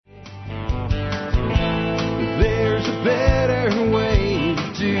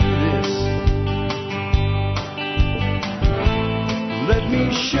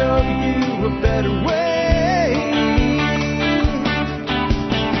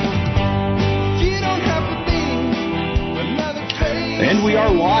And we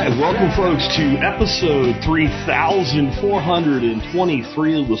are live. Welcome, folks, to episode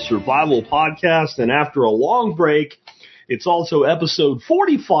 3423 of the Survival Podcast. And after a long break, it's also episode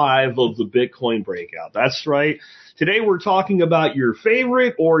 45 of the Bitcoin Breakout. That's right. Today we're talking about your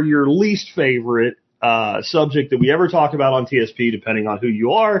favorite or your least favorite subject that we ever talk about on TSP, depending on who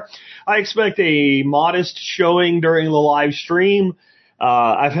you are. I expect a modest showing during the live stream.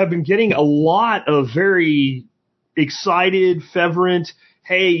 I have been getting a lot of very excited, fervent,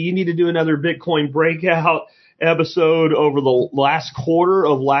 hey, you need to do another Bitcoin breakout episode over the last quarter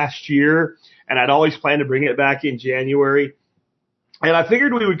of last year. And I'd always planned to bring it back in January. And I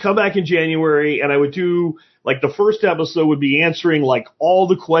figured we would come back in January and I would do, like, the first episode would be answering, like, all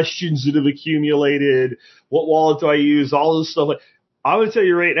the questions that have accumulated. What wallet do I use? All this stuff. I'm going to tell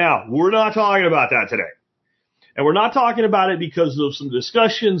you right now, we're not talking about that today. And we're not talking about it because of some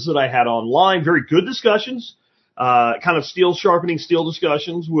discussions that I had online, very good discussions. Kind of sharpening steel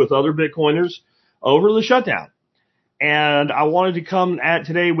discussions with other Bitcoiners over the shutdown. And I wanted to come at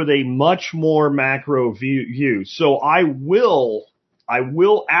today with a much more macro view. So I will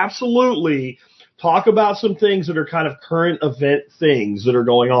absolutely talk about some things that are kind of current event things that are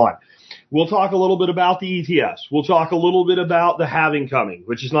going on. We'll talk a little bit about the ETFs. We'll talk a little bit about the halving coming,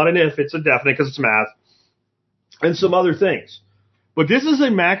 which is not an if, it's a definite because it's math, and some other things. But this is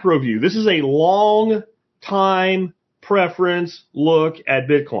a macro view. This is a long time preference look at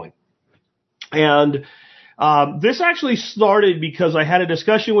Bitcoin. And this actually started because I had a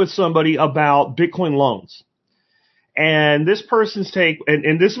discussion with somebody about Bitcoin loans. And this person's take,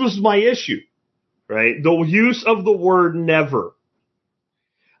 and this was my issue, right? The use of the word never.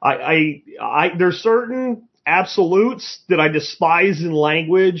 There's certain absolutes that I despise in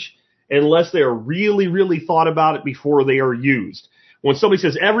language unless they are really, really thought about it before they are used. When somebody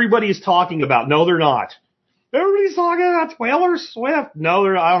says everybody is talking about, no, they're not. Everybody's talking about Taylor Swift. No,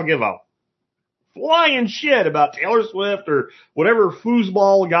 they're not. I don't give a flying shit about Taylor Swift or whatever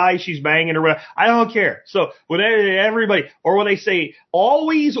foosball guy she's banging or whatever. I don't care. So when everybody, or when they say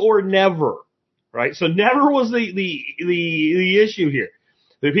always or never, right? So never was the issue here.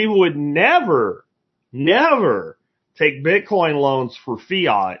 The people would never take Bitcoin loans for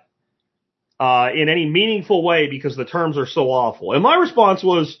fiat in any meaningful way because the terms are so awful. And my response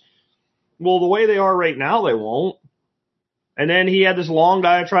was, well, the way they are right now, they won't. And then he had this long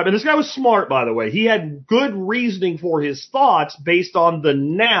diatribe. And this guy was smart, by the way. He had good reasoning for his thoughts based on the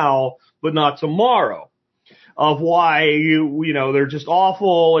now, but not tomorrow, of why you know, they're just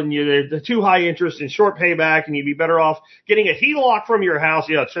awful and they're too high interest and short payback and you'd be better off getting a HELOC from your house.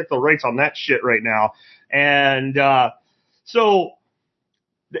 Yeah, check the rates on that shit right now. And so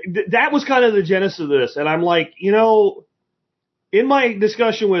that was kind of the genesis of this. And I'm like, you know, in my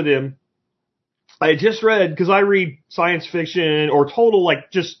discussion with him, I had just read, because I read science fiction or total, like,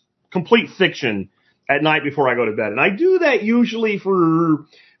 just complete fiction at night before I go to bed. And I do that usually for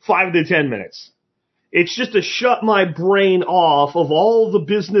 5 to 10 minutes. It's just to shut my brain off of all the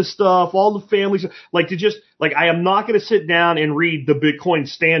business stuff, all the family stuff. I am not going to sit down and read the Bitcoin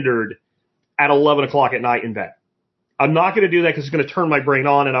Standard at 11 o'clock at night in bed. I'm not going to do that because it's going to turn my brain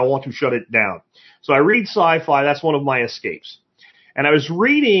on and I want to shut it down. So I read sci-fi. That's one of my escapes. And I was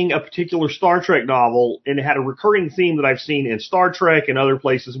reading a particular Star Trek novel, and it had a recurring theme that I've seen in Star Trek and other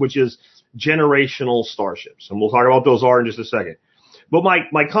places, which is generational starships. And we'll talk about what those are in just a second. But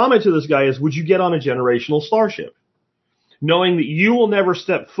my comment to this guy is, would you get on a generational starship? Knowing that you will never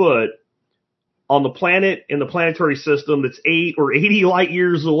step foot on the planet in the planetary system that's 8 or 80 light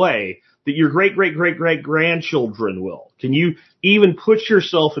years away, that your great-great-great-great-grandchildren will. Can you even put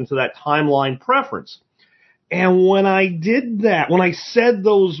yourself into that timeline preference? And when I did that, when I said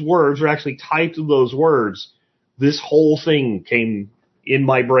those words, or actually typed those words, this whole thing came in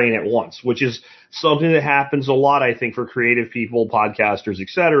my brain at once, which is something that happens a lot, I think, for creative people, podcasters,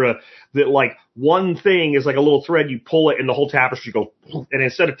 etc. That, like, one thing is like a little thread, you pull it and the whole tapestry goes, and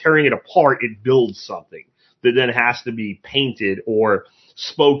instead of tearing it apart, it builds something that then has to be painted or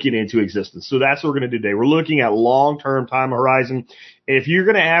spoken into existence. So that's what we're going to do today. We're looking at long-term time horizon. If you're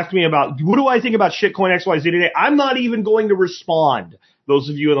going to ask me about what do I think about shitcoin XYZ today, I'm not even going to respond. Those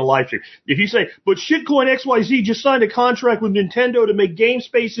of you in the live stream. If you say, but shitcoin XYZ just signed a contract with Nintendo to make game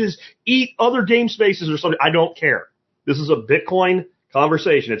spaces eat other game spaces or something, I don't care. This is a Bitcoin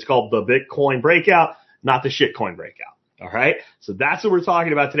conversation. It's called the Bitcoin Breakout, not the shitcoin breakout. All right. So that's what we're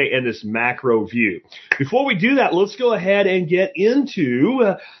talking about today in this macro view. Before we do that, let's go ahead and get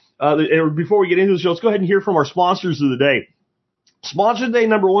into, before we get into the show, let's go ahead and hear from our sponsors of the day. Sponsor day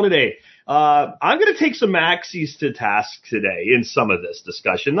number one today. I'm going to take some maxis to task today in some of this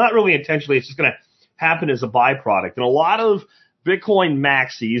discussion. Not really intentionally. It's just going to happen as a byproduct. And a lot of Bitcoin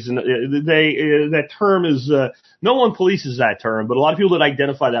maxis, and that term is no one polices that term, but a lot of people that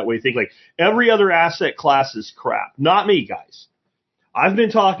identify that way think like every other asset class is crap. Not me, guys. I've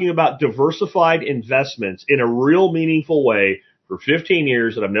been talking about diversified investments in a real meaningful way for 15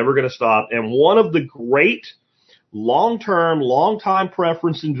 years, and I'm never going to stop. And one of the great long-term, long-time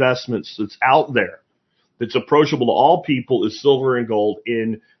preference investments that's out there that's approachable to all people is silver and gold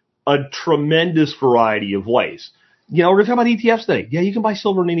in a tremendous variety of ways. You know, we're talking about ETFs today. Yeah, you can buy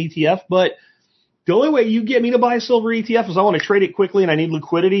silver in an ETF, but the only way you get me to buy a silver ETF is I want to trade it quickly and I need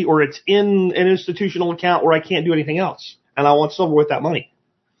liquidity, or it's in an institutional account where I can't do anything else, and I want silver with that money.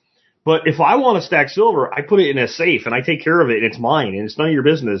 But if I want to stack silver, I put it in a safe and I take care of it, and it's mine, and it's none of your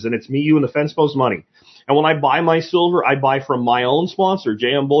business, and it's me, you, and the fence post money. And when I buy my silver, I buy from my own sponsor,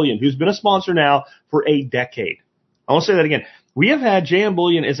 JM Bullion, who's been a sponsor now for a decade. I want to say that again. We have had JM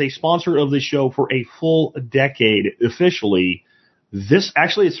Bullion as a sponsor of this show for a full decade officially.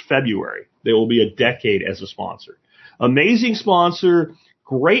 It's February. They will be a decade as a sponsor. Amazing sponsor,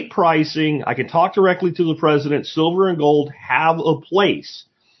 great pricing. I can talk directly to the president. Silver and gold have a place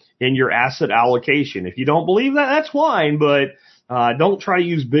in your asset allocation. If you don't believe that, that's fine, but don't try to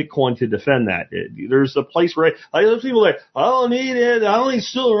use Bitcoin to defend that. There's a place where there's people like, I don't need it. I don't need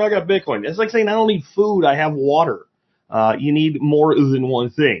silver. I got Bitcoin. It's like saying I don't need food. I have water. You need more than one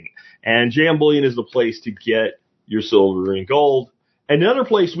thing. And JM Bullion is the place to get your silver and gold. And another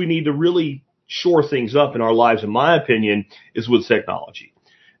place we need to really shore things up in our lives, in my opinion, is with technology.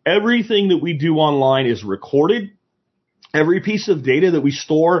 Everything that we do online is recorded. Every piece of data that we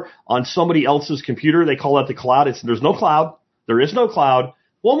store on somebody else's computer, they call that the cloud. There's no cloud. There is no cloud.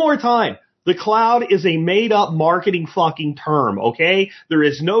 One more time. The cloud is a made-up marketing fucking term, okay? There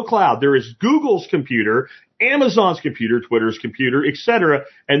is no cloud. There is Google's computer, Amazon's computer, Twitter's computer, etc.,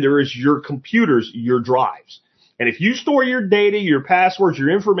 and there is your computers, your drives. And if you store your data, your passwords, your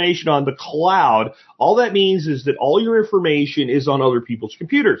information on the cloud, all that means is that all your information is on other people's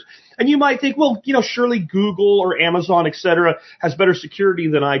computers. And you might think, well, surely Google or Amazon, etc., has better security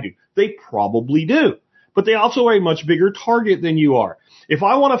than I do. They probably do. But they also are a much bigger target than you are. If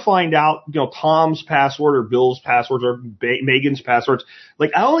I want to find out, Tom's password or Bill's passwords or Megan's passwords,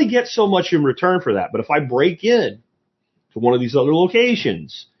 I only get so much in return for that. But if I break in to one of these other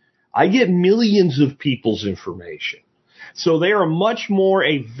locations, I get millions of people's information. So they are much more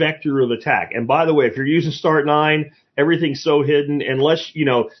a vector of attack. And by the way, if you're using Start9, everything's so hidden. Unless, you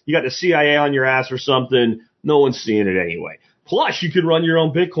got the CIA on your ass or something, no one's seeing it anyway. Plus, you can run your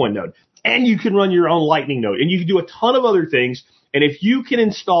own Bitcoin node. And you can run your own Lightning node. And you can do a ton of other things. And if you can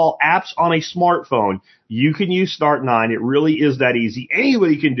install apps on a smartphone, you can use Start9. It really is that easy.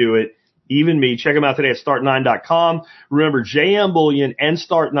 Anybody can do it, even me. Check them out today at start9.com. Remember, JM Bullion and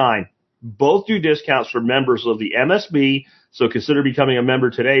Start9 both do discounts for members of the MSB. So consider becoming a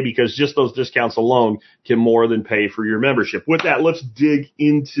member today, because just those discounts alone can more than pay for your membership. With that, let's dig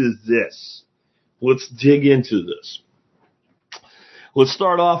into this. Let's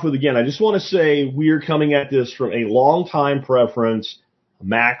start off with, again, I just want to say we're coming at this from a long-time preference,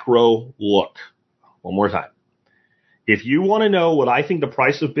 macro look. One more time. If you want to know what I think the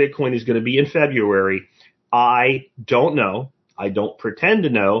price of Bitcoin is going to be in February, I don't know. I don't pretend to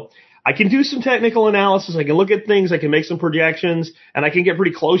know. I can do some technical analysis. I can look at things. I can make some projections, and I can get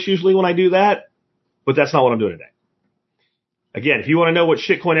pretty close usually when I do that, but that's not what I'm doing today. Again, if you want to know what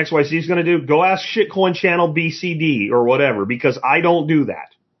Shitcoin XYZ is going to do, go ask Shitcoin Channel BCD or whatever, because I don't do that.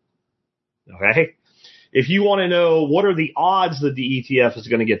 Okay? If you want to know what are the odds that the ETF is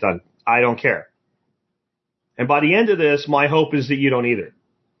going to get done, I don't care. And by the end of this, my hope is that you don't either.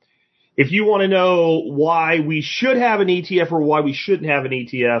 If you want to know why we should have an ETF or why we shouldn't have an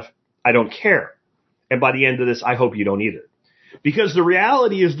ETF, I don't care. And by the end of this, I hope you don't either. Because the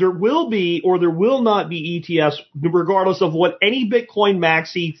reality is there will be or there will not be ETFs regardless of what any Bitcoin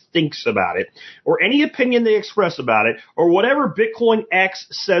maxi thinks about it, or any opinion they express about it, or whatever Bitcoin X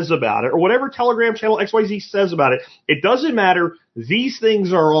says about it, or whatever Telegram channel XYZ says about it. It doesn't matter. These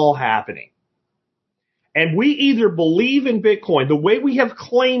things are all happening. And we either believe in Bitcoin the way we have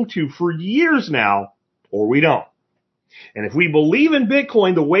claimed to for years now, or we don't. And if we believe in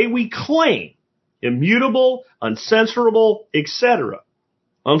Bitcoin the way we claim, immutable, uncensorable, etc.,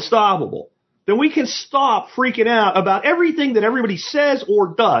 unstoppable, then we can stop freaking out about everything that everybody says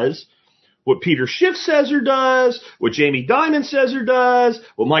or does, what Peter Schiff says or does, what Jamie Dimon says or does,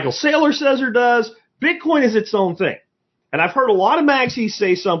 what Michael Saylor says or does. Bitcoin is its own thing. And I've heard a lot of maxis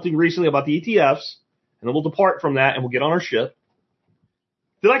say something recently about the ETFs, and then we'll depart from that and we'll get on our ship,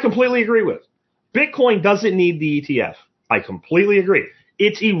 that I completely agree with. Bitcoin doesn't need the ETF. I completely agree.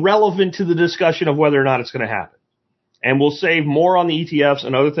 It's irrelevant to the discussion of whether or not it's going to happen. And we'll save more on the ETFs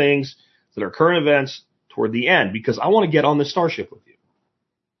and other things that are current events toward the end, because I want to get on this starship with you.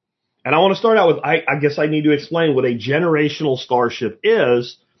 And I want to start out with, I guess I need to explain what a generational starship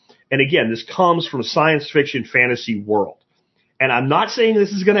is. And again, this comes from a science fiction fantasy world. And I'm not saying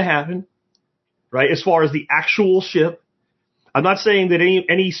this is going to happen, right? As far as the actual ship, I'm not saying that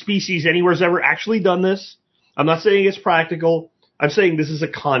any species anywhere has ever actually done this. I'm not saying it's practical. I'm saying this is a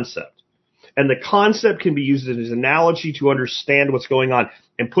concept. And the concept can be used as an analogy to understand what's going on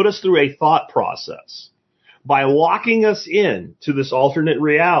and put us through a thought process by locking us in to this alternate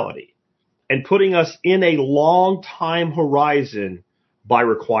reality and putting us in a long time horizon by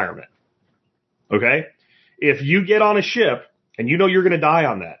requirement. Okay? If you get on a ship and you know you're going to die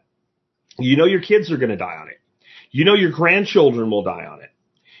on that, you know your kids are going to die on it, you know your grandchildren will die on it,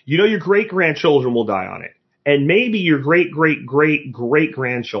 you know your great-grandchildren will die on it, and maybe your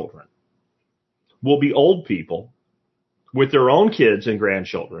great-great-great-great-grandchildren will be old people with their own kids and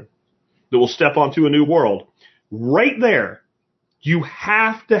grandchildren that will step onto a new world. Right there, you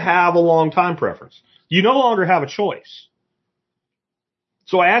have to have a long time preference. You no longer have a choice.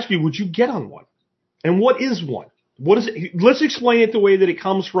 So I ask you, would you get on one? And what is one? What is it? Let's explain it the way that it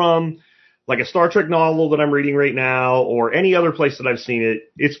comes from, like a Star Trek novel that I'm reading right now, or any other place that I've seen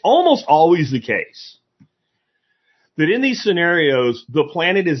it. It's almost always the case that in these scenarios, the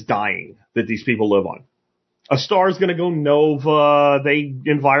planet is dying that these people live on. A star is going to go nova. They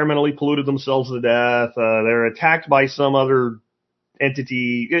environmentally polluted themselves to death. They're attacked by some other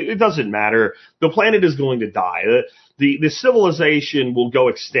entity. It doesn't matter. The planet is going to die. The civilization will go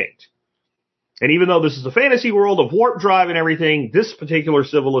extinct. And even though this is a fantasy world of warp drive and everything, this particular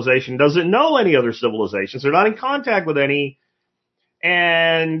civilization doesn't know any other civilizations. They're not in contact with any.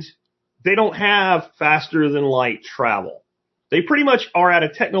 And they don't have faster than light travel. They pretty much are at a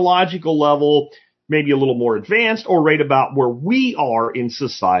technological level, maybe a little more advanced, or right about where we are in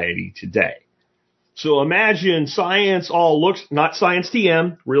society today. So imagine science all looks, not science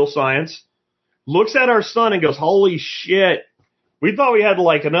TM, real science, looks at our sun and goes, holy shit, we thought we had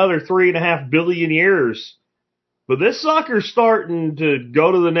like another 3.5 billion years. But this sucker's starting to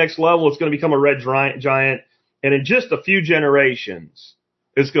go to the next level. It's going to become a red giant. And in just a few generations,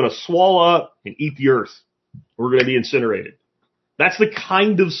 it's going to swallow up and eat the earth. We're going to be incinerated. That's the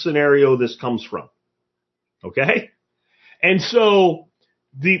kind of scenario this comes from. Okay? And so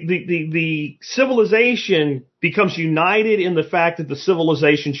the civilization becomes united in the fact that the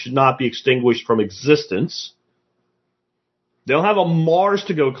civilization should not be extinguished from existence. They'll have a Mars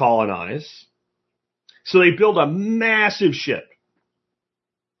to go colonize. So they build a massive ship.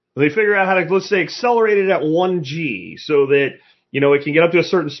 They figure out how to, let's say, accelerate it at 1G so that, it can get up to a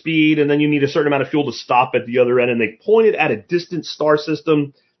certain speed, and then you need a certain amount of fuel to stop at the other end. And they point it at a distant star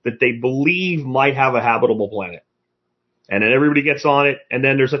system that they believe might have a habitable planet. And then everybody gets on it, and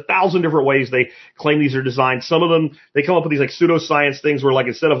then there's 1,000 different ways they claim these are designed. Some of them, they come up with these like pseudoscience things where, like,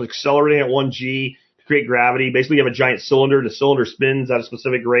 instead of accelerating at 1G to create gravity, basically you have a giant cylinder. The cylinder spins at a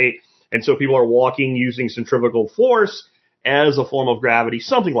specific rate, and so people are walking using centrifugal force as a form of gravity,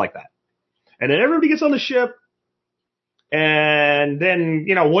 something like that. And then everybody gets on the ship, and then,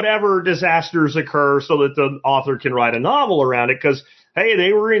 whatever disasters occur so that the author can write a novel around it, because, hey,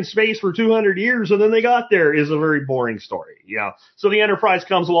 they were in space for 200 years and then they got there, is a very boring story. So the Enterprise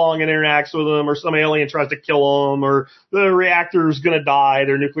comes along and interacts with them, or some alien tries to kill them, or the reactor's going to die,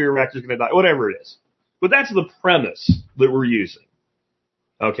 their nuclear reactor's going to die, whatever it is. But that's the premise that we're using.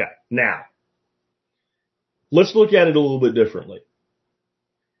 Okay, now, let's look at it a little bit differently.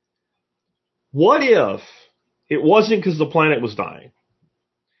 What if it wasn't because the planet was dying?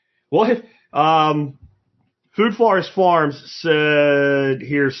 What if Food Forest Farms said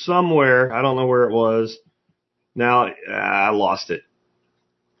here somewhere, I don't know where it was. Now, I lost it.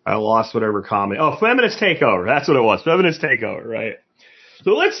 I lost whatever comment. Oh, feminist takeover. That's what it was. Feminist takeover, right?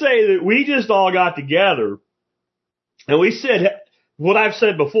 So let's say that we just all got together and we said what I've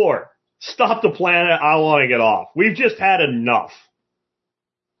said before. Stop the planet. I want to get off. We've just had enough.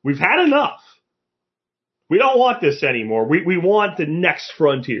 We've had enough. We don't want this anymore. We want the next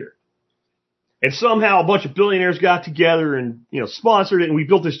frontier. And somehow a bunch of billionaires got together and, sponsored it, and we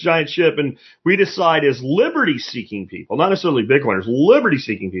built this giant ship, and we decide as liberty-seeking people, not necessarily Bitcoiners,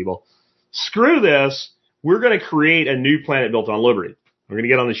 liberty-seeking people, screw this, we're going to create a new planet built on liberty. We're going to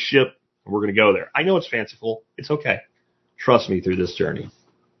get on the ship, and we're going to go there. I know it's fanciful. It's okay. Trust me through this journey.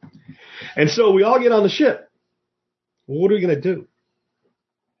 And so we all get on the ship. Well, what are we going to do?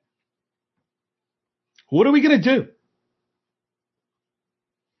 What are we going to do?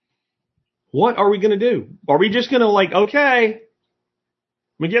 What are we going to do? Are we just going to okay,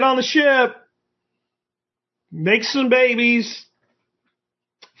 we get on the ship, make some babies,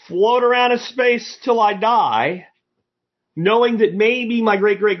 float around in space till I die, knowing that maybe my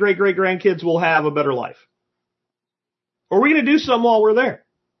great-great-great-great-grandkids will have a better life? Or are we going to do something while we're there?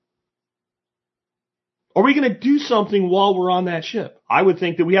 Are we going to do something while we're on that ship? I would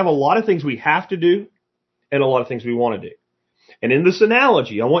think that we have a lot of things we have to do and a lot of things we want to do. And in this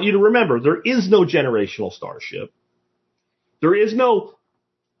analogy, I want you to remember, there is no generational starship. There is no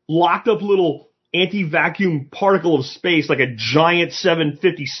locked up little anti-vacuum particle of space like a giant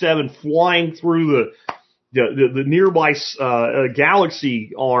 757 flying through the nearby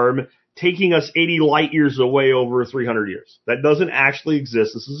galaxy arm, taking us 80 light years away over 300 years. That doesn't actually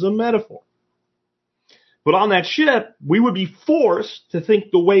exist. This is a metaphor. But on that ship, we would be forced to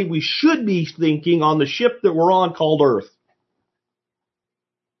think the way we should be thinking on the ship that we're on called Earth.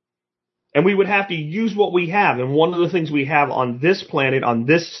 And we would have to use what we have. And one of the things we have on this planet, on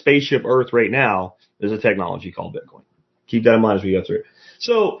this spaceship Earth right now, is a technology called Bitcoin. Keep that in mind as we go through it.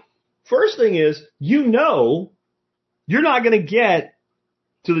 So, first thing is, you know you're not going to get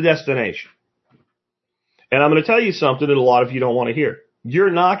to the destination. And I'm going to tell you something that a lot of you don't want to hear. You're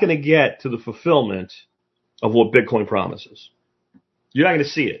not going to get to the fulfillment of what Bitcoin promises. You're not going to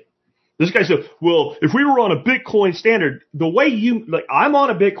see it. This guy said, well, if we were on a Bitcoin standard, the way I'm on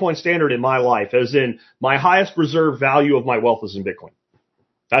a Bitcoin standard in my life, as in my highest reserve value of my wealth is in Bitcoin.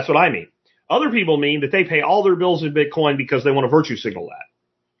 That's what I mean. Other people mean that they pay all their bills in Bitcoin because they want to virtue signal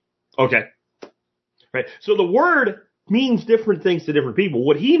that. Okay. Right. So the word means different things to different people.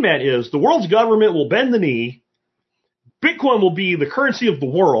 What he meant is the world's government will bend the knee. Bitcoin will be the currency of the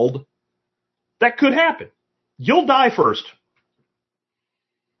world. That could happen. You'll die first.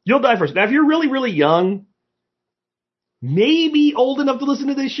 You'll die first. Now, if you're really, really young, maybe old enough to listen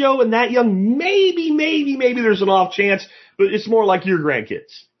to this show, and that young, maybe there's an off chance, but it's more like your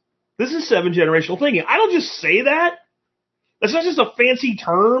grandkids. This is 7 generational thinking. I don't just say that. That's not just a fancy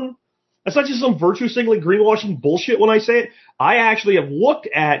term. That's not just some virtue signaling, greenwashing bullshit when I say it. I actually have looked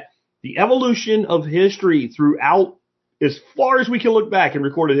at the evolution of history throughout as far as we can look back in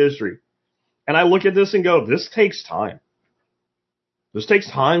recorded history. And I look at this and go, this takes time. This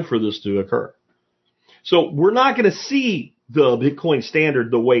takes time for this to occur. So we're not going to see the Bitcoin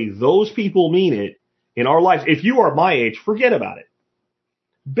standard the way those people mean it in our lives. If you are my age, forget about it.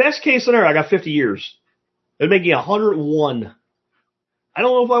 Best case scenario, I got 50 years. It'd make me 101. I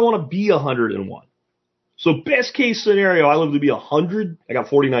don't know if I want to be 101. So best case scenario, I live to be 100. I got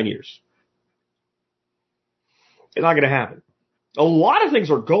 49 years. It's not going to happen. A lot of things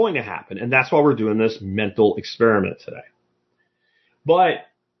are going to happen, and that's why we're doing this mental experiment today. But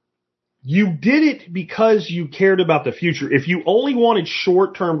you did it because you cared about the future. If you only wanted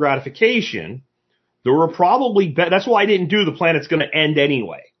short-term gratification, there were probably that's why I didn't do the planet's going to end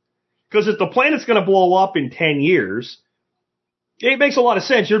anyway. Because if the planet's going to blow up in 10 years, it makes a lot of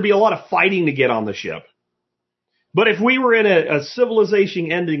sense. There'd be a lot of fighting to get on the ship. But if we were in a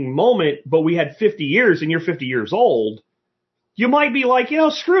civilization-ending moment, but we had 50 years and you're 50 years old, you might be like,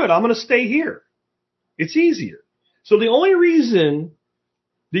 screw it, I'm going to stay here. It's easier. So the only reason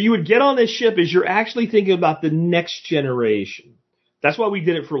that you would get on this ship is you're actually thinking about the next generation. That's why we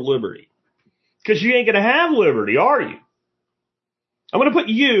did it for liberty. Because you ain't going to have liberty, are you? I'm going to put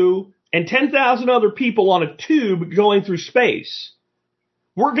you and 10,000 other people on a tube going through space.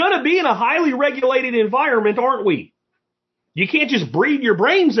 We're going to be in a highly regulated environment, aren't we? You can't just breed your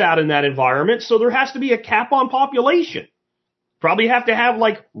brains out in that environment, so there has to be a cap on population. Probably have to have,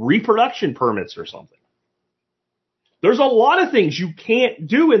 reproduction permits or something. There's a lot of things you can't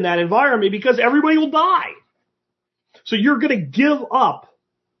do in that environment because everybody will die. So you're going to give up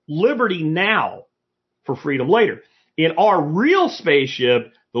liberty now for freedom later. In our real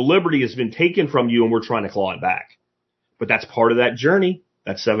spaceship, the liberty has been taken from you and we're trying to claw it back. But that's part of that journey,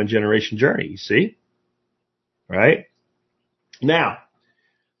 that 7-generation journey, you see? Right? Now,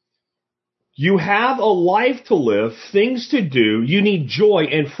 you have a life to live, things to do, you need joy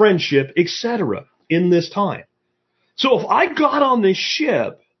and friendship, etc. in this time. So if I got on this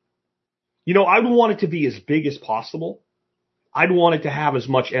ship, I'd want it to be as big as possible. I'd want it to have as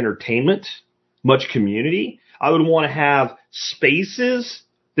much entertainment, much community. I would want to have spaces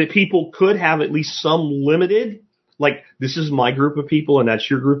that people could have at least some limited, like this is my group of people and that's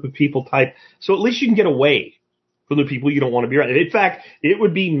your group of people type. So at least you can get away from the people you don't want to be around. In fact, it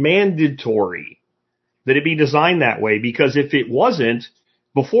would be mandatory that it be designed that way, because if it wasn't,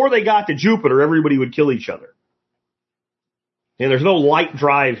 before they got to Jupiter, everybody would kill each other. And there's no light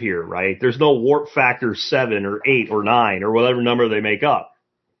drive here, right? There's no warp factor 7 or 8 or 9 or whatever number they make up.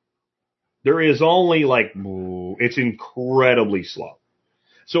 There is only it's incredibly slow.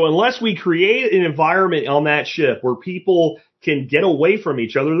 So unless we create an environment on that ship where people can get away from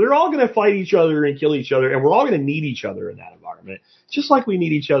each other, they're all going to fight each other and kill each other, and we're all going to need each other in that environment, just like we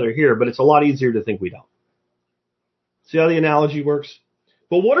need each other here, but it's a lot easier to think we don't. See how the analogy works?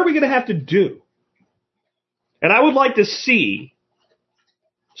 But what are we going to have to do? And I would like to see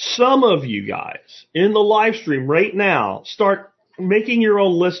some of you guys in the live stream right now start making your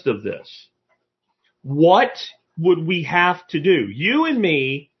own list of this. What would we have to do? You and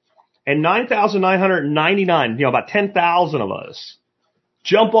me and 9,999, about 10,000 of us,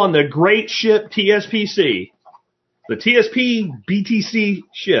 jump on the great ship TSPC, the TSP BTC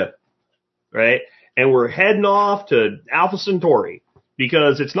ship, right? And we're heading off to Alpha Centauri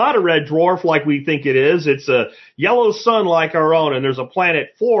because it's not a red dwarf like we think it is. It's a yellow sun like our own, and there's a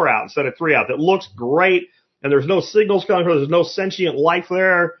planet 4 out instead of 3 out that looks great, and there's no signals coming from it. There's no sentient life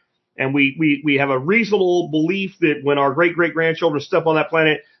there. And we have a reasonable belief that when our great-great-grandchildren step on that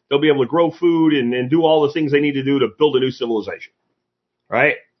planet, they'll be able to grow food and do all the things they need to do to build a new civilization.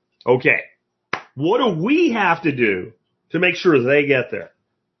 Right? Okay. What do we have to do to make sure they get there?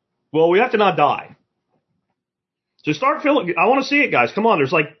 Well, we have to not die. So start filling. I want to see it, guys. Come on.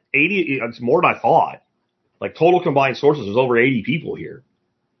 There's like 80. It's more than I thought. Like total combined sources, there's over 80 people here.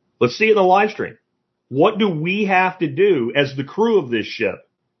 Let's see it in the live stream. What do we have to do as the crew of this ship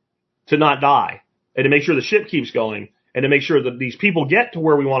to not die and to make sure the ship keeps going and to make sure that these people get to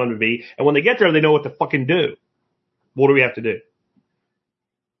where we want them to be, and when they get there, they know what to fucking do? What do we have to do?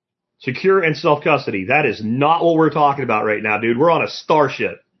 Secure and self-custody. That is not what we're talking about right now, dude. We're on a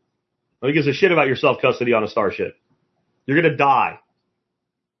starship. Nobody gives a shit about your self-custody on a starship. You're going to die.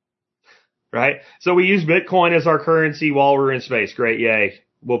 Right? So we use Bitcoin as our currency while we're in space. Great. Yay.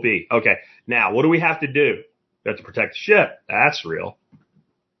 Whoopee. Okay. Now, what do we have to do? We have to protect the ship. That's real.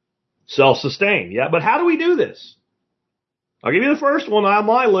 Self-sustain. Yeah. But how do we do this? I'll give you the first one on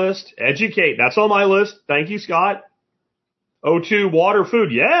my list. Educate. That's on my list. Thank you, Scott. O2, water,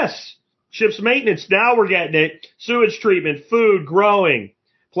 food. Yes. Ship's maintenance. Now we're getting it. Sewage treatment, food, growing.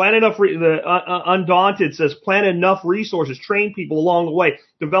 Plan enough. Undaunted says plan enough resources. Train people along the way.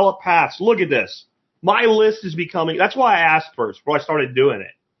 Develop paths. Look at this. My list is becoming. That's why I asked first before I started doing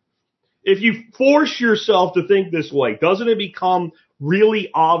it. If you force yourself to think this way, doesn't it become really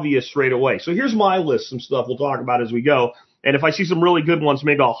obvious straight away? So here's my list. Some stuff we'll talk about as we go. And if I see some really good ones,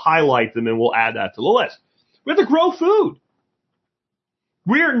 maybe I'll highlight them and we'll add that to the list. We have to grow food.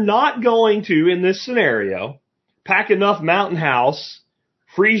 We're not going to, in this scenario, pack enough Mountain House,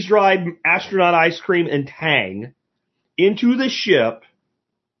 freeze-dried astronaut ice cream, and Tang into the ship.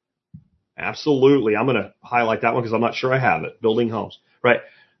 Absolutely. I'm going to highlight that one because I'm not sure I have it. Building homes. Right.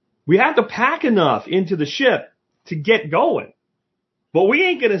 We have to pack enough into the ship to get going. But we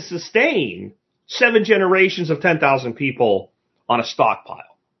ain't going to sustain 7 generations of 10,000 people on a stockpile.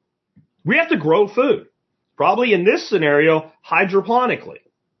 We have to grow food. Probably in this scenario, hydroponically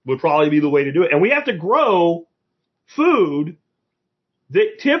would probably be the way to do it. And we have to grow food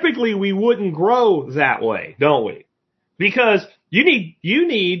that typically we wouldn't grow that way, don't we? Because you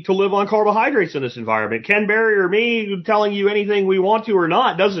need to live on carbohydrates in this environment. Ken Berry or me telling you anything we want to or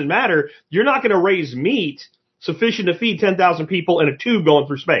not doesn't matter. You're not going to raise meat sufficient to feed 10,000 people in a tube going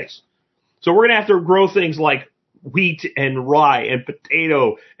through space. So we're going to have to grow things like wheat and rye and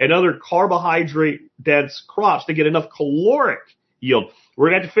potato and other carbohydrate-dense crops to get enough caloric yield. We're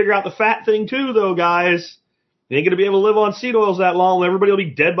going to have to figure out the fat thing too, though, guys. You ain't going to be able to live on seed oils that long. Everybody will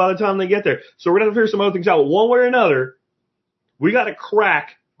be dead by the time they get there. So we're going to have to figure some other things out. One way or another, we got to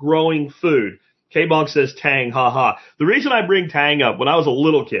crack growing food. K-Bonk says Tang, haha. The reason I bring Tang up, when I was a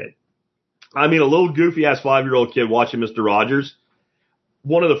little kid, I mean a little goofy-ass 5-year-old kid watching Mr. Rogers,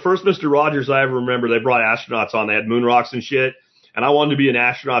 one of the first Mr. Rogers I ever remember, they brought astronauts on. They had moon rocks and shit. And I wanted to be an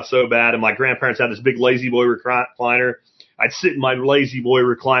astronaut so bad. And my grandparents had this big lazy boy recliner. I'd sit in my lazy boy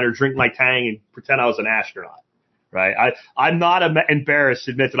recliner, drink my Tang, and pretend I was an astronaut. Right? I'm not embarrassed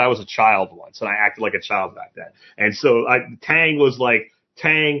to admit that I was a child once, and I acted like a child back then. And so Tang was like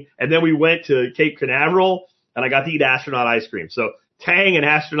Tang. And then we went to Cape Canaveral, and I got to eat astronaut ice cream. So Tang and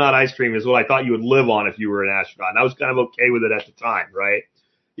astronaut ice cream is what I thought you would live on if you were an astronaut. And I was kind of okay with it at the time, right?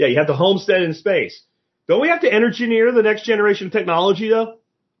 Yeah, you have to homestead in space. Don't we have to engineer the next generation of technology, though?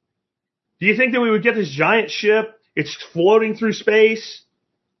 Do you think that we would get this giant ship? It's floating through space.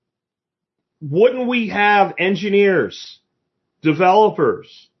 Wouldn't we have engineers,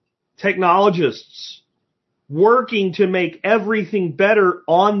 developers, technologists working to make everything better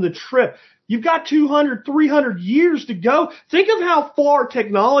on the trip? You've got 200, 300 years to go. Think of how far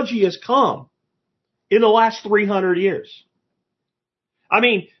technology has come in the last 300 years. I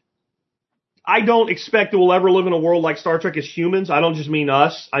mean, I don't expect that we'll ever live in a world like Star Trek as humans. I don't just mean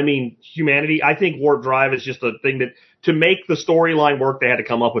us. I mean humanity. I think warp drive is just a thing that, to make the storyline work, they had to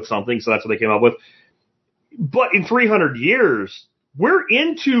come up with something, so that's what they came up with. But in 300 years, we're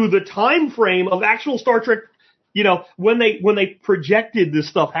into the time frame of actual Star Trek, when they projected this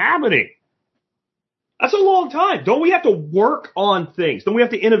stuff happening. That's a long time. Don't we have to work on things? Don't we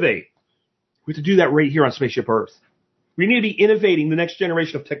have to innovate? We have to do that right here on Spaceship Earth. We need to be innovating the next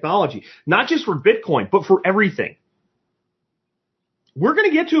generation of technology, not just for Bitcoin, but for everything. We're going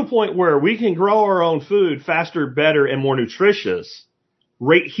to get to a point where we can grow our own food faster, better, and more nutritious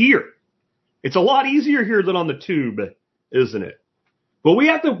right here. It's a lot easier here than on the tube, isn't it? But we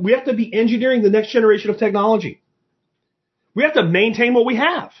have to be engineering the next generation of technology. We have to maintain what we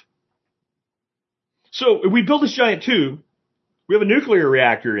have. So if we build this giant tube, we have a nuclear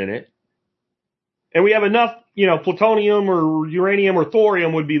reactor in it, and we have enough, plutonium or uranium or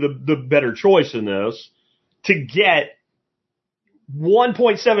thorium would be the better choice in this, to get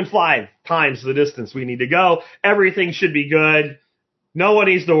 1.75 times the distance we need to go. Everything should be good. No one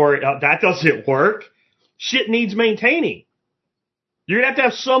needs to worry. That doesn't work. Shit needs maintaining. You're going to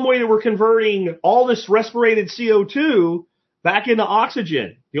have some way that we're converting all this respirated CO2 back into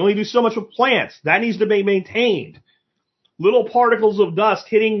oxygen. You only do so much with plants. That needs to be maintained. Little particles of dust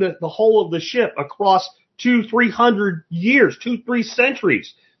hitting the hull of the ship across 200-300 years, 2-3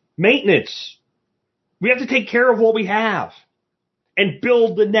 centuries. Maintenance. We have to take care of what we have and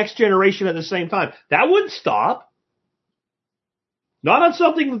build the next generation at the same time. That wouldn't stop. Not on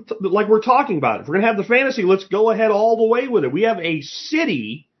something like we're talking about. If we're going to have the fantasy, let's go ahead all the way with it. We have a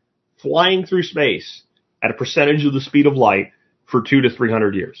city flying through space at a percentage of the speed of light for 200 to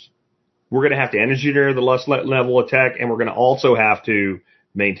 300 years. We're going to have to engineer the less level of tech, and we're going to also have to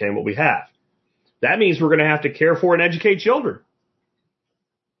maintain what we have. That means we're going to have to care for and educate children.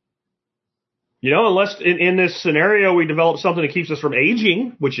 Unless in this scenario we develop something that keeps us from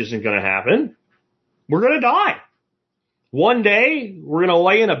aging, which isn't going to happen, we're going to die. One day, we're going to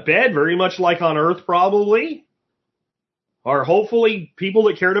lay in a bed, very much like on Earth probably, or hopefully people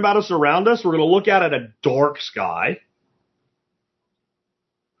that cared about us around us, we're going to look out at a dark sky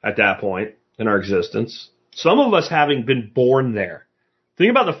at that point in our existence. Some of us having been born there.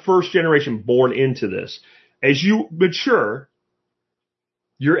 Think about the first generation born into this. As you mature,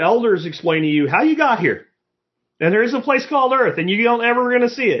 your elders explain to you how you got here. And there is a place called Earth, and you don't ever going to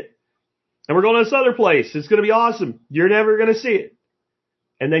see it. And we're going to this other place. It's going to be awesome. You're never going to see it.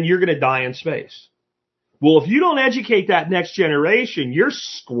 And then you're going to die in space. Well, if you don't educate that next generation, you're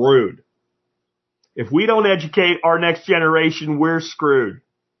screwed. If we don't educate our next generation, we're screwed.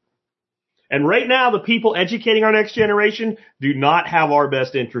 And right now, the people educating our next generation do not have our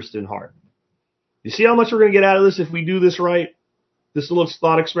best interest in heart. You see how much we're going to get out of this if we do this right? This little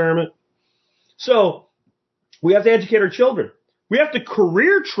thought experiment. So, we have to educate our children. We have to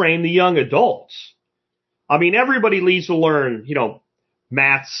career train the young adults. I mean, everybody needs to learn,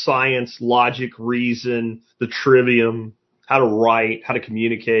 math, science, logic, reason, the trivium, how to write, how to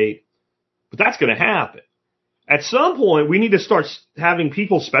communicate. But that's going to happen. At some point, we need to start having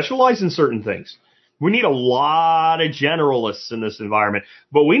people specialize in certain things. We need a lot of generalists in this environment.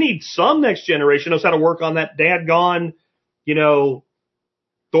 But we need some next generation knows how to work on that dadgone,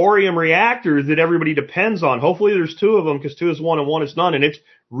 thorium reactor that everybody depends on. Hopefully there's two of them, because 2 is 1 and 1 is none. And it's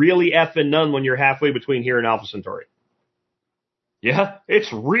really effing none when you're halfway between here and Alpha Centauri. Yeah,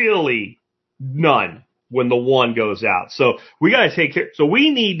 it's really none when the 1 goes out. So we got to take care. So we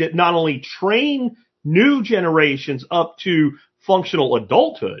need to not only train new generations up to functional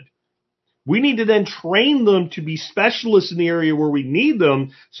adulthood, we need to then train them to be specialists in the area where we need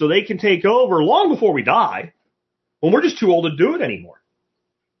them so they can take over long before we die, when we're just too old to do it anymore.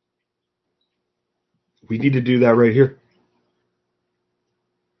 We need to do that right here.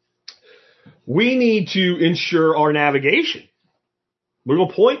 We need to ensure our navigation. We're going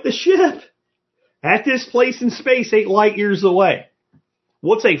to point the ship at this place in space 8 light years away.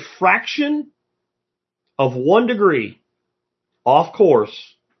 What's a fraction of 1 degree off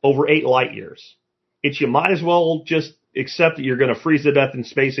course over 8 light years? You might as well just accept that you're going to freeze to death in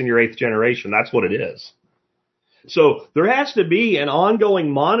space in your 8th generation. That's what it is. So there has to be an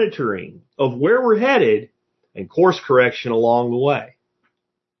ongoing monitoring of where we're headed and course correction along the way.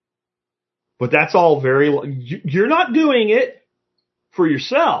 But that's all you're not doing it for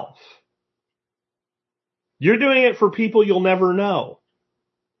yourself. You're doing it for people you'll never know.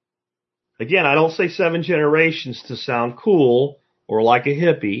 Again, I don't say 7 generations to sound cool or like a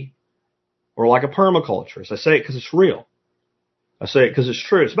hippie or like a permaculturist. I say it because it's real. I say it because it's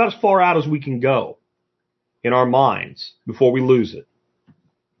true. It's about as far out as we can go in our minds before we lose it.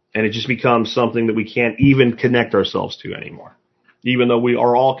 And it just becomes something that we can't even connect ourselves to anymore, even though we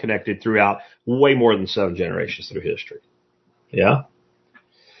are all connected throughout way more than 7 generations through history. Yeah?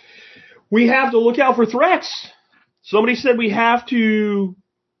 We have to look out for threats. Somebody said we have to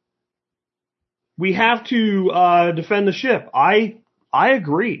defend the ship. I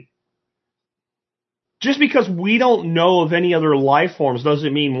agree. Just because we don't know of any other life forms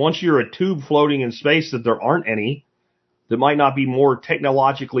doesn't mean once you're a tube floating in space that there aren't any that might not be more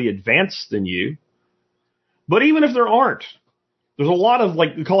technologically advanced than you. But even if there aren't, there's a lot of,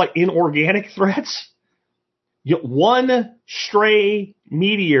 like, we call it inorganic threats. One stray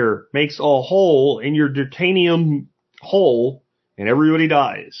meteor makes a hole in your deuterium hole and everybody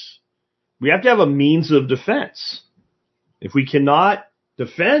dies. We have to have a means of defense. If we cannot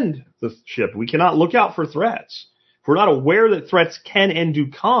defend the ship, we cannot look out for threats. If we're not aware that threats can and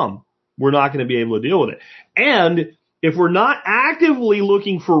do come, we're not going to be able to deal with it. And if we're not actively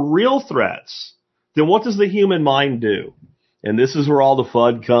looking for real threats, then what does the human mind do? And this is where all the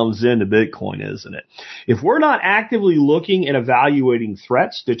FUD comes into Bitcoin, isn't it? If we're not actively looking and evaluating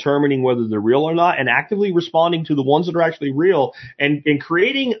threats, determining whether they're real or not, and actively responding to the ones that are actually real, and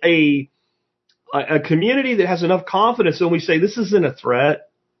creating a community that has enough confidence, and we say, this isn't a threat.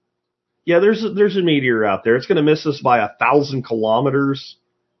 Yeah, there's a meteor out there. It's going to miss us by 1,000 kilometers.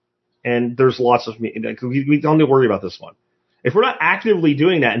 And there's lots of, we don't need to worry about this one. If we're not actively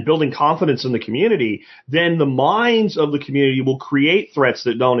doing that and building confidence in the community, then the minds of the community will create threats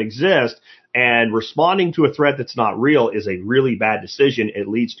that don't exist, and responding to a threat that's not real is a really bad decision. It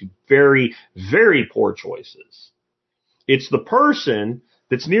leads to very, very poor choices. It's the person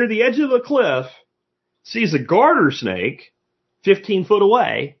that's near the edge of the cliff, sees a garter snake 15 foot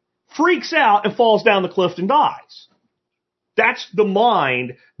away, freaks out and falls down the cliff and dies. That's the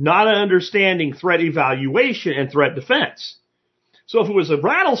mind not understanding threat evaluation and threat defense. So if it was a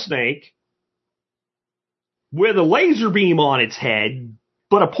rattlesnake with a laser beam on its head,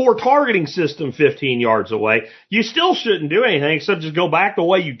 but a poor targeting system 15 yards away, you still shouldn't do anything except just go back the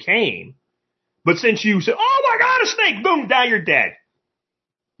way you came. But since you said, oh my God, a snake, boom, down you're dead.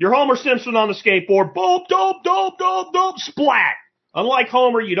 You're Homer Simpson on the skateboard, boop, dope, dope, dope, dope, splat. Unlike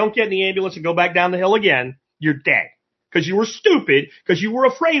Homer, you don't get in the ambulance and go back down the hill again. You're dead. Because you were stupid, because you were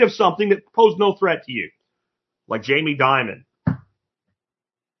afraid of something that posed no threat to you. Like Jamie Dimon.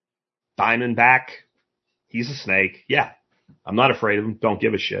 Diamondback. He's a snake. Yeah. I'm not afraid of him. Don't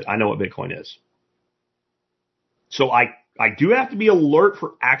give a shit. I know what Bitcoin is. So I do have to be alert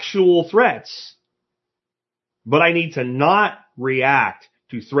for actual threats. But I need to not react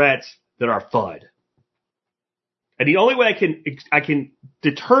to threats that are FUD. And the only way I can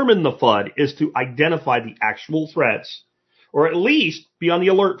determine the FUD is to identify the actual threats, or at least be on the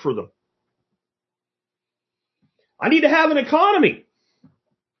alert for them. I need to have an economy.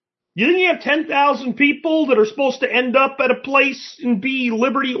 You think you have 10,000 people that are supposed to end up at a place and be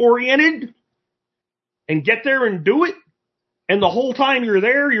liberty-oriented and get there and do it? And the whole time you're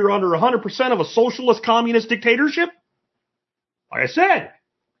there, you're under 100% of a socialist communist dictatorship? Like I said,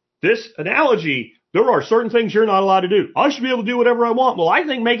 this analogy, there are certain things you're not allowed to do. I should be able to do whatever I want. Well, I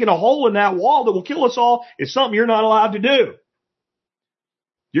think making a hole in that wall that will kill us all is something you're not allowed to do.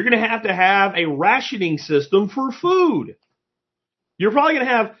 You're going to have a rationing system for food. You're probably going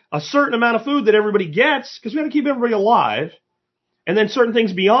to have a certain amount of food that everybody gets because we have to keep everybody alive. And then certain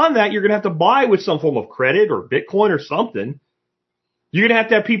things beyond that, you're going to have to buy with some form of credit or Bitcoin or something. You're going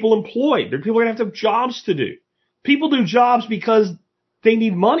to have people employed. People are going to have jobs to do. People do jobs because they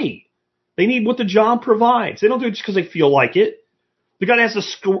need money. They need what the job provides. They don't do it just because they feel like it. The guy that has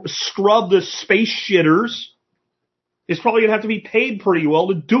to scrub the space shitters is probably going to have to be paid pretty well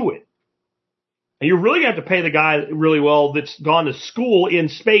to do it. And you're really going to have to pay the guy really well that's gone to school in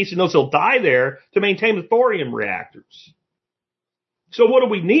space and knows he'll die there to maintain the thorium reactors. So what do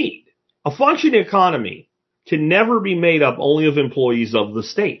we need? A functioning economy can never be made up only of employees of the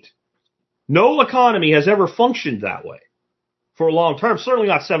state. No economy has ever functioned that way for a long term, certainly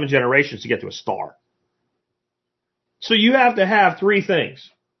not 7 generations to get to a star. So you have to have 3 things: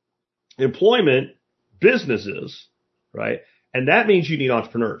 employment, businesses, right? And that means you need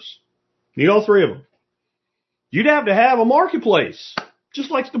entrepreneurs. You need all 3 of them. You'd have to have a marketplace.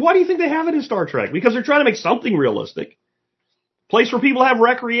 Just like, why do you think they have it in Star Trek? Because they're trying to make something realistic. Place where people have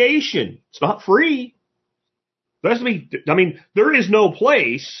recreation. It's not free. There has to be, there is no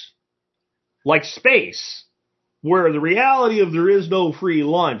place like space where the reality of there is no free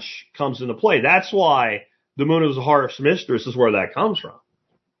lunch comes into play. That's why the moon is a harsh mistress is where that comes from.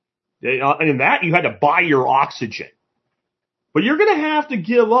 And in that, you had to buy your oxygen. But you're going to have to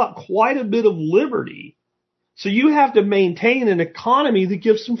give up quite a bit of liberty So you have to maintain an economy that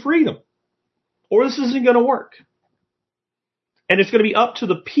gives some freedom, or this isn't going to work. And it's going to be up to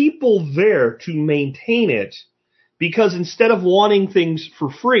the people there to maintain it, because instead of wanting things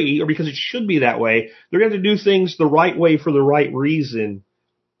for free, or because it should be that way, they're going to do things the right way for the right reason.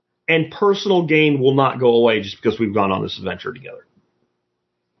 And personal gain will not go away just because we've gone on this adventure together.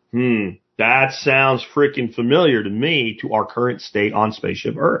 That sounds freaking familiar to me, to our current state on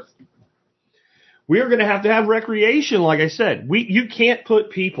Spaceship Earth. We are going to have recreation, like I said. You can't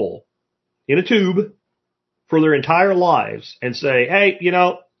put people in a tube for their entire lives and say, hey,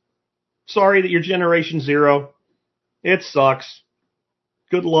 sorry that you're generation 0. It sucks.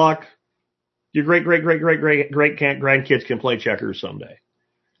 Good luck. Your great-grandkids can play checkers someday.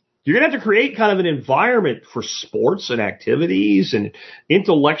 You're going to have to create kind of an environment for sports and activities and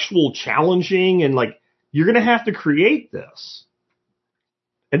intellectual challenging, and you're going to have to create this.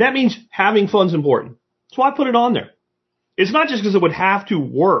 And that means having fun's important. That's why I put it on there. It's not just because it would have to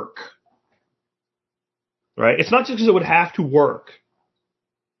work. Right? It's not just because it would have to work.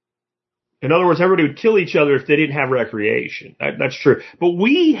 In other words, everybody would kill each other if they didn't have recreation. That's true. But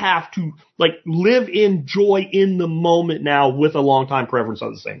we have to live in joy in the moment now with a long time preference at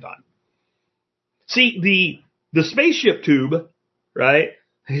the same time. See, the spaceship tube, right?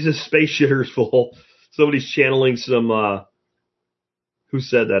 These are space shitters full. Somebody's channeling some, who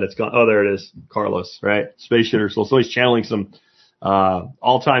said that? It's gone. Oh, there it is. Carlos, right? Space shitters full. Somebody's channeling some,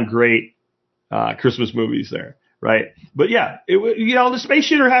 all-time great, Christmas movies there. Right. But yeah, the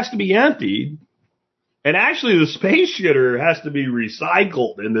space shitter has to be emptied. And actually the space shitter has to be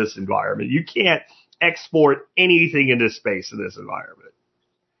recycled in this environment. You can't export anything into space in this environment.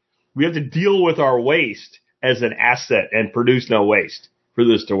 We have to deal with our waste as an asset and produce no waste for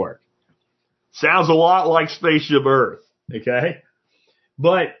this to work. Sounds a lot like Spaceship Earth. Okay.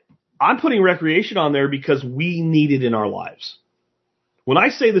 But I'm putting recreation on there because we need it in our lives. When I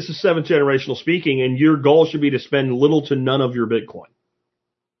say this is seventh generational speaking, and your goal should be to spend little to none of your Bitcoin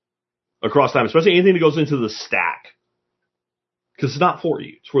across time, especially anything that goes into the stack, because it's not for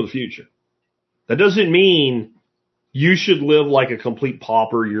you, it's for the future. That doesn't mean you should live like a complete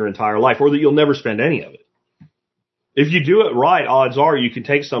pauper your entire life, or that you'll never spend any of it. If you do it right, odds are you can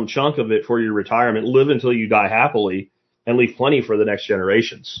take some chunk of it for your retirement, live until you die happily, and leave plenty for the next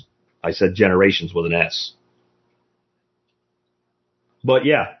generations. I said generations with an S. But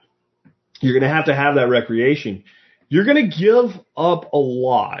yeah, you're going to have that recreation. You're going to give up a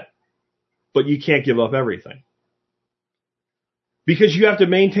lot, but you can't give up everything. Because you have to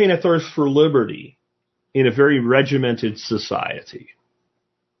maintain a thirst for liberty in a very regimented society.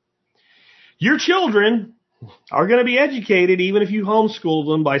 Your children are going to be educated, even if you homeschool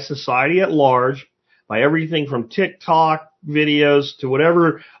them, by society at large, by everything from TikTok videos to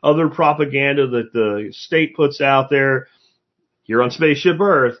whatever other propaganda that the state puts out there. You're on Spaceship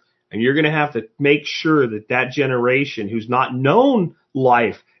Earth, and you're going to have to make sure that generation who's not known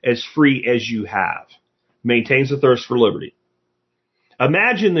life as free as you have maintains a thirst for liberty.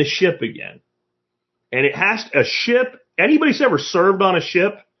 Imagine the ship again. And it has a ship. Anybody's ever served on a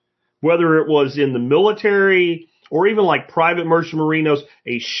ship, whether it was in the military or even like private merchant marinos,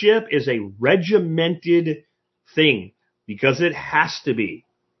 a ship is a regimented thing because it has to be.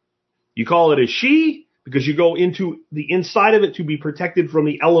 You call it a she because you go into the inside of it to be protected from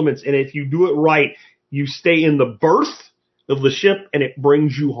the elements. And if you do it right, you stay in the berth of the ship and it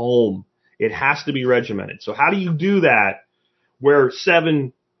brings you home. It has to be regimented. So how do you do that where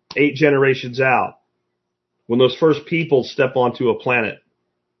 7, 8 generations out, when those first people step onto a planet,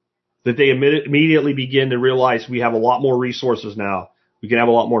 that they immediately begin to realize we have a lot more resources now. We can have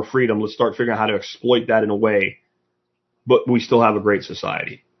a lot more freedom. Let's start figuring out how to exploit that in a way, but we still have a great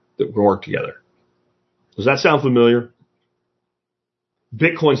society that can work together. Does that sound familiar?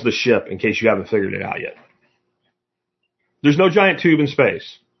 Bitcoin's the ship, in case you haven't figured it out yet. There's no giant tube in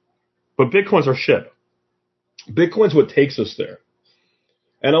space, but Bitcoin's our ship. Bitcoin's what takes us there.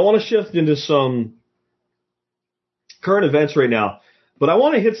 And I want to shift into some current events right now, but I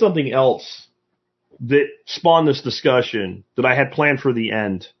want to hit something else that spawned this discussion that I had planned for the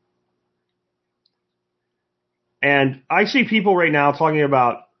end. And I see people right now talking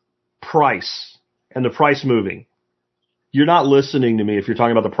about price and the price moving. You're not listening to me if you're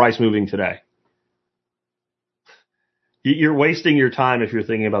talking about the price moving today. You're wasting your time if you're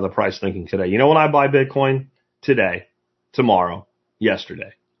thinking about the price thinking today. You know when I buy Bitcoin? Today, tomorrow,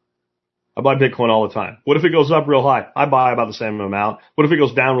 yesterday. I buy Bitcoin all the time. What if it goes up real high? I buy about the same amount. What if it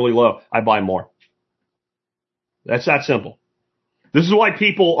goes down really low? I buy more. That's that simple. This is why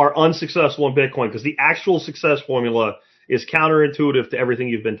people are unsuccessful in Bitcoin, because the actual success formula is counterintuitive to everything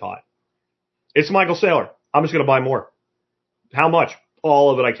you've been taught. It's Michael Saylor. I'm just going to buy more. How much?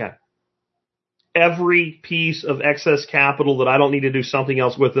 All of it I can. Every piece of excess capital that I don't need to do something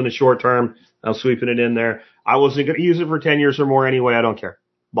else with in the short term, I'm sweeping it in there. I wasn't going to use it for 10 years or more anyway. I don't care.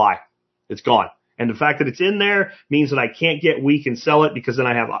 Buy. It's gone. And the fact that it's in there means that I can't get weak and sell it because then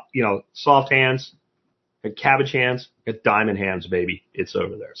I have, soft hands, cabbage hands, diamond hands, baby. It's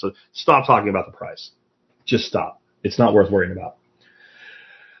over there. So stop talking about the price. Just stop. It's not worth worrying about.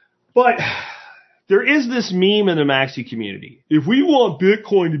 But there is this meme in the Maxi community. If we want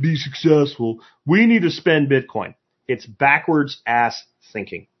Bitcoin to be successful, we need to spend Bitcoin. It's backwards ass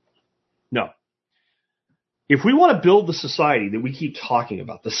thinking. No. If we want to build the society that we keep talking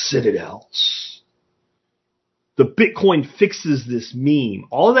about, the citadels, the Bitcoin fixes this meme,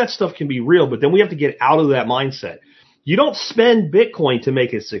 all of that stuff can be real, but then we have to get out of that mindset. You don't spend Bitcoin to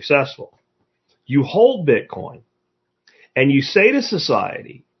make it successful. You hold Bitcoin and you say to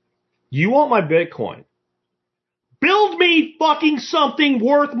society, you want my Bitcoin? Build me fucking something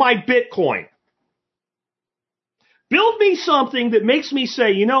worth my Bitcoin. Build me something that makes me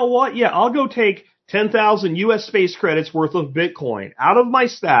say, you know what? Yeah, I'll go take 10,000 US space credits worth of Bitcoin out of my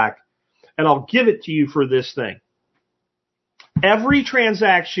stack and I'll give it to you for this thing. Every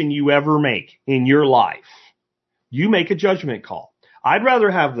transaction you ever make in your life, you make a judgment call. I'd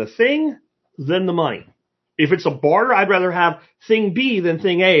rather have the thing than the money. If it's a barter, I'd rather have thing B than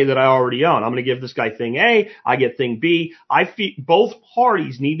thing A that I already own. I'm going to give this guy thing A. I get thing B. Both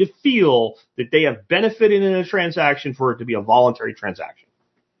parties need to feel that they have benefited in a transaction for it to be a voluntary transaction.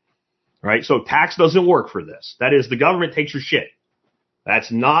 Right? So tax doesn't work for this. That is, the government takes your shit.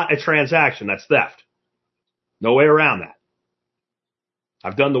 That's not a transaction. That's theft. No way around that.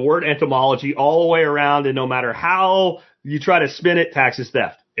 I've done the word entomology all the way around, and no matter how you try to spin it, tax is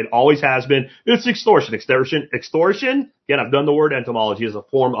theft. It always has been. It's extortion. Extortion, again, I've done the word entomology as a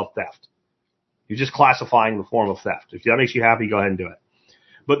form of theft. You're just classifying the form of theft. If that makes you happy, go ahead and do it.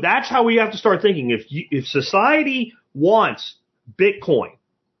 But that's how we have to start thinking. If society wants Bitcoin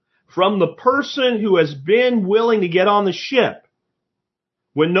from the person who has been willing to get on the ship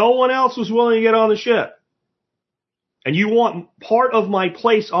when no one else was willing to get on the ship, and you want part of my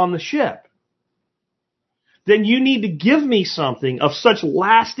place on the ship, then you need to give me something of such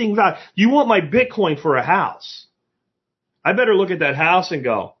lasting value. You want my Bitcoin for a house. I better look at that house and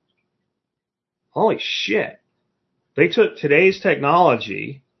go, holy shit. They took today's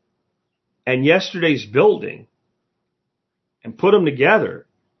technology and yesterday's building and put them together.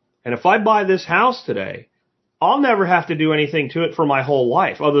 And if I buy this house today, I'll never have to do anything to it for my whole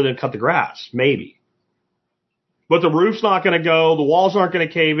life other than cut the grass, maybe. But the roof's not going to go, the walls aren't going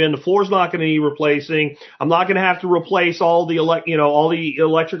to cave in, the floor's not going to need replacing. I'm not going to have to replace all the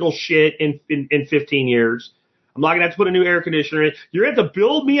electrical shit in 15 years. I'm not going to have to put a new air conditioner in. You're going to have to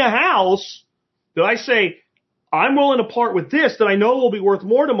build me a house that I say, I'm willing to part with this that I know will be worth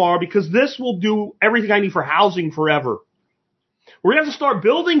more tomorrow because this will do everything I need for housing forever. We're going to have to start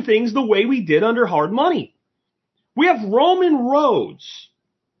building things the way we did under hard money. We have Roman roads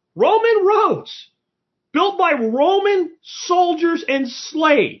built by Roman soldiers and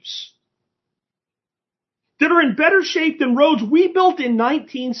slaves that are in better shape than roads we built in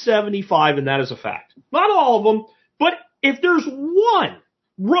 1975, and that is a fact. Not all of them, but if there's one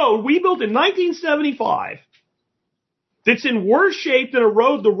road we built in 1975 that's in worse shape than a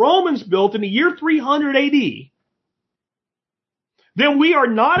road the Romans built in the year 300 AD, then we are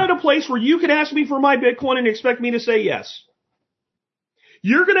not at a place where you can ask me for my Bitcoin and expect me to say yes.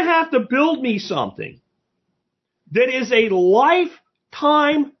 You're going to have to build me something that is a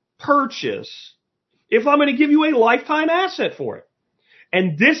lifetime purchase if I'm going to give you a lifetime asset for it.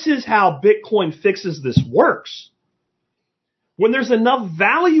 And this is how Bitcoin fixes this works. When there's enough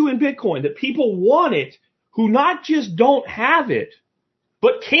value in Bitcoin that people want it, who not just don't have it,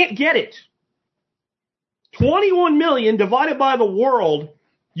 but can't get it. 21 million divided by the world,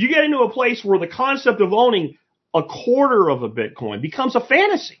 you get into a place where the concept of owning a quarter of a Bitcoin becomes a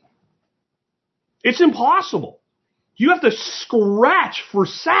fantasy. It's impossible. You have to scratch for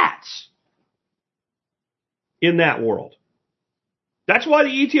sats in that world. That's why the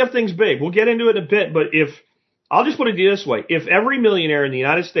ETF thing's big. We'll get into it in a bit, but I'll just put it this way. If every millionaire in the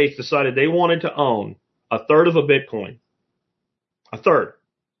United States decided they wanted to own a third of a Bitcoin, a third,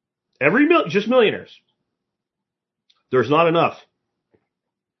 just millionaires, there's not enough.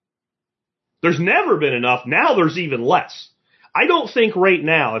 There's never been enough. Now there's even less. I don't think right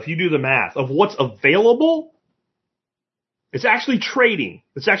now, if you do the math of what's available, it's actually trading.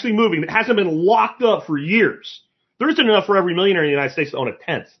 It's actually moving. It hasn't been locked up for years. There isn't enough for every millionaire in the United States to own a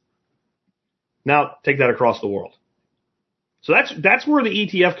tenth. Now, take that across the world. So that's where the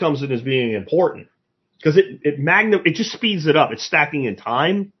ETF comes in as being important. Because it just speeds it up. It's stacking in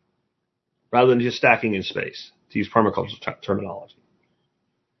time rather than just stacking in space, to use permaculture terminology.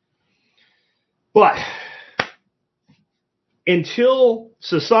 But until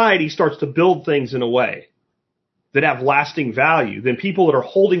society starts to build things in a way that have lasting value, then people that are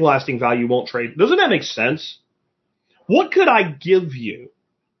holding lasting value won't trade. Doesn't that make sense? What could I give you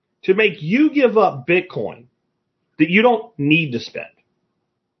to make you give up Bitcoin that you don't need to spend?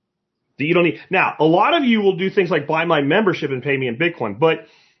 That you don't need. Now, a lot of you will do things like buy my membership and pay me in Bitcoin. But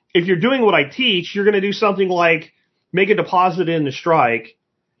if you're doing what I teach, you're going to do something like make a deposit in the Strike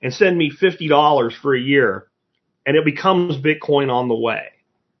and send me $50 for a year, and it becomes Bitcoin on the way.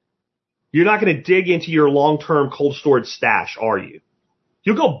 You're not going to dig into your long-term cold storage stash, are you?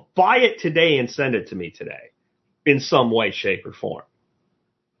 You'll go buy it today and send it to me today in some way, shape, or form.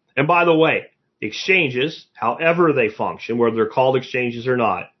 And by the way, exchanges, however they function, whether they're called exchanges or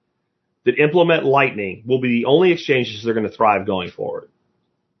not, that implement Lightning will be the only exchanges that are going to thrive going forward.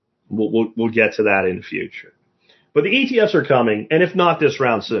 We'll get to that in the future. But the ETFs are coming, and if not this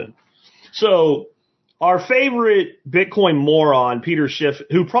round, soon. So our favorite Bitcoin moron, Peter Schiff,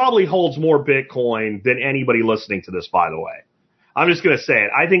 who probably holds more Bitcoin than anybody listening to this, by the way. I'm just going to say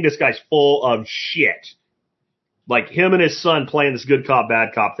it. I think this guy's full of shit. Like him and his son playing this good cop,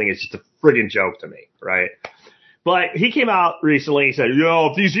 bad cop thing is just a friggin' joke to me, right? But he came out recently and said,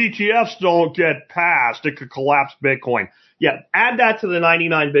 if these ETFs don't get passed, it could collapse Bitcoin. Yeah, add that to the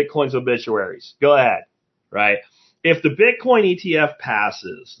 99 Bitcoins obituaries. Go ahead, right? If the Bitcoin ETF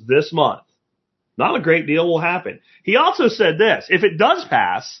passes this month, not a great deal will happen. He also said this: if it does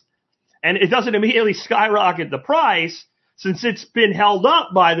pass, and it doesn't immediately skyrocket the price, since it's been held up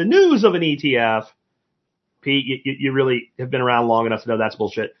by the news of an ETF, Pete, you really have been around long enough to know that's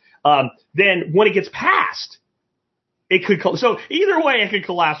bullshit. Then when it gets passed, it could, so either way, it could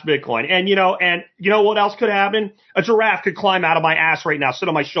collapse Bitcoin. And you know what else could happen? A giraffe could climb out of my ass right now, sit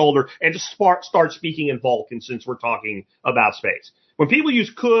on my shoulder, and just start speaking in Vulcan, since we're talking about space. When people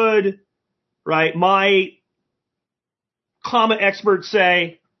use could, right, my comma experts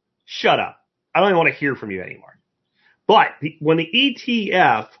say, shut up. I don't even want to hear from you anymore. But when the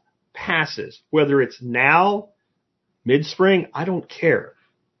ETF passes, whether it's now, mid-spring, I don't care.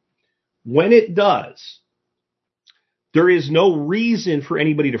 When it does, there is no reason for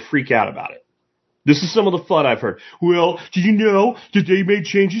anybody to freak out about it. This is some of the FUD I've heard. Well, did you know that they made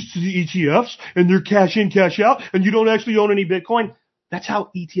changes to the ETFs and they're cash in, cash out, and you don't actually own any Bitcoin? That's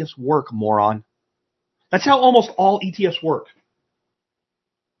how ETFs work, moron. That's how almost all ETFs work.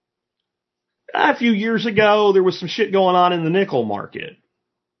 A few years ago, there was some shit going on in the nickel market.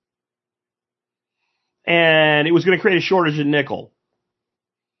 And it was going to create a shortage of nickel.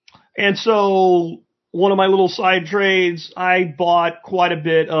 And so one of my little side trades, I bought quite a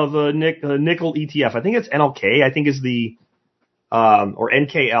bit of a nickel ETF. I think it's NLK, I think is the, or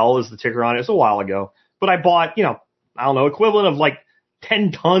NKL is the ticker on it. It's a while ago. But I bought, equivalent of like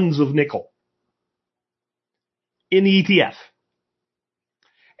 10 tons of nickel in the ETF.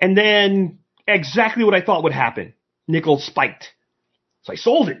 And then exactly what I thought would happen. Nickel spiked. So I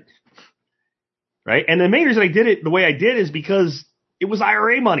sold it. Right? And the main reason I did it the way I did is because it was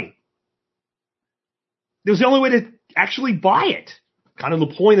IRA money. It was the only way to actually buy it. Kind of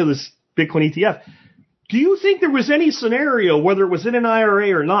the point of this Bitcoin ETF. Do you think there was any scenario, whether it was in an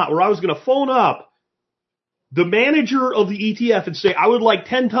IRA or not, where I was going to phone up the manager of the ETF and say, I would like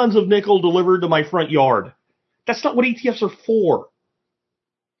 10 tons of nickel delivered to my front yard? That's not what ETFs are for.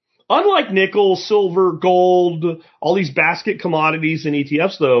 Unlike nickel, silver, gold, all these basket commodities in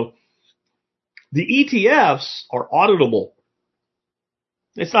ETFs, though, the ETFs are auditable.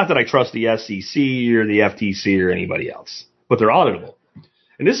 It's not that I trust the SEC or the FTC or anybody else, but they're auditable.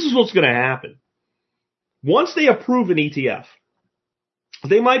 And this is what's going to happen. Once they approve an ETF,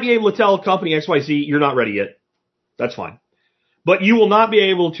 they might be able to tell company XYZ, you're not ready yet. That's fine. But you will not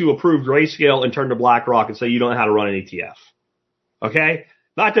be able to approve Grayscale and turn to BlackRock and say you don't know how to run an ETF. Okay?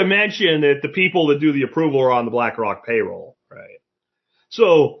 Not to mention that the people that do the approval are on the BlackRock payroll, right?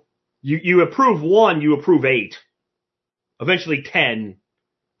 So you approve 1, you approve 8, eventually 10,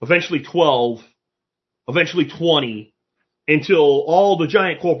 eventually 12, eventually 20, until all the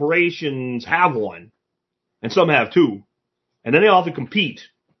giant corporations have 1, and some have 2, and then they all have to compete.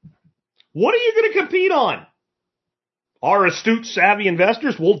 What are you going to compete on? Our astute, savvy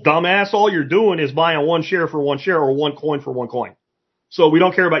investors? Well, dumbass, all you're doing is buying 1 share for 1 share or 1 coin for 1 coin. So we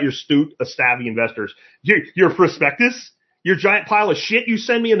don't care about your astute, savvy investors. Your prospectus? Your giant pile of shit you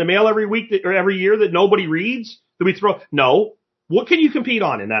send me in the mail every week or every year that nobody reads? That we throw? No. What can you compete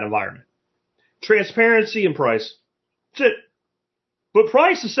on in that environment? Transparency and price. That's it. But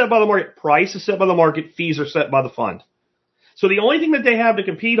price is set by the market. Price is set by the market. Fees are set by the fund. So the only thing that they have to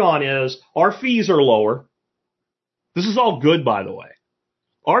compete on is our fees are lower. This is all good, by the way.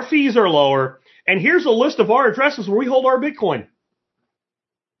 Our fees are lower. And here's a list of our addresses where we hold our Bitcoin.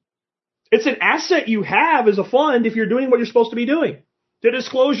 It's an asset you have as a fund if you're doing what you're supposed to be doing. To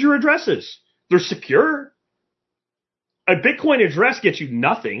disclose your addresses. They're secure. A Bitcoin address gets you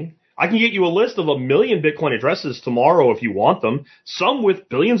nothing. I can get you a list of 1 million Bitcoin addresses tomorrow if you want them, some with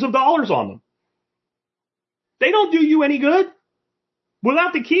billions of dollars on them. They don't do you any good.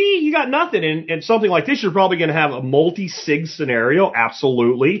 Without the key, you got nothing. And something like this, you're probably going to have a multi-sig scenario,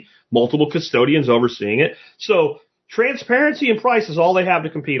 absolutely. Multiple custodians overseeing it. So transparency and price is all they have to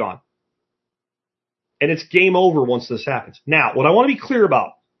compete on. And it's game over once this happens. Now, what I want to be clear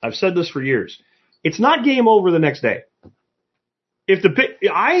about, I've said this for years, it's not game over the next day.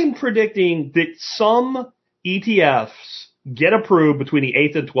 I am predicting that some ETFs get approved between the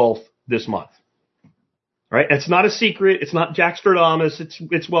 8th and 12th this month. Right? It's not a secret. It's not Jackstradamus.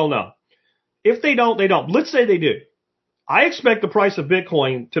 It's well known. If they don't, they don't. Let's say they do. I expect the price of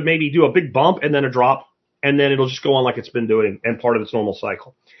Bitcoin to maybe do a big bump and then a drop, and then it'll just go on like it's been doing and part of its normal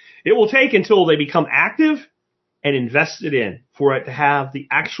cycle. It will take until they become active and invested in for it to have the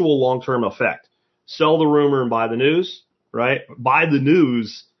actual long-term effect. Sell the rumor and buy the news, right? Buy the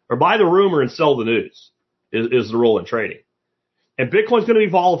news or buy the rumor and sell the news is the rule in trading. And Bitcoin's going to be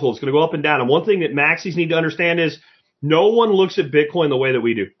volatile. It's going to go up and down. And one thing that maxis need to understand is no one looks at Bitcoin the way that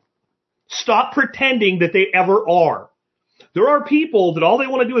we do. Stop pretending that they ever are. There are people that all they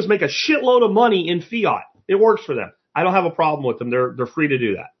want to do is make a shitload of money in fiat. It works for them. I don't have a problem with them. They're free to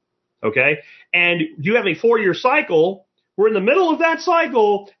do that. Okay? And you have a 4-year cycle. We're in the middle of that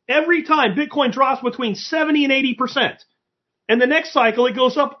cycle. Every time Bitcoin drops between 70 and 80%. And the next cycle, it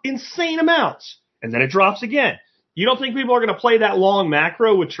goes up insane amounts. And then it drops again. You don't think people are going to play that long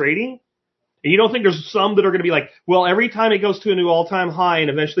macro with trading? And you don't think there's some that are going to be like, well, every time it goes to a new all-time high and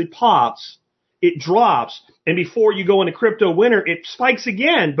eventually pops, it drops. And before you go into crypto winter, it spikes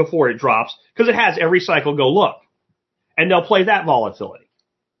again before it drops because it has every cycle go look. And they'll play that volatility.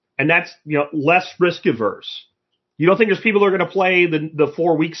 And that's, less risk averse. You don't think there's people that are going to play the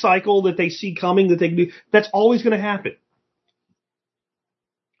 4-week cycle that they see coming that they can do? That's always going to happen.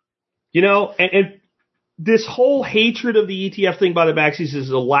 And this whole hatred of the ETF thing by the maxis is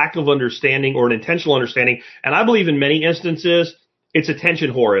a lack of understanding or an intentional understanding. And I believe in many instances, it's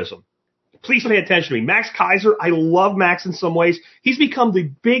attention whorism. Please pay attention to me. Max Kaiser, I love Max in some ways. He's become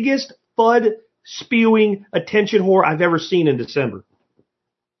the biggest FUD spewing attention whore I've ever seen in December.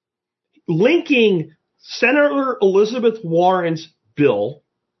 Linking Senator Elizabeth Warren's bill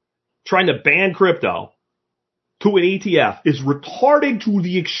trying to ban crypto to an ETF is retarded to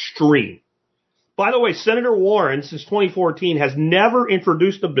the extreme. By the way, Senator Warren, since 2014, has never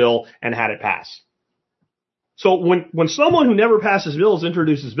introduced a bill and had it pass. So when someone who never passes bills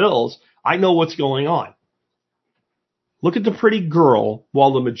introduces bills, I know what's going on. Look at the pretty girl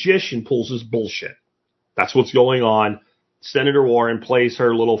while the magician pulls his bullshit. That's what's going on. Senator Warren plays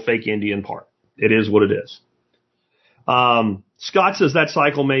her little fake Indian part. It is what it is. Scott says that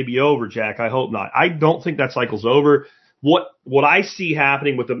cycle may be over, Jack. I hope not. I don't think that cycle's over. What I see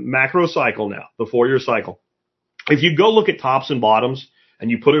happening with the macro cycle now, the 4-year cycle, if you go look at tops and bottoms and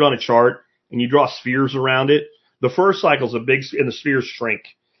you put it on a chart and you draw spheres around it, the first cycle is and the spheres shrink,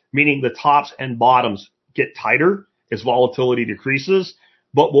 meaning the tops and bottoms get tighter as volatility decreases.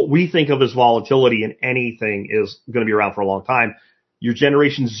 But what we think of as volatility in anything is going to be around for a long time. You're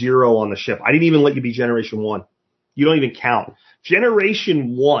generation 0 on the ship. I didn't even let you be generation 1. You don't even count.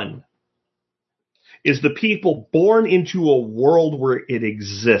 Generation 1 is the people born into a world where it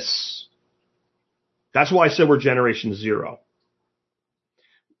exists. That's why I said we're generation 0.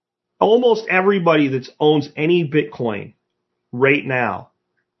 Almost everybody that owns any Bitcoin right now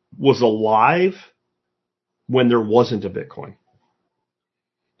was alive when there wasn't a Bitcoin.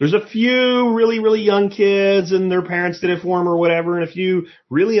 There's a few really, really young kids and their parents did it for them or whatever, and a few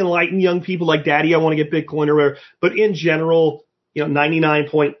really enlightened young people like, Daddy, I want to get Bitcoin or whatever. But in general,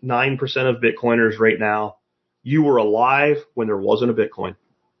 99.9% of Bitcoiners right now, you were alive when there wasn't a Bitcoin.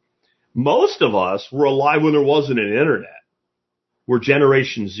 Most of us were alive when there wasn't an internet. We're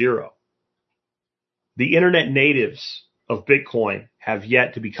generation 0. The internet natives of Bitcoin have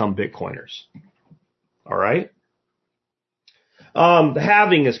yet to become Bitcoiners. All right? The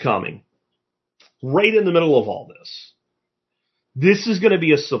halving is coming right in the middle of all this. This is going to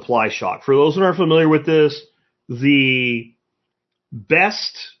be a supply shock. For those who aren't familiar with this, the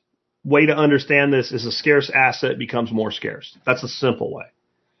best way to understand this is a scarce asset becomes more scarce. That's a simple way.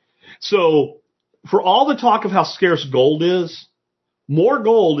 So for all the talk of how scarce gold is, More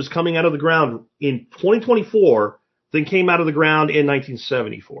gold is coming out of the ground in 2024 than came out of the ground in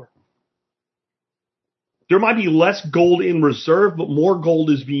 1974. There might be less gold in reserve, but more gold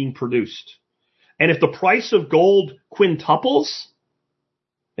is being produced. And if the price of gold quintuples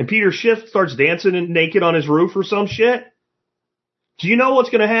and Peter Schiff starts dancing naked on his roof or some shit, do you know what's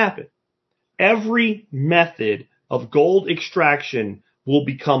going to happen? Every method of gold extraction will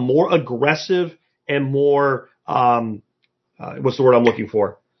become more aggressive and more, what's the word I'm looking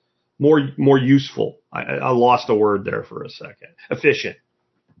for? More useful. I lost a word there for a second. Efficient.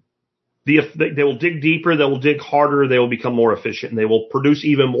 They will dig deeper, they will dig harder, they will become more efficient, and they will produce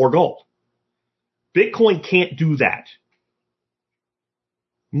even more gold. Bitcoin can't do that.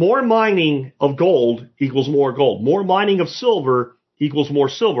 More mining of gold equals more gold. More mining of silver equals more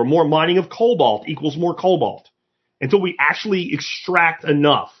silver. More mining of cobalt equals more cobalt. Until we actually extract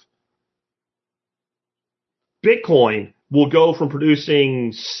enough. Bitcoin will go from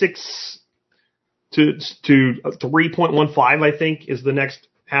producing 6 to 3.15, I think, is the next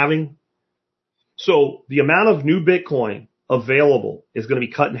halving. So the amount of new Bitcoin available is going to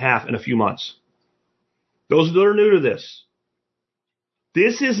be cut in half in a few months. Those that are new to this,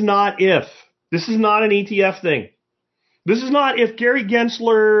 this is not if. This is not an ETF thing. This is not if Gary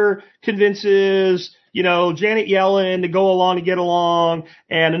Gensler convinces, Janet Yellen to go along to get along,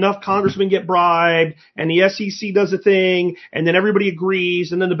 and enough congressmen get bribed, and the SEC does a thing, and then everybody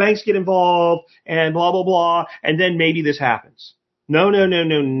agrees, and then the banks get involved, and blah, blah, blah, and then maybe this happens. No,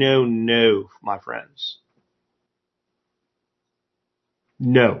 my friends.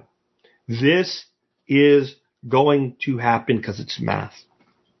 No. This is going to happen because it's math.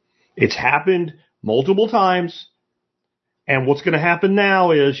 It's happened multiple times. And what's going to happen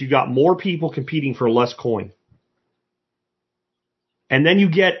now is you got more people competing for less coin. And then you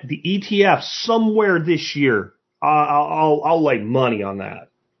get the ETF somewhere this year. I'll lay money on that.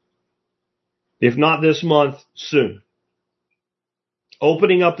 If not this month, soon.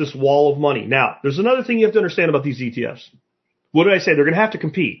 Opening up this wall of money. Now, there's another thing you have to understand about these ETFs. What did I say? They're going to have to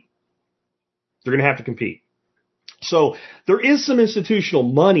compete. They're going to have to compete. So there is some institutional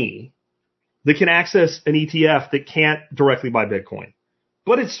money that can access an ETF that can't directly buy Bitcoin.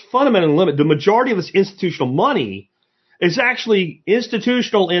 But it's fundamentally limited. The majority of this institutional money is actually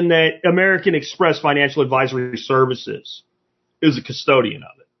institutional in that American Express Financial Advisory Services is a custodian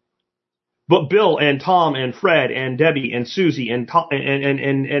of it. But Bill and Tom and Fred and Debbie and Susie and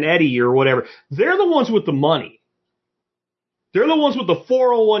Eddie or whatever, they're the ones with the money. They're the ones with the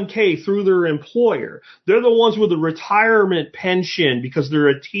 401k through their employer. They're the ones with the retirement pension because they're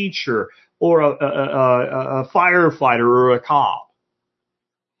a teacher or a firefighter or a cop.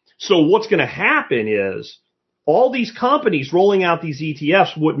 So what's going to happen is all these companies rolling out these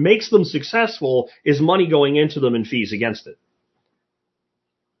ETFs, what makes them successful is money going into them and fees against it.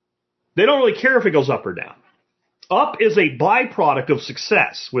 They don't really care if it goes up or down. Up is a byproduct of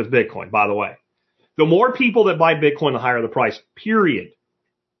success with Bitcoin, by the way. The more people that buy Bitcoin, the higher the price, period.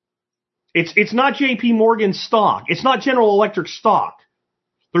 It's not JP Morgan stock. It's not General Electric stock.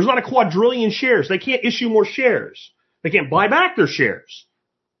 There's not a quadrillion shares. They can't issue more shares. They can't buy back their shares.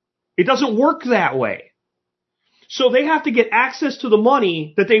 It doesn't work that way. So they have to get access to the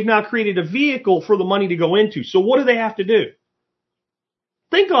money that they've now created a vehicle for the money to go into. So what do they have to do?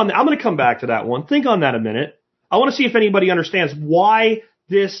 Think on that. I'm going to come back to that one. Think on that a minute. I want to see if anybody understands why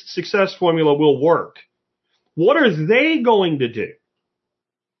this success formula will work. What are they going to do?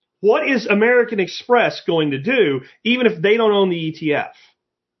 What is American Express going to do, even if they don't own the ETF?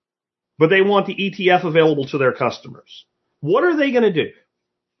 But they want the ETF available to their customers. What are they going to do?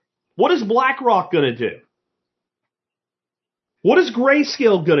 What is BlackRock going to do? What is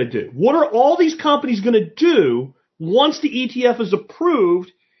Grayscale going to do? What are all these companies going to do once the ETF is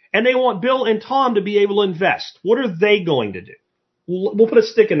approved and they want Bill and Tom to be able to invest? What are they going to do? We'll put a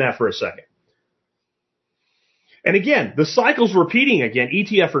stick in that for a second. And again, the cycle's repeating again,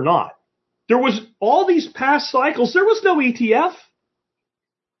 ETF or not. There was all these past cycles, there was no ETF.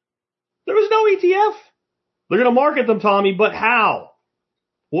 There was no ETF. They're going to market them, Tommy, but how?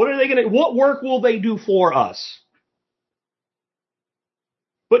 What work will they do for us?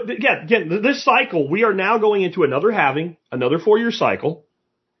 But again, this cycle, we are now going into another halving, another 4-year cycle,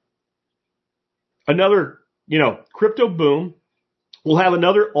 another, crypto boom. We'll have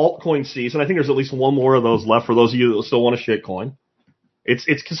another altcoin season. I think there's at least one more of those left for those of you that still want a shitcoin.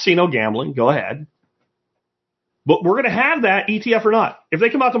 It's casino gambling. Go ahead. But we're going to have that ETF or not. If they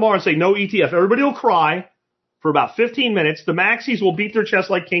come out tomorrow and say no ETF, everybody will cry for about 15 minutes. The maxis will beat their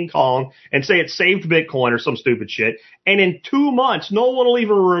chest like King Kong and say it saved Bitcoin or some stupid shit. And in 2 months, no one will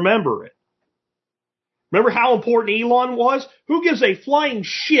even remember it. Remember how important Elon was? Who gives a flying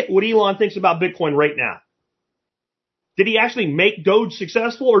shit what Elon thinks about Bitcoin right now? Did he actually make Doge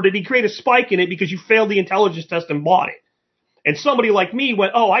successful, or did he create a spike in it because you failed the intelligence test and bought it? And somebody like me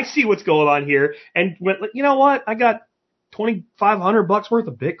went, oh, I see what's going on here, and went, you know what? I got $2,500 worth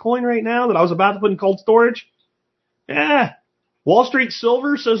of Bitcoin right now that I was about to put in cold storage. Yeah. Wall Street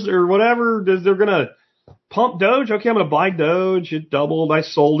Silver says, or whatever, they're going to pump Doge. Okay, I'm going to buy Doge. It doubled. I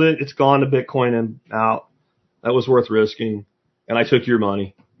sold it. It's gone to Bitcoin and out. That was worth risking. And I took your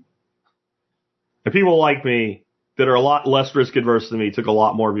money. And people like me that are a lot less risk adverse than me took a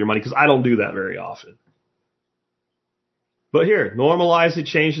lot more of your money because I don't do that very often. But here, normalize it,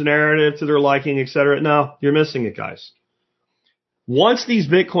 change the narrative to their liking, etc. No, you're missing it, guys. Once these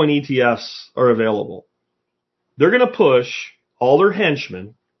Bitcoin ETFs are available, they're going to push all their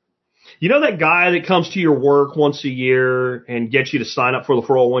henchmen. You know that guy that comes to your work once a year and gets you to sign up for the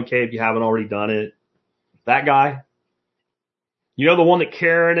 401k if you haven't already done it? That guy? You know the one that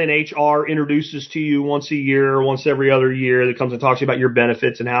Karen and HR introduces to you once a year, once every other year, that comes and talks to you about your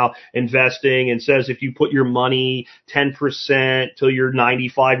benefits and how investing, and says if you put your money 10% till you're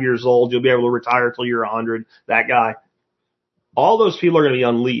 95 years old, you'll be able to retire till you're 100. That guy. All those people are going to be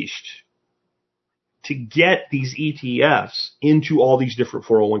unleashed to get these ETFs into all these different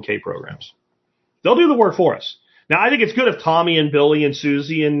 401k programs. They'll do the work for us. Now, I think it's good if Tommy and Billy and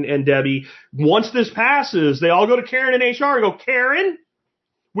Susie and Debbie, once this passes, they all go to Karen and HR and go, Karen,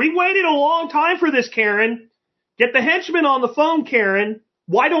 we waited a long time for this, Karen. Get the henchman on the phone, Karen.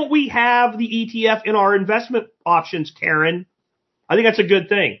 Why don't we have the ETF in our investment options, Karen? I think that's a good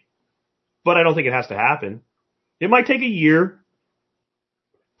thing. But I don't think it has to happen. It might take a year,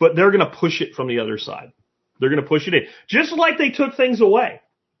 but they're going to push it from the other side. They're going to push it in. Just like they took things away.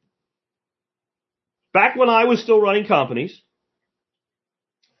 Back when I was still running companies,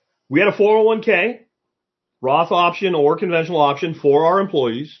 we had a 401k, Roth option or conventional option for our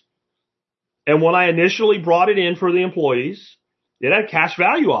employees. And when I initially brought it in for the employees, it had a cash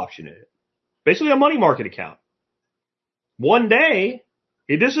value option in it. Basically a money market account. One day,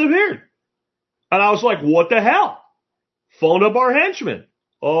 it disappeared. And I was like, what the hell? Phoned up our henchmen.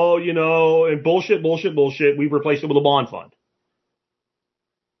 Oh, and bullshit. We've replaced it with a bond fund.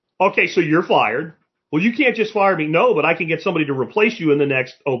 Okay, so you're fired. Well, you can't just fire me. No, but I can get somebody to replace you in the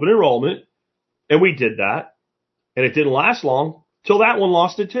next open enrollment. And we did that. And it didn't last long till that one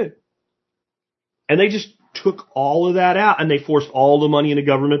lost it too. And they just took all of that out and they forced all the money into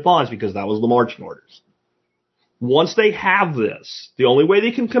government bonds because that was the marching orders. Once they have this, the only way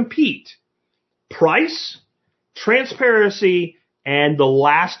they can compete, price, transparency, and the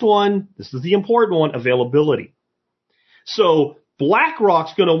last one, this is the important one, availability. So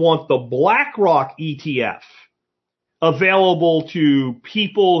BlackRock's going to want the BlackRock ETF available to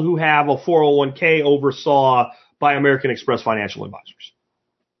people who have a 401k oversaw by American Express Financial Advisors.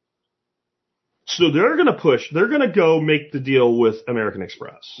 So they're going to go make the deal with American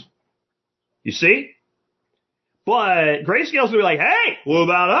Express. You see? But Grayscale's going to be like, hey, what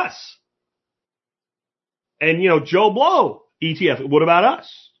about us? And, Joe Blow ETF, what about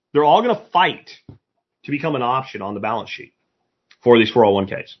us? They're all going to fight to become an option on the balance sheet for these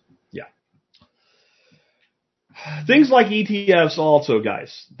 401ks. Yeah. Things like ETFs also,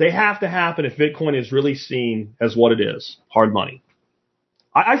 guys, they have to happen if Bitcoin is really seen as what it is, hard money.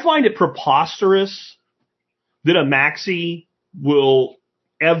 I find it preposterous that a maxi will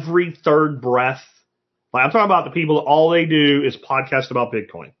every third breath, like I'm talking about the people that all they do is podcast about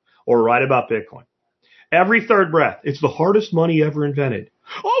Bitcoin or write about Bitcoin. Every third breath, it's the hardest money ever invented.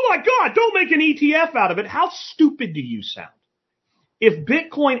 Oh my God, don't make an ETF out of it. How stupid do you sound? If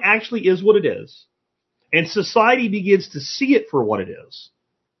Bitcoin actually is what it is, and society begins to see it for what it is,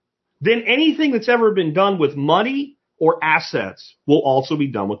 then anything that's ever been done with money or assets will also be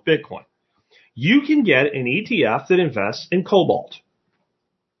done with Bitcoin. You can get an ETF that invests in cobalt.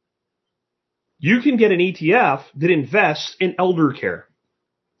 You can get an ETF that invests in elder care.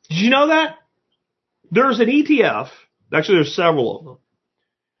 Did you know that? There's an ETF, actually there's several of them,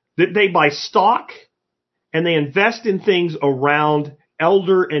 that they buy stock and they invest in things around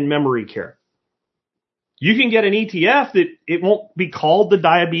elder and memory care. You can get an ETF that it won't be called the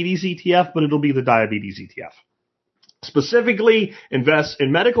diabetes ETF, but it'll be the diabetes ETF. Specifically invests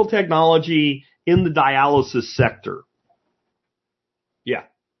in medical technology in the dialysis sector. Yeah,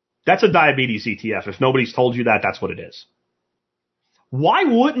 that's a diabetes ETF. If nobody's told you that, that's what it is. Why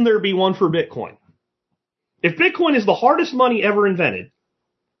wouldn't there be one for Bitcoin? If Bitcoin is the hardest money ever invented,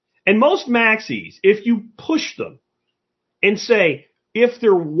 and most maxis, if you push them and say, if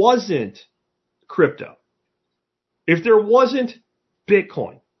there wasn't crypto, if there wasn't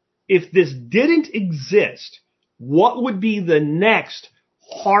Bitcoin, if this didn't exist, what would be the next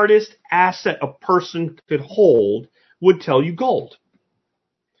hardest asset a person could hold, would tell you gold.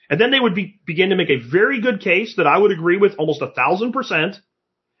 And then they would begin to make a very good case that I would agree with almost 1,000%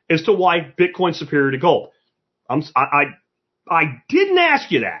 as to why Bitcoin's superior to gold. I didn't ask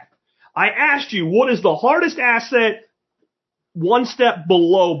you that. I asked you, what is the hardest asset one step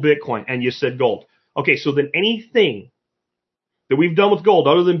below Bitcoin? And you said gold. Okay, so then anything that we've done with gold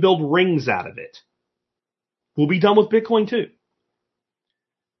other than build rings out of it will be done with Bitcoin too.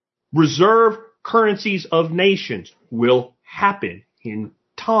 Reserve currencies of nations will happen in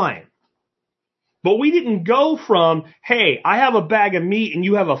time. But we didn't go from, hey, I have a bag of meat and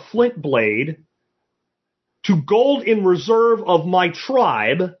you have a flint blade, to gold in reserve of my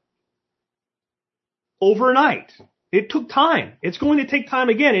tribe overnight. It took time. It's going to take time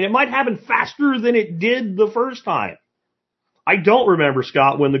again, and it might happen faster than it did the first time. I don't remember,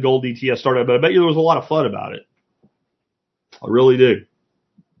 Scott, when the gold ETF started, but I bet you there was a lot of fun about it. I really do.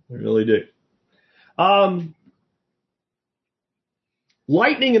 I really do.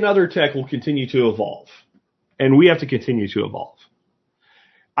 Lightning and other tech will continue to evolve, and we have to continue to evolve.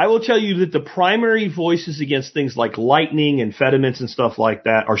 I will tell you that the primary voices against things like Lightning and Fediments and stuff like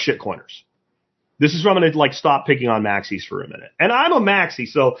that are shitcoiners. This is where I'm going to stop picking on maxis for a minute. And I'm a maxi,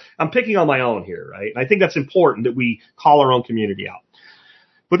 so I'm picking on my own here, right? And I think that's important that we call our own community out.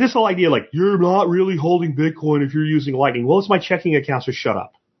 But this whole idea you're not really holding Bitcoin if you're using Lightning. Well, it's my checking account, so shut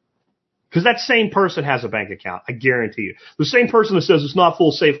up. Because that same person has a bank account, I guarantee you. The same person that says it's not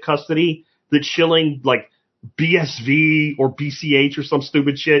full safe custody, that's shilling BSV or BCH or some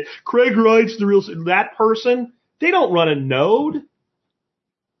stupid shit. Craig Wright's the real, that person, they don't run a node.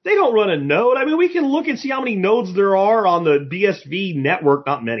 They don't run a node. I mean, we can look and see how many nodes there are on the BSV network,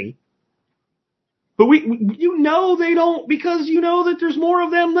 not many. But they don't, because you know that there's more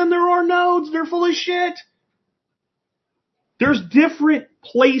of them than there are nodes. They're full of shit. There's different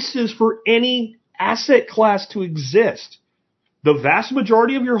places for any asset class to exist. The vast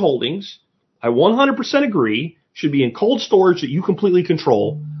majority of your holdings, I 100% agree, should be in cold storage that you completely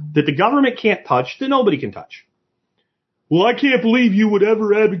control, that the government can't touch, that nobody can touch. Well, I can't believe you would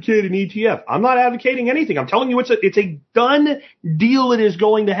ever advocate an ETF. I'm not advocating anything. I'm telling you it's a done deal. It is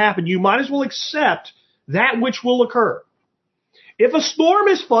going to happen. You might as well accept that which will occur. If a storm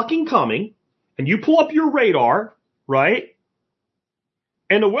is fucking coming and you pull up your radar, right?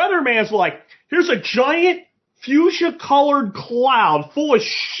 And the weatherman's like, here's a giant fuchsia colored cloud full of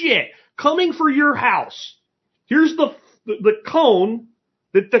shit coming for your house. Here's the cone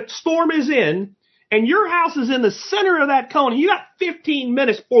that the storm is in. And your house is in the center of that cone, and you got 15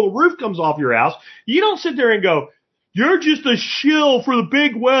 minutes before the roof comes off your house. You don't sit there and go, you're just a shill for the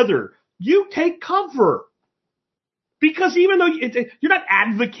big weather. You take cover. Because even though you're not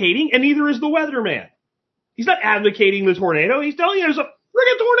advocating, and neither is the weatherman. He's not advocating the tornado. He's telling you there's a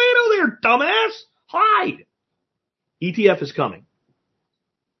friggin' tornado there, dumbass. Hide. ETF is coming.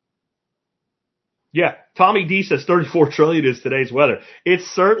 Yeah, Tommy D says 34 trillion is today's weather. It's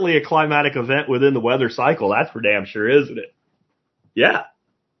certainly a climatic event within the weather cycle. That's for damn sure, isn't it? Yeah,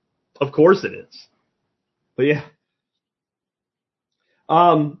 of course it is. But yeah.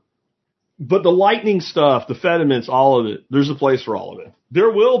 But the lightning stuff, the Fediments, all of it, there's a place for all of it.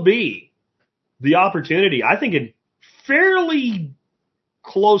 There will be the opportunity, I think in fairly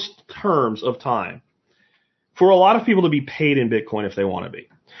close terms of time, for a lot of people to be paid in Bitcoin if they want to be.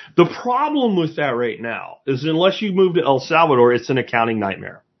 The problem with that right now is unless you move to El Salvador, it's an accounting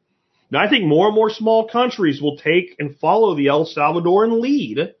nightmare. Now, I think more and more small countries will take and follow the El Salvadoran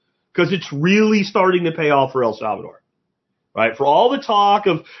lead because it's really starting to pay off for El Salvador, right? For all the talk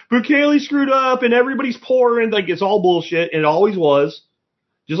of Bukele screwed up and everybody's poor and it's all bullshit, and it always was.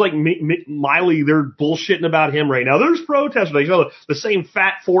 Just like Miley, they're bullshitting about him right now. There's protesters. They show the same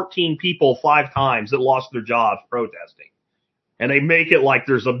fat 14 people 5 times that lost their jobs protesting. And they make it like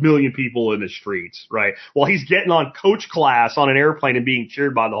there's 1 million people in the streets, right? Well, he's getting on coach class on an airplane and being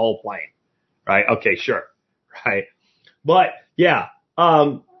cheered by the whole plane, right? Okay, sure, right? But, yeah,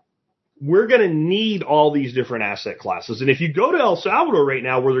 we're going to need all these different asset classes. And if you go to El Salvador right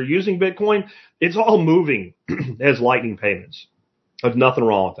now where they're using Bitcoin, it's all moving as Lightning payments. There's nothing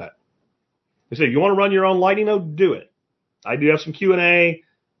wrong with that. I say, if you want to run your own Lightning node, do it. I do have some Q&A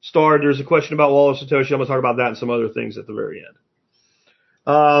starred. There's a question about Wall of Satoshi. I'm going to talk about that and some other things at the very end.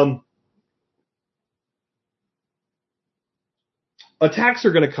 Attacks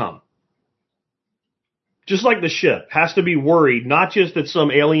are going to come. Just like the ship has to be worried, not just that some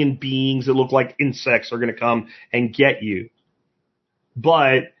alien beings that look like insects are going to come and get you,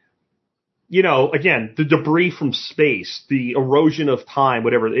 but again, the debris from space, the erosion of time,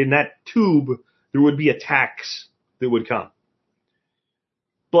 whatever, in that tube, there would be attacks that would come.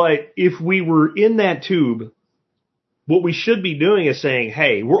 But if we were in that tube, what we should be doing is saying,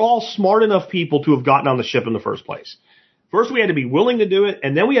 hey, we're all smart enough people to have gotten on the ship in the first place. First, we had to be willing to do it,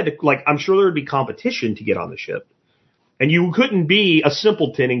 and then we had to, I'm sure there would be competition to get on the ship. And you couldn't be a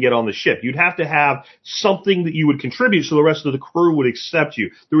simpleton and get on the ship. You'd have to have something that you would contribute so the rest of the crew would accept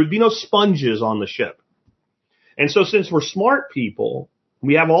you. There would be no sponges on the ship. And so since we're smart people,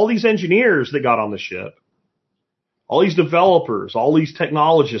 we have all these engineers that got on the ship, all these developers, all these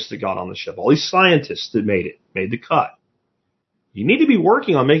technologists that got on the ship, all these scientists that made the cut. You need to be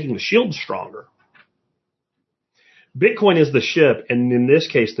working on making the shield stronger. Bitcoin is the ship, and in this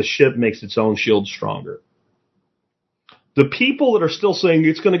case, the ship makes its own shield stronger. The people that are still saying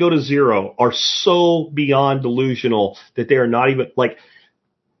it's going to go to zero are so beyond delusional that they are not even,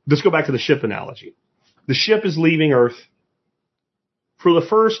 let's go back to the ship analogy. The ship is leaving Earth. For the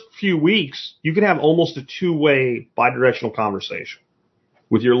first few weeks, you can have almost a two-way bidirectional conversation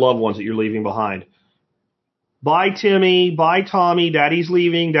with your loved ones that you're leaving behind. Bye, Timmy. Bye, Tommy. Daddy's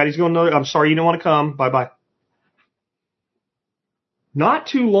leaving. Daddy's going, I'm sorry you don't want to come. Bye-bye. Not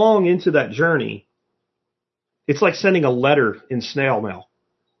too long into that journey, it's like sending a letter in snail mail.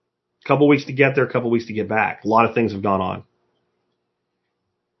 A couple weeks to get there, a couple weeks to get back. A lot of things have gone on.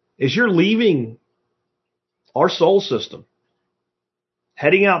 As you're leaving our soul system,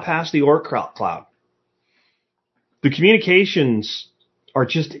 heading out past the Oort cloud, the communications are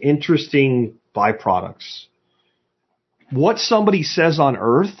just interesting byproducts. What somebody says on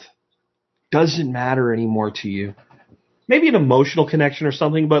Earth doesn't matter anymore to you. Maybe an emotional connection or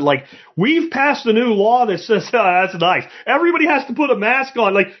something, but we've passed a new law that says, oh, that's nice. Everybody has to put a mask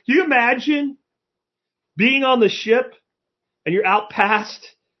on. Can you imagine being on the ship and you're out past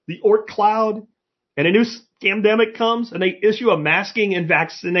the Oort cloud and a new scamdemic comes and they issue a masking and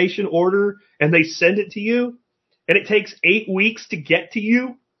vaccination order and they send it to you and it takes 8 weeks to get to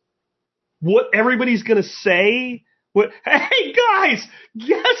you? What everybody's going to say? Hey guys,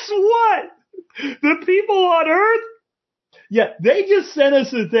 guess what? The people on Earth, yeah, they just sent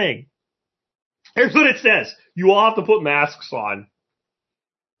us a thing. Here's what it says. You all have to put masks on.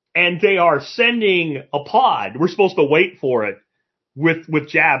 And they are sending a pod. We're supposed to wait for it with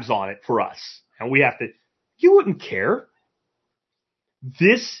jabs on it for us. And we have to, you wouldn't care.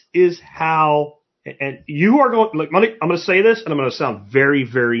 This is how, and you are going, I'm going to say this and I'm going to sound very,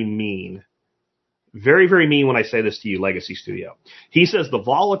 very mean. Very, very mean when I say this to you, Legacy Studio. He says the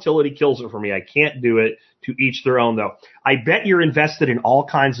volatility kills it for me. I can't do it. To each their own, though. I bet you're invested in all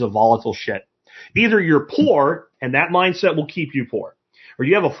kinds of volatile shit. Either you're poor, and that mindset will keep you poor. Or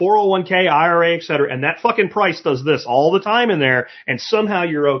you have a 401k, IRA, etc., and that fucking price does this all the time in there, and somehow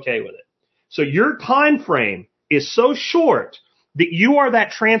you're okay with it. So your time frame is so short that you are that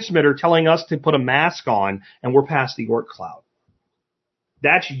transmitter telling us to put a mask on, and we're past the Oort cloud.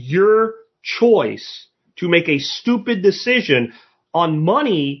 That's your choice to make a stupid decision on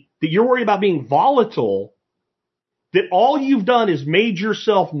money that you're worried about being volatile, that all you've done is made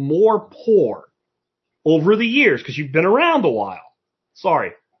yourself more poor over the years because you've been around a while.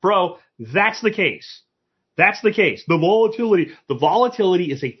 Sorry, bro, that's the case. That's the case. The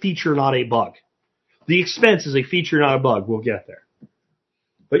volatility is a feature, not a bug. The expense is a feature, not a bug. We'll get there.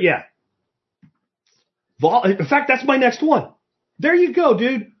 But yeah. In fact, that's my next one. There you go,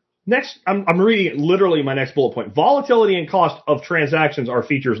 dude. Next, I'm reading literally my next bullet point. Volatility and cost of transactions are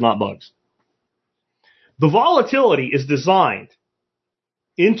features, not bugs. The volatility is designed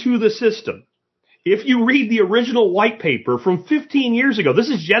into the system. If you read the original white paper from 15 years ago, this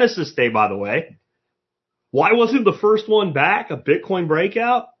is Genesis Day, by the way. Why wasn't the first one back a Bitcoin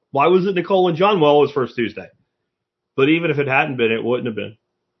breakout? Why was it Nicole and John? Well, it was First Tuesday. But even if it hadn't been, it wouldn't have been.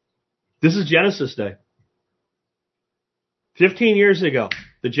 This is Genesis Day. 15 years ago.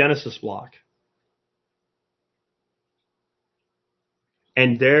 The Genesis block.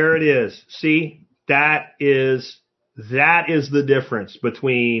 And there it is. See, that is the difference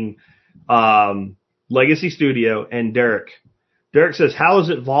between Legacy Studio and Derek. Derek says, how is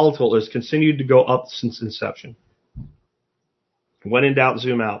it volatile? It's continued to go up since inception. When in doubt,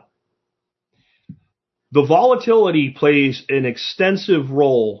 zoom out. The volatility plays an extensive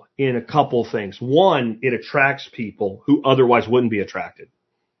role in a couple things. One, it attracts people who otherwise wouldn't be attracted,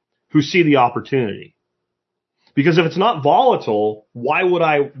 who see the opportunity. Because if it's not volatile, why would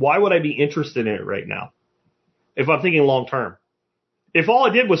I be interested in it right now? If I'm thinking long term. If all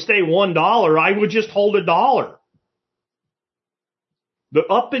I did was stay $1, I would just hold $1. The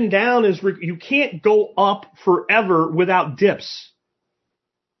up and down is, you can't go up forever without dips.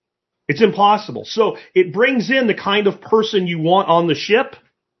 It's impossible. So it brings in the kind of person you want on the ship,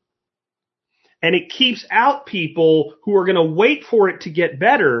 and it keeps out people who are going to wait for it to get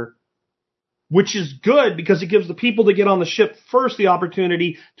better, which is good because it gives the people that get on the ship first the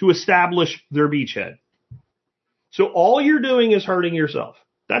opportunity to establish their beachhead. So all you're doing is hurting yourself.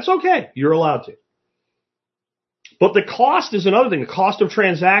 That's okay. You're allowed to. But the cost is another thing. The cost of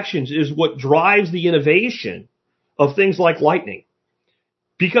transactions is what drives the innovation of things like Lightning.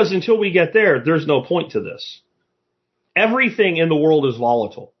 Because until we get there, there's no point to this. Everything in the world is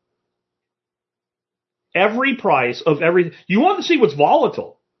volatile. Every price of everything. You want to see what's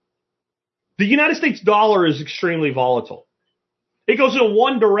volatile. The United States dollar is extremely volatile. It goes in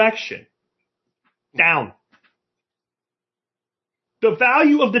one direction. Down. The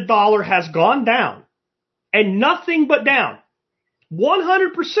value of the dollar has gone down. And nothing but down.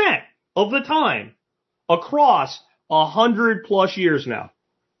 100% of the time across 100 plus years now.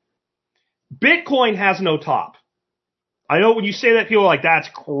 Bitcoin has no top. I know when you say that, people are like, that's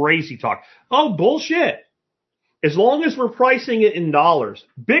crazy talk. Oh, bullshit. As long as we're pricing it in dollars,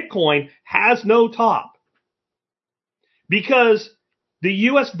 Bitcoin has no top. Because the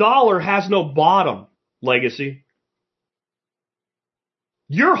US dollar has no bottom, Legacy.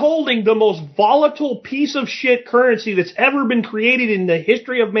 You're holding the most volatile piece of shit currency that's ever been created in the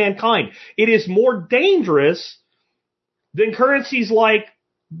history of mankind. It is more dangerous than currencies like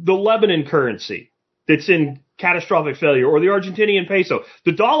the Lebanon currency that's in catastrophic failure, or the Argentinian peso.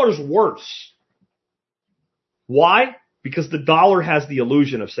 The dollar's worse. Why? Because the dollar has the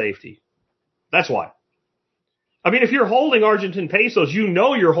illusion of safety. That's why. I mean, if you're holding Argentine pesos, you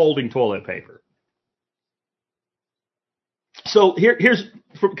know you're holding toilet paper. So here's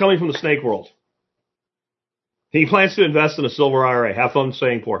coming from the snake world. He plans to invest in a silver IRA. Have fun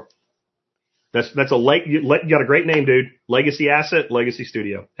staying poor. That's you got a great name, dude. Legacy Asset, Legacy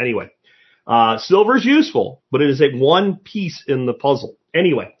Studio. Anyway, silver's useful, but it is a one piece in the puzzle.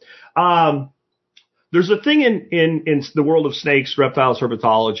 Anyway, there's a thing in the world of snakes, reptiles,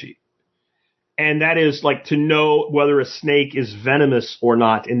 herpetology, and that is like to know whether a snake is venomous or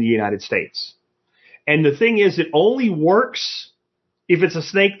not in the United States. And the thing is, it only works if it's a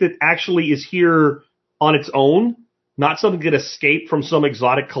snake that actually is here on its own, not something that escaped from some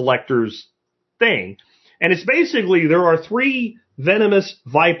exotic collector's thing. And it's basically, there are 3 venomous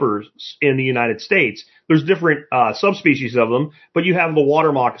vipers in the United States. There's different subspecies of them, but you have the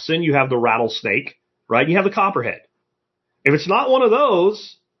water moccasin, you have the rattlesnake, right? You have the copperhead. If it's not one of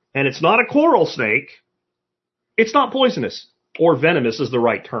those, and it's not a coral snake, it's not poisonous, or venomous is the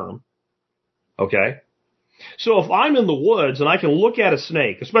right term. Okay? So if I'm in the woods and I can look at a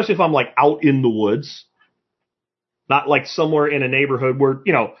snake, especially if I'm like out in the woods, not like somewhere in a neighborhood where,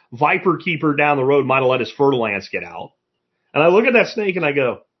 Viper Keeper down the road might have let his fur-lance get out. And I look at that snake and I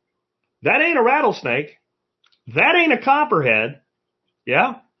go, that ain't a rattlesnake. That ain't a copperhead.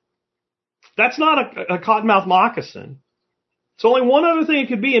 Yeah? That's not a cottonmouth moccasin. It's only one other thing it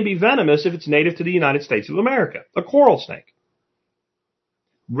could be and be venomous if it's native to the United States of America. A coral snake.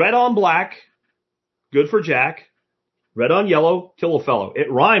 Red on black, good for Jack. Red on yellow, kill a fellow.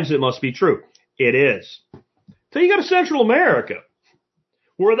 It rhymes, it must be true. It is. So you go to Central America,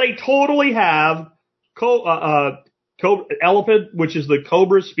 where they totally have elephant, which is the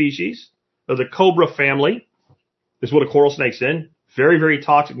cobra species, or the cobra family, is what a coral snake's in. Very, very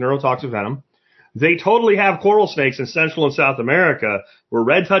toxic, neurotoxic venom. They totally have coral snakes in Central and South America, where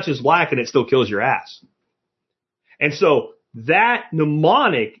red touches black and it still kills your ass. And so that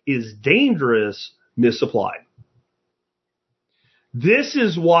mnemonic is dangerous misapplied. This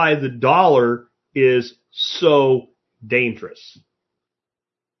is why the dollar is so dangerous.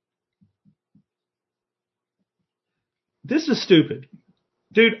 This is stupid.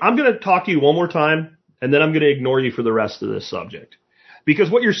 Dude, I'm going to talk to you one more time, and then I'm going to ignore you for the rest of this subject.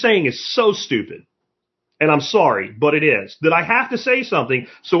 Because what you're saying is so stupid. And I'm sorry, but it is. That I have to say something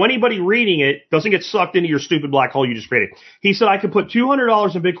so anybody reading it doesn't get sucked into your stupid black hole you just created. He said I could put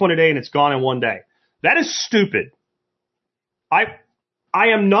 $200 in Bitcoin a day and it's gone in one day. That is stupid. I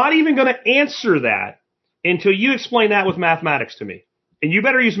am not even going to answer that until you explain that with mathematics to me. And you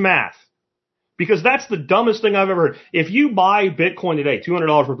better use math. Because that's the dumbest thing I've ever heard. If you buy Bitcoin today,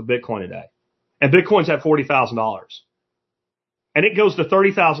 $200 worth of Bitcoin a day, and Bitcoin's at $40,000, and it goes to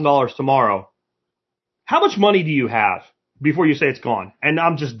 $30,000 tomorrow, how much money do you have before you say it's gone? And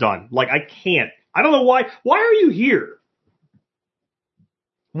I'm just done. Like, I can't. I don't know why. Why are you here?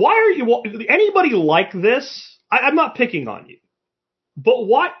 Why are you, anybody like this? I'm not picking on you. But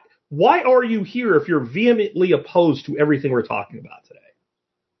why are you here if you're vehemently opposed to everything we're talking about today?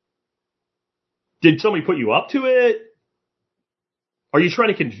 Did somebody put you up to it? Are you trying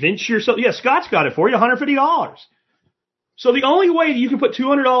to convince yourself? Yeah, Scott's got it for you, $150. So the only way you can put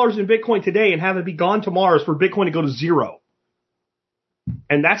 $200 in Bitcoin today and have it be gone tomorrow is for Bitcoin to go to zero.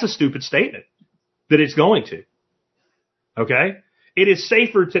 And that's a stupid statement that it's going to. Okay? It is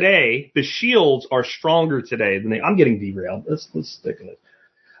safer today. The shields are stronger today than I'm getting derailed. Let's stick with it.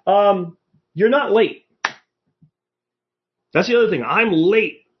 You're not late. That's the other thing. I'm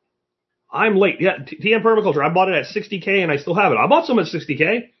late. Yeah, TM Permaculture. I bought it at $60K and I still have it. I bought some at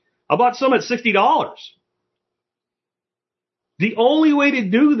 $60K. I bought some at $60. The only way to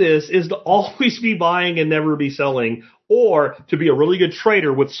do this is to always be buying and never be selling, or to be a really good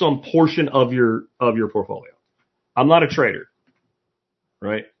trader with some portion of your portfolio. I'm not a trader,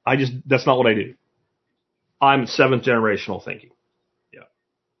 right? That's not what I do. I'm seventh generational thinking. Yeah.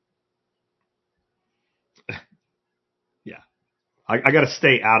 Yeah. I got to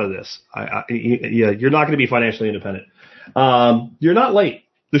stay out of this. You're not going to be financially independent. You're not late.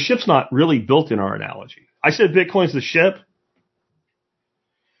 The ship's not really built in our analogy. I said Bitcoin's the ship.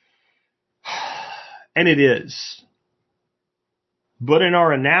 And it is. But in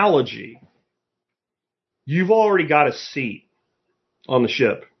our analogy, you've already got a seat on the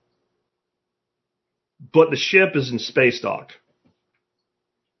ship. But the ship is in space dock.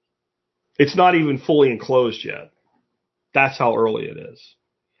 It's not even fully enclosed yet. That's how early it is.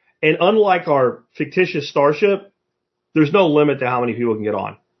 And unlike our fictitious starship, there's no limit to how many people can get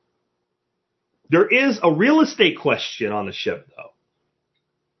on. There is a real estate question on the ship, though.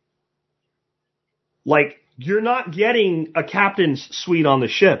 Like, you're not getting a captain's suite on the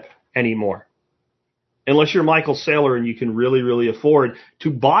ship anymore. Unless you're Michael Saylor and you can really, really afford to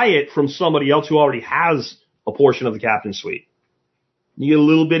buy it from somebody else who already has a portion of the captain's suite. You get a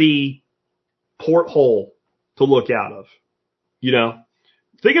little bitty porthole to look out of. You know?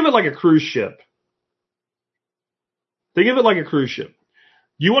 Think of it like a cruise ship. You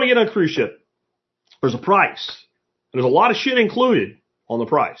want to get on a cruise ship. There's a price. There's a lot of shit included on the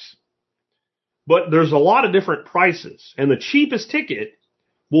price. But there's a lot of different prices. And the cheapest ticket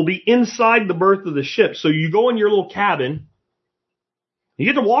will be inside the berth of the ship. So you go in your little cabin. You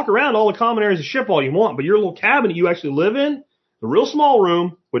get to walk around all the common areas of the ship all you want. But your little cabin that you actually live in, a real small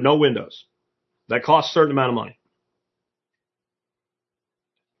room with no windows. That costs a certain amount of money.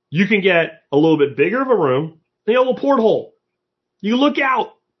 You can get a little bit bigger of a room. And you have a little porthole. You look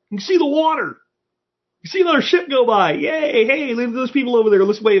out. You can see the water. You see another ship go by. Yay, hey, look at those people over there.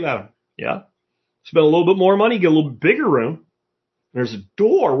 Let's wave at them. Yeah. Spend a little bit more money, get a little bigger room. There's a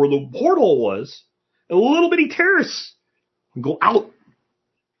door where the porthole was, a little bitty terrace. Go out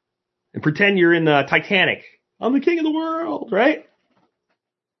and pretend you're in the Titanic. I'm the king of the world, right?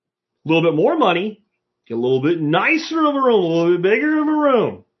 A little bit more money, get a little bit nicer of a room, a little bit bigger of a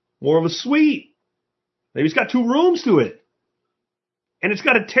room, more of a suite. Maybe it's got 2 rooms to it. And it's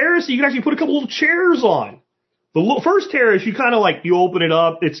got a terrace that you can actually put a couple little chairs on. The first terrace, you kind of like, you open it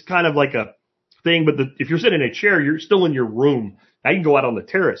up. It's kind of like a thing, but if you're sitting in a chair, you're still in your room. Now you can go out on the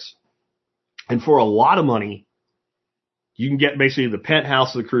terrace. And for a lot of money, you can get basically the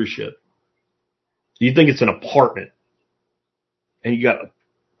penthouse of the cruise ship. You think it's an apartment. And you got a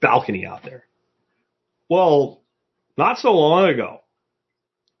balcony out there. Well, not so long ago,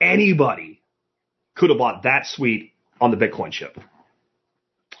 anybody could have bought that suite on the Bitcoin ship.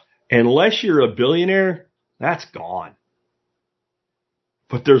 Unless you're a billionaire, that's gone.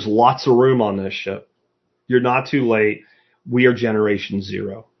 But there's lots of room on this ship. You're not too late. We are generation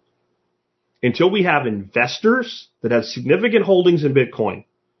 0. Until we have investors that have significant holdings in Bitcoin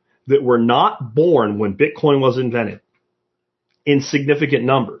that were not born when Bitcoin was invented in significant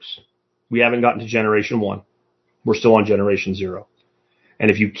numbers, we haven't gotten to generation 1. We're still on generation 0.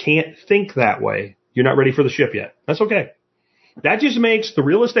 And if you can't think that way, you're not ready for the ship yet. That's okay. That just makes the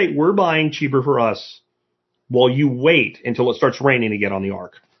real estate we're buying cheaper for us while you wait until it starts raining again on the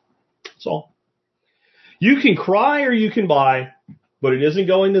ark. That's all. You can cry or you can buy, but it isn't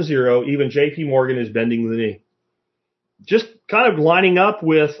going to zero. Even JP Morgan is bending the knee. Just kind of lining up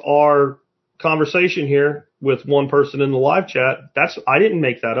with our conversation here with one person in the live chat. I didn't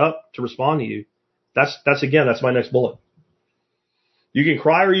make that up to respond to you. That's my next bullet. You can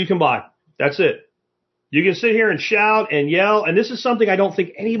cry or you can buy. That's it. You can sit here and shout and yell, and this is something I don't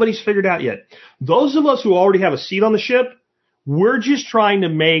think anybody's figured out yet. Those of us who already have a seat on the ship, we're just trying to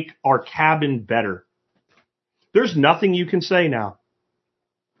make our cabin better. There's nothing you can say now.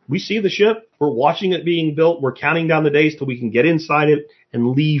 We see the ship. We're watching it being built. We're counting down the days till we can get inside it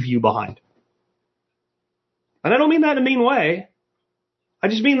and leave you behind. And I don't mean that in a mean way. I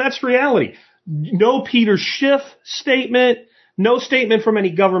just mean that's reality. No Peter Schiff statement. No statement from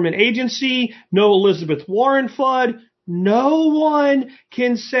any government agency, no Elizabeth Warren FUD, No one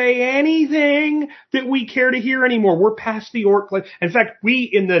can say anything that we care to hear anymore. We're past the orc. In fact,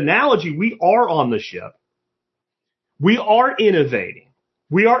 in the analogy, we are on the ship. We are innovating.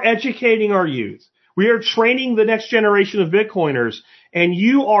 We are educating our youth. We are training the next generation of Bitcoiners. And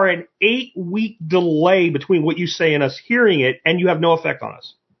you are an 8-week delay between what you say and us hearing it, and you have no effect on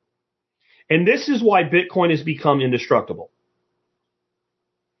us. And this is why Bitcoin has become indestructible.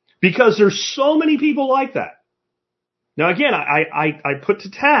 Because there's so many people like that. Now, again, I put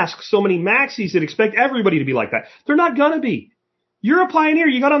to task so many maxis that expect everybody to be like that. They're not going to be. You're a pioneer.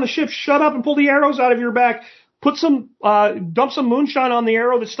 You got on the ship. Shut up and pull the arrows out of your back. Dump some moonshine on the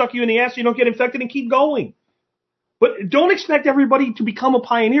arrow that stuck you in the ass so you don't get infected and keep going. But don't expect everybody to become a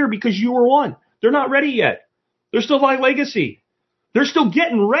pioneer because you were one. They're not ready yet. They're still like legacy. They're still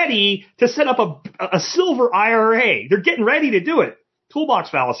getting ready to set up a silver IRA. They're getting ready to do it. Toolbox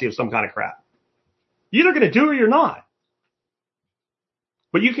fallacy of some kind of crap. You're either going to do it or you're not.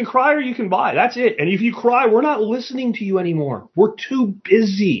 But you can cry or you can buy. That's it. And if you cry, we're not listening to you anymore. We're too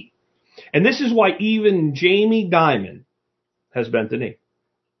busy. And this is why even Jamie Dimon has bent the knee.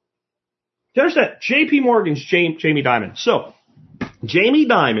 There's that. JP Morgan's Jamie Dimon. So, Jamie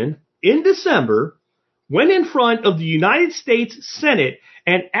Dimon, in December, went in front of the United States Senate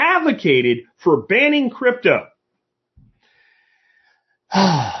and advocated for banning crypto.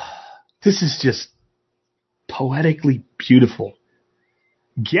 This is just poetically beautiful.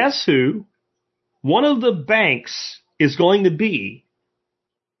 Guess who? One of the banks is going to be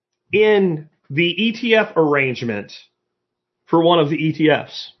in the ETF arrangement for one of the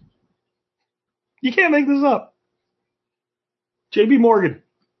ETFs. You can't make this up. JP Morgan.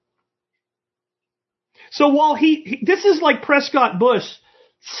 So while this is like Prescott Bush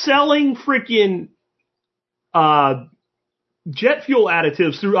selling freaking jet fuel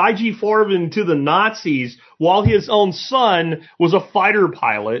additives through IG Farben to the Nazis while his own son was a fighter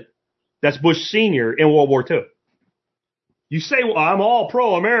pilot. That's Bush Sr. in World War II. You say, well, I'm all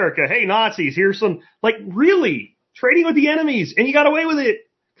pro-America. Hey, Nazis, here's some, like, really? Trading with the enemies, and you got away with it.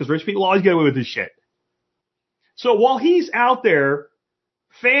 Because rich people always get away with this shit. So while he's out there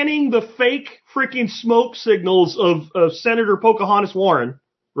fanning the fake freaking smoke signals of Senator Pocahontas Warren,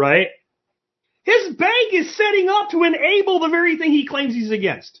 right? His bank is setting up to enable the very thing he claims he's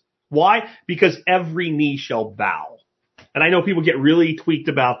against. Why? Because every knee shall bow. And I know people get really tweaked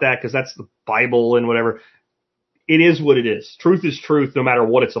about that because that's the Bible and whatever. It is what it is. Truth is truth no matter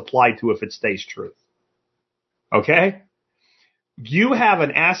what it's applied to if it stays truth. Okay? You have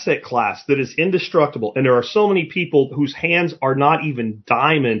an asset class that is indestructible, and there are so many people whose hands are not even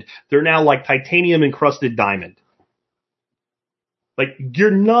diamond. They're now like titanium encrusted diamond. Like,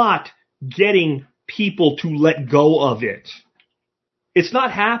 you're not getting people to let go of it. It's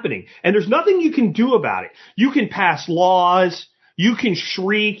not happening. And there's nothing you can do about it. You can pass laws. You can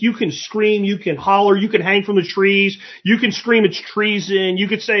shriek, you can scream, you can holler, you can hang from the trees, you can scream it's treason, you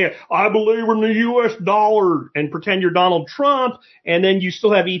could say, I believe in the U.S. dollar, and pretend you're Donald Trump, and then you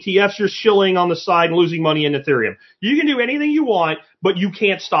still have ETFs just shilling on the side and losing money in Ethereum. You can do anything you want, but you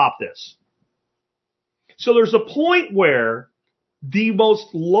can't stop this. So there's a point where the most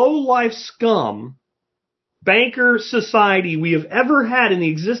low-life scum banker society we have ever had in the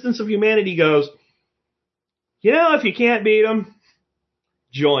existence of humanity goes, you know, if you can't beat them,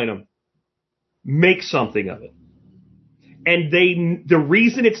 join them. Make something of it. And the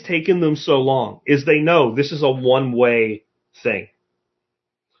reason it's taken them so long is they know this is a one-way thing.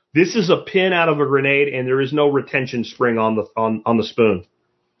 This is a pin out of a grenade, and there is no retention spring on the spoon.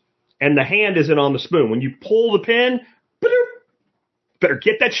 And the hand isn't on the spoon. When you pull the pin, better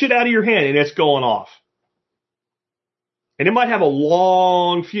get that shit out of your hand, and it's going off. And it might have a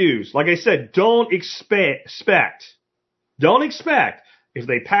long fuse. Like I said, don't expect if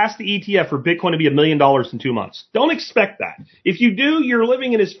they pass the ETF for Bitcoin to be $1 million in 2 months. Don't expect that. If you do, you're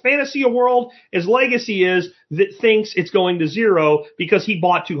living in as fantasy a world as Legacy is that thinks it's going to zero because he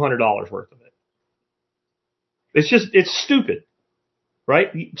bought $200 worth of it. It's stupid, right?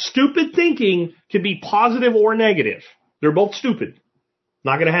 Stupid thinking can be positive or negative. They're both stupid.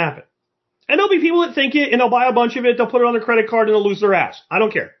 Not going to happen. And there'll be people that think it and they'll buy a bunch of it, they'll put it on their credit card and they'll lose their ass. I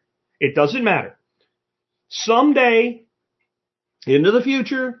don't care. It doesn't matter. Someday, into the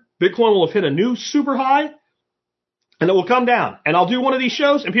future, Bitcoin will have hit a new super high, and it will come down. And I'll do one of these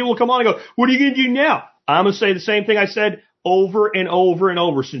shows, and people will come on and go, what are you going to do now? I'm going to say the same thing I said over and over and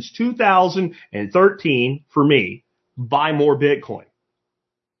over since 2013 for me. Buy more Bitcoin.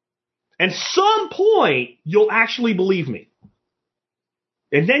 At some point, you'll actually believe me.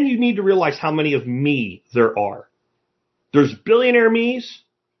 And then you need to realize how many of me there are. There's billionaire me's,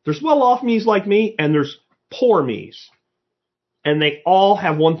 there's well-off me's like me, and there's poor me's. And they all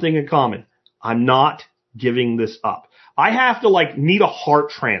have one thing in common. I'm not giving this up. I have to need a heart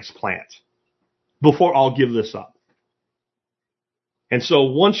transplant before I'll give this up. And so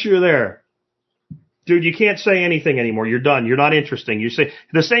once you're there, dude, you can't say anything anymore. You're done. You're not interesting. You say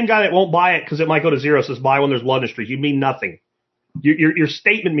the same guy that won't buy it because it might go to zero says buy when there's blood in the street. You mean nothing. Your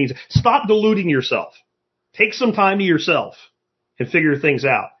statement means stop deluding yourself. Take some time to yourself and figure things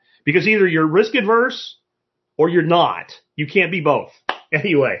out. Because either you're risk adverse or you're not. You can't be both.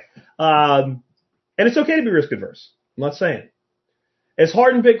 Anyway, and it's okay to be risk adverse. I'm not saying. As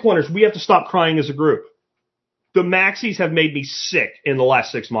hardened Bitcoiners, we have to stop crying as a group. The maxis have made me sick in the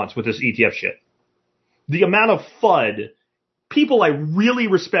last 6 months with this ETF shit. The amount of FUD people I really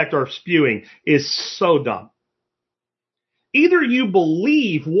respect are spewing is so dumb. Either you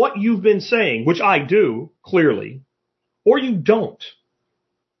believe what you've been saying, which I do, clearly, or you don't.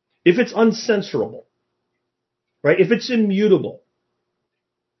 If it's uncensorable, right? If it's immutable.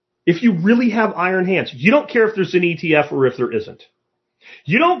 If you really have iron hands, you don't care if there's an ETF or if there isn't.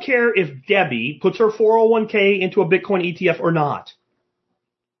 You don't care if Debbie puts her 401k into a Bitcoin ETF or not.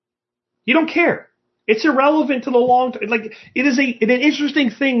 You don't care. It's irrelevant to the long term. It is an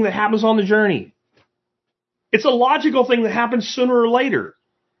interesting thing that happens on the journey. It's a logical thing that happens sooner or later.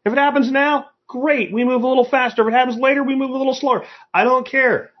 If it happens now, great. We move a little faster. If it happens later, we move a little slower. I don't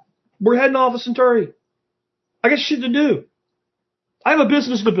care. We're heading off of Centauri. I got shit to do. I have a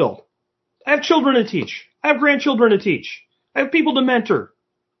business to build. I have children to teach. I have grandchildren to teach. I have people to mentor.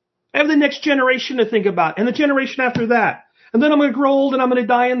 I have the next generation to think about and the generation after that. And then I'm going to grow old and I'm going to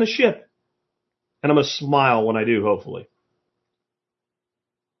die in the ship. And I'm going to smile when I do, hopefully.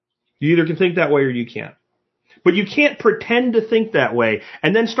 You either can think that way or you can't. But you can't pretend to think that way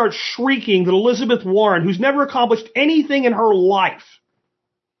and then start shrieking that Elizabeth Warren, who's never accomplished anything in her life,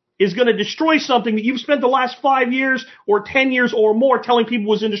 is going to destroy something that you've spent the last 5 years or 10 years or more telling people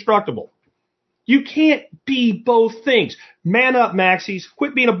was indestructible. You can't be both things. Man up, Maxis.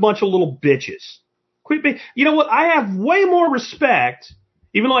 Quit being a bunch of little bitches. You know what? I have way more respect,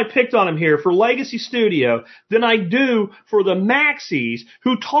 even though I picked on him here, for Legacy Studio than I do for the Maxis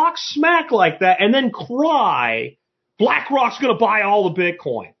who talk smack like that and then cry BlackRock's going to buy all the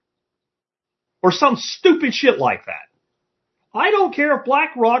Bitcoin. Or some stupid shit like that. I don't care if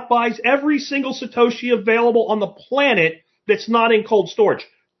BlackRock buys every single Satoshi available on the planet that's not in cold storage.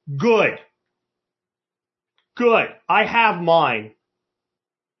 Good. I have mine.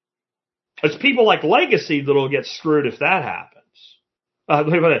 It's people like Legacy that'll get screwed if that happens.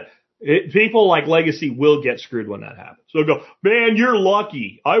 People like Legacy will get screwed when that happens. They'll go, man, you're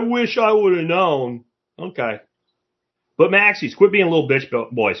lucky. I wish I would have known. Okay. But Maxis, quit being little bitch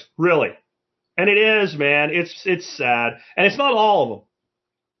boys. Really. And it is, man. It's sad. And it's not all of them.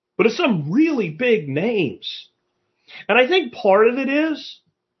 But it's some really big names. And I think part of it is,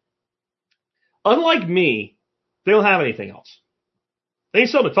 unlike me, they don't have anything else. They ain't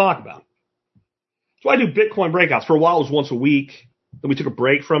something to talk about. So I do Bitcoin breakouts. For a while, it was once a week. Then we took a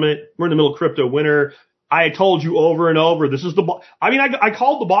break from it. We're in the middle of crypto winter. I told you over and over, this is the I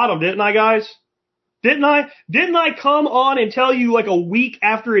called the bottom, didn't I, guys? Didn't I come on and tell you like a week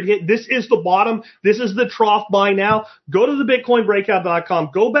after it hit, this is the bottom, this is the trough by now? Go to the BitcoinBreakout.com.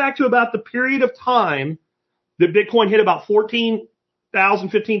 Go back to about the period of time that Bitcoin hit about 14,000,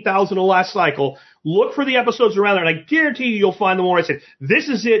 15,000 in the last cycle. Look for the episodes around there, and I guarantee you'll find them where I said, this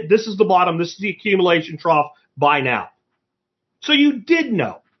is it, this is the bottom, this is the accumulation trough by now. So you did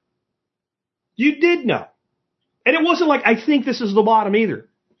know. You did know. And it wasn't like, I think this is the bottom either.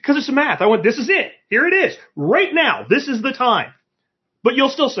 Because it's math. I went, this is it. Here it is. Right now. This is the time. But you'll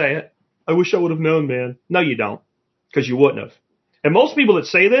still say it. I wish I would have known, man. No, you don't. Because you wouldn't have. And most people that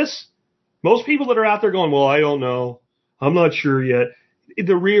say this, most people that are out there going, well, I don't know. I'm not sure yet.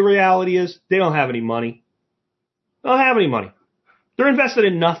 The real reality is they don't have any money. They don't have any money. They're invested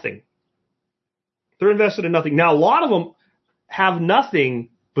in nothing. They're invested in nothing. Now, a lot of them have nothing,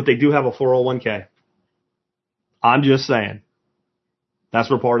 but they do have a 401k. I'm just saying. That's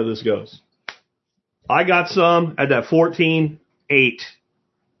where part of this goes. I got some at that 14.8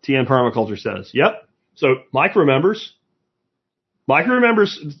 TN Permaculture says. Yep. So Mike remembers. Mike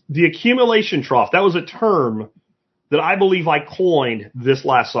remembers the accumulation trough. That was a term that I believe I coined this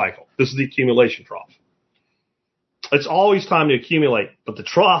last cycle. This is the accumulation trough. It's always time to accumulate. But the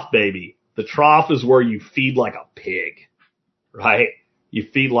trough, baby, the trough is where you feed like a pig. Right? You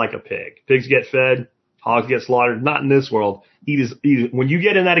feed like a pig. Pigs get fed. Hogs get slaughtered. Not in this world. When you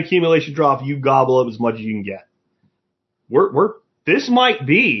get in that accumulation trough, you gobble up as much as you can get. This might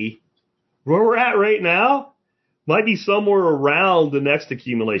be where we're at right now. Might be somewhere around the next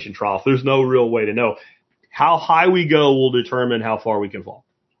accumulation trough. There's no real way to know. How high we go will determine how far we can fall.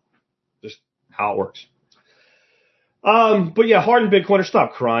 Just how it works. But yeah, hardened Bitcoiners,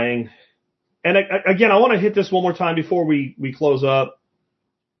 stop crying. And again, I want to hit this one more time before we close up.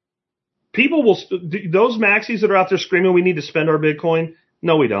 People will, those maxis that are out there screaming we need to spend our Bitcoin.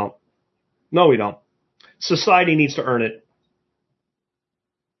 No, we don't. No, we don't. Society needs to earn it.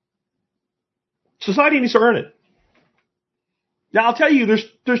 Society needs to earn it. Now, I'll tell you,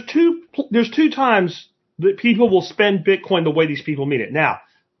 there's two times that people will spend Bitcoin the way these people mean it. Now,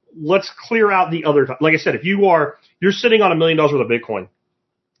 let's clear out the other time. Like I said, if you're sitting on $1 million worth of Bitcoin,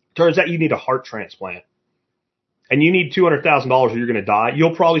 turns out you need a heart transplant, and you need $200,000 or you're going to die,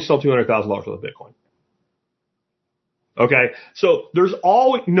 you'll probably sell $200,000 worth of Bitcoin. Okay? So there's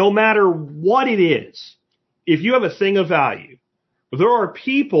always, no matter what it is, if you have a thing of value, there are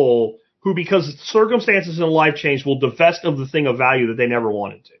people who, because circumstances in life change, will divest of the thing of value that they never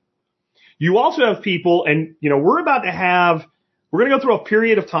wanted to. You also have people, and we're going to go through a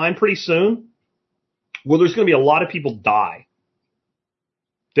period of time pretty soon where there's going to be a lot of people die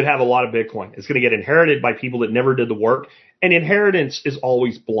that have a lot of Bitcoin. It's going to get inherited by people that never did the work. And inheritance is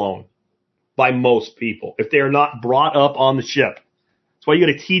always blown by most people if they are not brought up on the ship. That's why you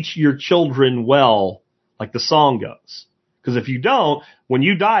got to teach your children well, like the song goes. Because if you don't, when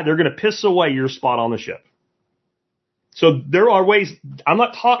you die, they're going to piss away your spot on the ship. So there are ways. I'm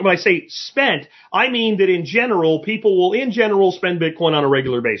not talking, when I say spent, I mean that in general, people will in general spend Bitcoin on a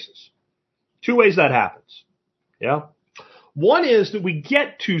regular basis. Two ways that happens. Yeah. One is that we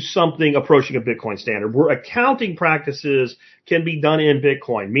get to something approaching a Bitcoin standard where accounting practices can be done in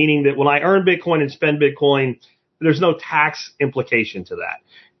Bitcoin, meaning that when I earn Bitcoin and spend Bitcoin, there's no tax implication to that.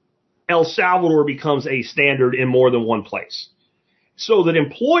 El Salvador becomes a standard in more than one place. So that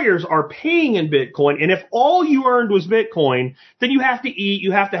employers are paying in Bitcoin, and if all you earned was Bitcoin, then you have to eat,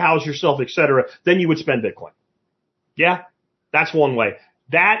 you have to house yourself, etc. Then you would spend Bitcoin. Yeah, that's one way.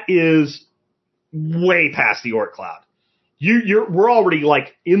 That is way past the Oort cloud. We're already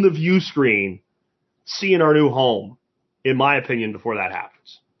like in the view screen, seeing our new home, in my opinion, before that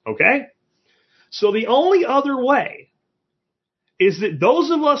happens. Okay? So the only other way is that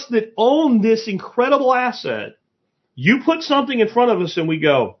those of us that own this incredible asset, you put something in front of us and we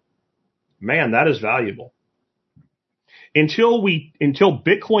go, man, that is valuable. Until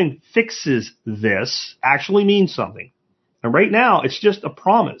Bitcoin fixes this, actually means something. And right now, it's just a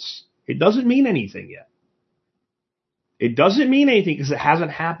promise. It doesn't mean anything yet. It doesn't mean anything because it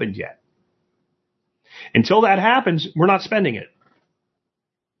hasn't happened yet. Until that happens, we're not spending it.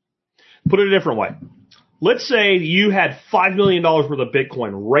 Put it a different way. Let's say you had $5 million worth of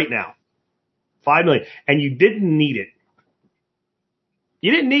Bitcoin right now. $5 million. And you didn't need it. You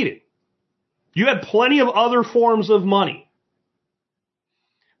didn't need it. You had plenty of other forms of money.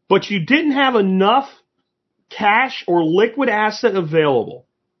 But you didn't have enough cash or liquid asset available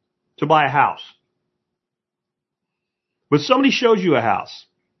to buy a house. But somebody showed you a house,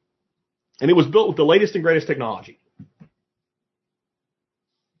 and it was built with the latest and greatest technology.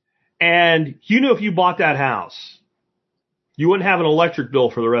 And you knew if you bought that house, you wouldn't have an electric bill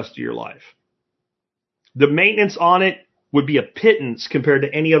for the rest of your life. The maintenance on it would be a pittance compared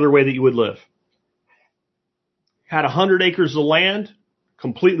to any other way that you would live. Had 100 acres of land,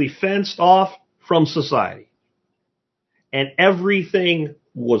 completely fenced off from society. And everything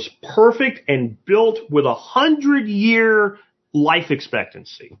was perfect and built with 100-year life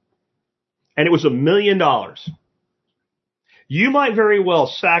expectancy. And it was $1 million. You might very well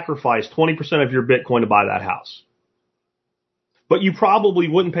sacrifice 20% of your Bitcoin to buy that house. But you probably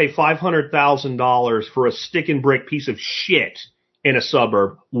wouldn't pay $500,000 for a stick and brick piece of shit in a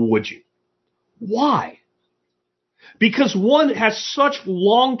suburb, would you? Why? Because one has such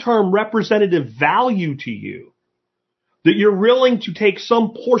long-term representative value to you that you're willing to take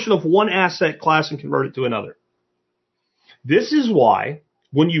some portion of one asset class and convert it to another. This is why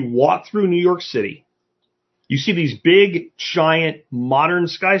when you walk through New York City, you see these big, giant, modern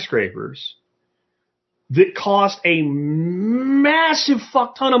skyscrapers that cost a massive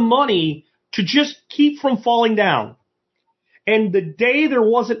fuck ton of money to just keep from falling down. And the day there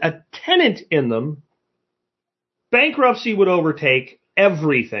wasn't a tenant in them, bankruptcy would overtake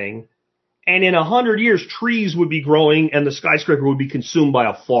everything. And in 100 years, trees would be growing and the skyscraper would be consumed by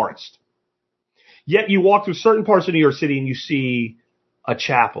a forest. Yet you walk through certain parts of New York City and you see a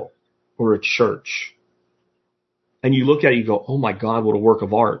chapel or a church. And you look at it, you go, oh my God, what a work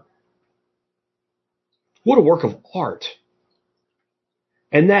of art. What a work of art.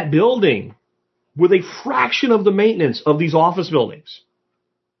 And that building, with a fraction of the maintenance of these office buildings,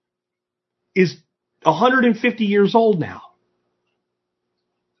 is 150 years old now.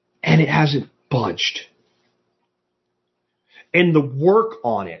 And it hasn't budged. And the work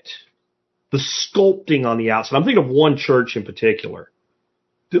on it, the sculpting on the outside. I'm thinking of one church in particular.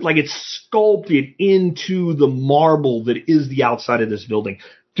 Like it's sculpted into the marble that is the outside of this building.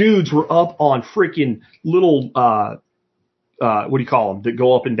 Dudes were up on freaking little, what do you call them, that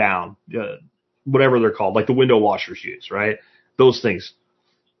go up and down, whatever they're called, like the window washers use, right? Those things,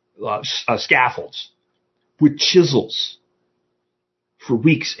 scaffolds with chisels for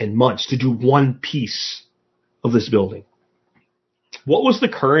weeks and months to do one piece of this building. What was the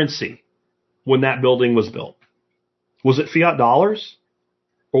currency when that building was built? Was it fiat dollars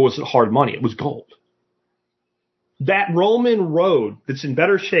or was it hard money? It was gold. That Roman road that's in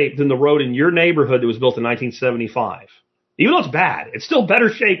better shape than the road in your neighborhood that was built in 1975, even though it's bad, it's still better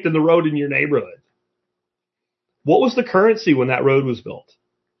shape than the road in your neighborhood. What was the currency when that road was built?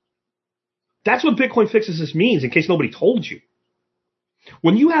 That's what Bitcoin Fixes This means, in case nobody told you.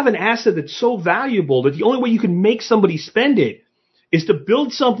 When you have an asset that's so valuable that the only way you can make somebody spend it is to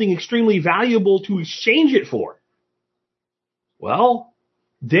build something extremely valuable to exchange it for, well,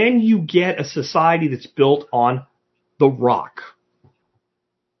 then you get a society that's built on the rock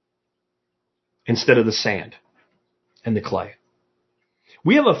instead of the sand and the clay.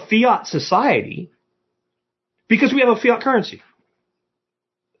 We have a fiat society because we have a fiat currency.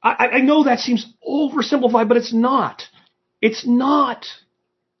 I know that seems oversimplified, but it's not. It's not.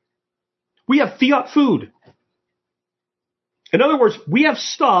 We have fiat food. In other words, we have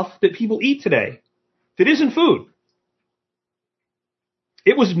stuff that people eat today that isn't food.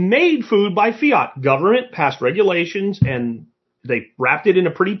 It was made food by fiat. Government passed regulations and they wrapped it in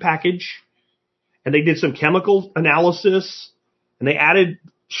a pretty package and they did some chemical analysis and they added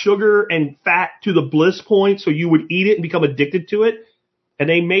sugar and fat to the bliss point so you would eat it and become addicted to it. And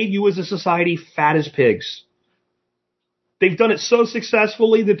they made you as a society fat as pigs. They've done it so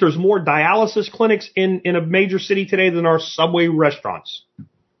successfully that there's more dialysis clinics in a major city today than there are Subway restaurants. And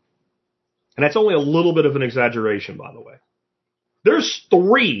that's only a little bit of an exaggeration, by the way. There's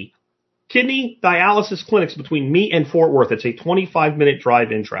 3 kidney dialysis clinics between me and Fort Worth. It's a 25-minute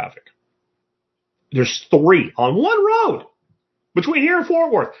drive in traffic. There's 3 on one road between here and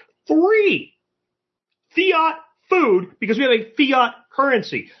Fort Worth. 3 fiat food because we have a fiat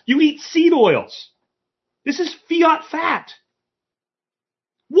currency. You eat seed oils. This is fiat fat.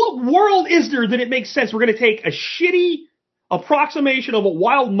 What world is there that it makes sense? We're going to take a shitty approximation of a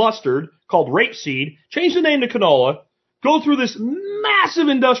wild mustard called rapeseed, change the name to canola, go through this massive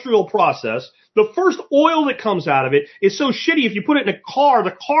industrial process. The first oil that comes out of it is so shitty, if you put it in a car,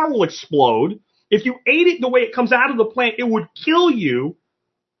 the car will explode. If you ate it the way it comes out of the plant, it would kill you.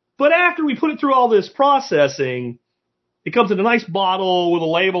 But after we put it through all this processing, it comes in a nice bottle with a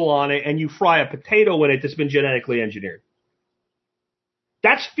label on it, and you fry a potato in it that's been genetically engineered.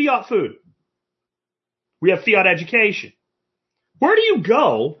 That's fiat food. We have fiat education. Where do you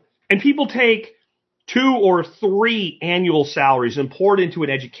go and people take 2 or 3 annual salaries and pour it into an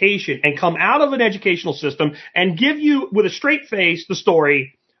education and come out of an educational system and give you, with a straight face, the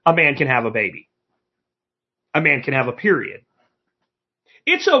story, a man can have a baby. A man can have a period.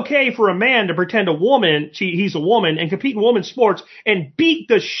 It's okay for a man to pretend he's a woman and compete in women's sports and beat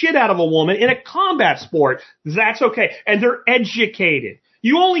the shit out of a woman in a combat sport. That's okay. And they're educated.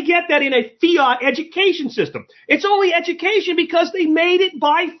 You only get that in a fiat education system. It's only education because they made it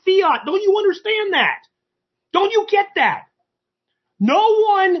by fiat. Don't you understand that? Don't you get that? No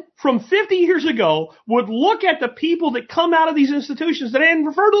one from 50 years ago would look at the people that come out of these institutions today and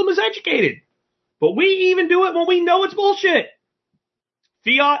refer to them as educated. But we even do it when we know it's bullshit.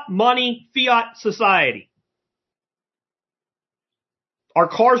 Fiat money, fiat society. Our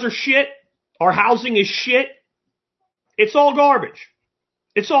cars are shit. Our housing is shit. It's all garbage.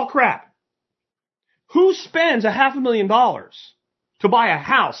 It's all crap. Who spends $500,000 to buy a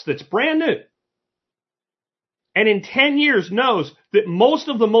house that's brand new and in 10 years knows that most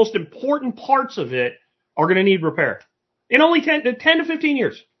of the most important parts of it are going to need repair? In only 10 to 15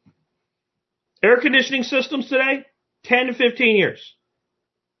 years. Air conditioning systems today, 10 to 15 years.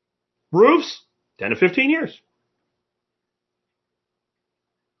 Roofs, 10 to 15 years.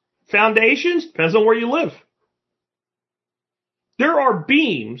 Foundations, depends on where you live. There are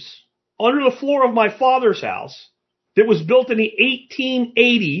beams under the floor of my father's house that was built in the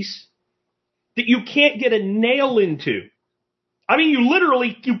 1880s that you can't get a nail into. I mean,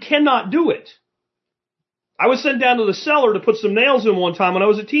 you cannot do it. I was sent down to the cellar to put some nails in one time when I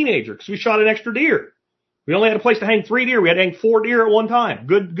was a teenager because we shot an extra deer. We only had a place to hang 3 deer. We had to hang 4 deer at one time.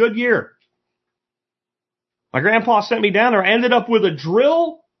 Good year. My grandpa sent me down there. I ended up with a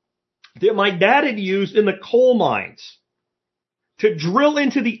drill that my dad had used in the coal mines to drill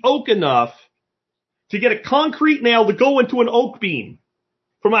into the oak enough to get a concrete nail to go into an oak beam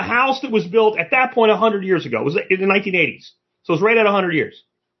from a house that was built at that point 100 years ago. It was in the 1980s. So it's right at 100 years.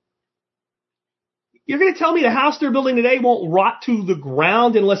 You're going to tell me the house they're building today won't rot to the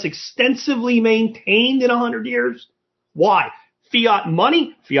ground unless extensively maintained in 100 years? Why? Fiat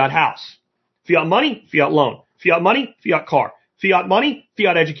money, fiat house. Fiat money, fiat loan. Fiat money, fiat car. Fiat money,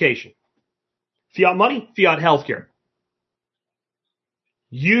 fiat education. Fiat money, fiat healthcare.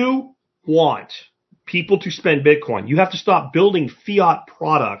 You want people to spend Bitcoin. You have to stop building fiat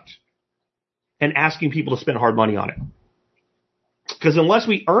product and asking people to spend hard money on it. Because unless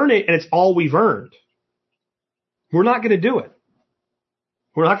we earn it and it's all we've earned, we're not going to do it.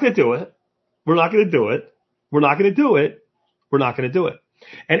 We're not going to do it. We're not going to do it. We're not going to do it. We're not going to do it.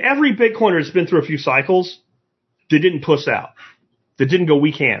 And every Bitcoiner that's been through a few cycles, they didn't puss out. They didn't go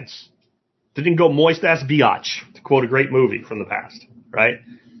weak hands. They didn't go moist ass biatch, to quote a great movie from the past, right?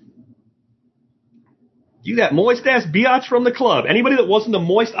 You that moist ass biatch from the club. Anybody that wasn't the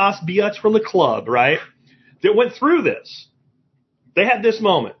moist ass biatch from the club, right? That went through this. They had this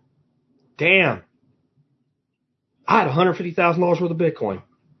moment. Damn. I had $150,000 worth of Bitcoin.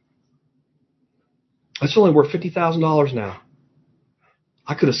 That's only worth $50,000 now.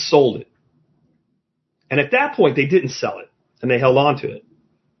 I could have sold it. And at that point, they didn't sell it. And they held on to it.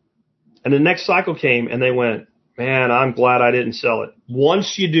 And the next cycle came and they went, man, I'm glad I didn't sell it.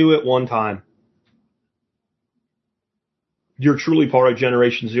 Once you do it one time, you're truly part of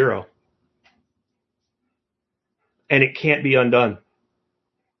Generation Zero. And it can't be undone.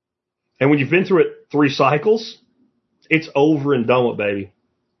 And when you've been through it 3 cycles, it's over and done with, baby.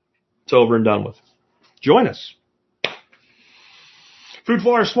 It's over and done with. Join us. Food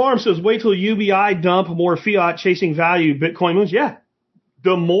Forest Farm says, wait till UBI dump more fiat chasing value Bitcoin moves. Yeah.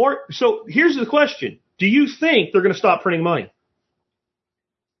 The more. So here's the question. Do you think they're going to stop printing money?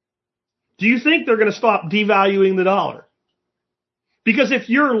 Do you think they're going to stop devaluing the dollar? Because if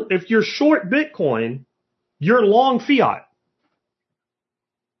you're short Bitcoin, you're long fiat.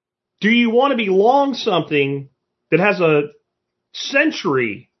 Do you want to be long something that has a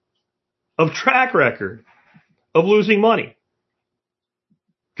century of track record of losing money?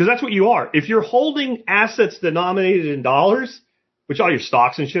 Because that's what you are. If you're holding assets denominated in dollars, which all your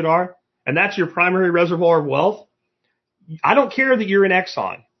stocks and shit are, and that's your primary reservoir of wealth, I don't care that you're in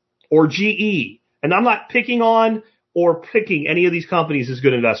Exxon or GE, and I'm not picking on or picking any of these companies as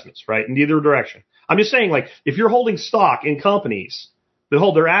good investments, right? In either direction. I'm just saying, like, if you're holding stock in companies that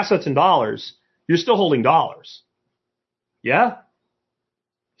hold their assets in dollars, you're still holding dollars. Yeah?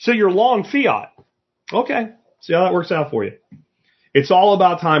 So you're long fiat. Okay. See how that works out for you. It's all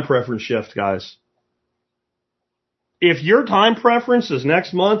about time preference shift, guys. If your time preference is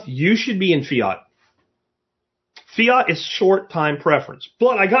next month, you should be in fiat. Fiat is short time preference.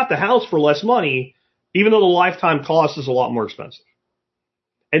 But I got the house for less money, even though the lifetime cost is a lot more expensive.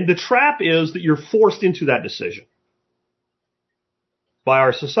 And the trap is that you're forced into that decision by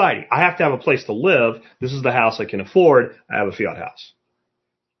our society. I have to have a place to live. This is the house I can afford. I have a fiat house.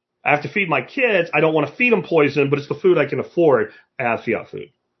 I have to feed my kids. I don't want to feed them poison, but it's the food I can afford. I have fiat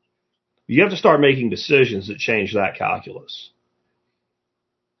food. You have to start making decisions that change that calculus.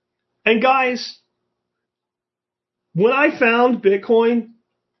 And guys, when I found Bitcoin,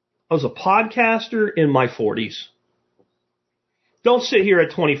 I was a podcaster in my 40s. Don't sit here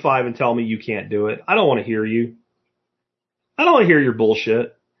at 25 and tell me you can't do it. I don't want to hear you. I don't want to hear your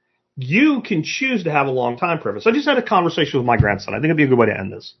bullshit. You can choose to have a long time preference. I just had a conversation with my grandson. I think it'd be a good way to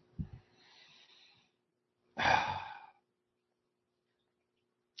end this.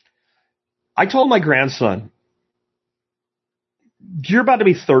 I told my grandson, you're about to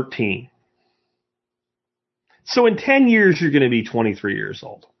be 13. So in 10 years, you're going to be 23 years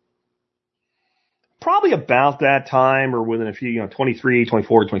old. Probably about that time or within a few, 23,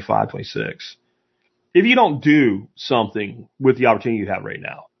 24, 25, 26. If you don't do something with the opportunity you have right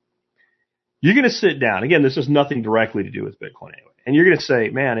now, you're going to sit down. Again, this has nothing directly to do with Bitcoin anyway. And you're going to say,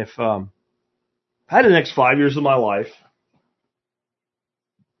 man, if I had the next 5 years of my life,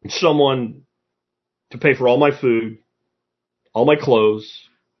 and someone to pay for all my food, all my clothes,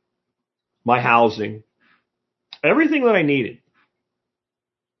 my housing, everything that I needed.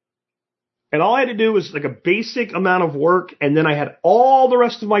 And all I had to do was like a basic amount of work, and then I had all the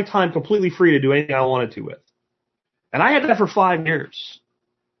rest of my time completely free to do anything I wanted to with. And I had that for 5 years.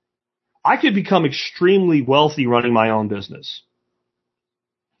 I could become extremely wealthy running my own business.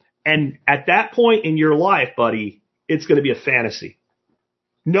 And at that point in your life, buddy, it's going to be a fantasy.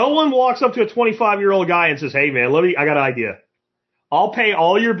 No one walks up to a 25-year-old guy and says, hey, man, I got an idea. I'll pay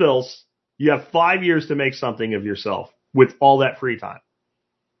all your bills. You have 5 years to make something of yourself with all that free time.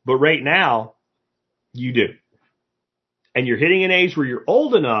 But right now, You do. And you're hitting an age where you're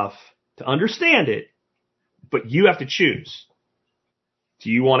old enough to understand it, but you have to choose. Do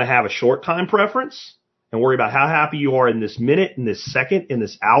you want to have a short time preference and worry about how happy you are in this minute, in this second, in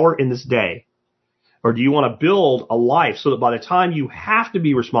this hour, in this day? Or do you want to build a life so that by the time you have to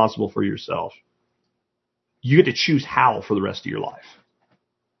be responsible for yourself, you get to choose how for the rest of your life?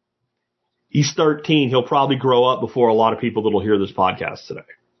 He's 13. He'll probably grow up before a lot of people that will hear this podcast today.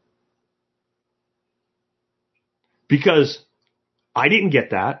 Because I didn't get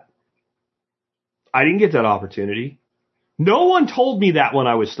that. I didn't get that opportunity. No one told me that when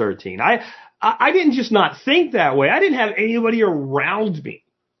I was 13. I didn't just not think that way. I didn't have anybody around me.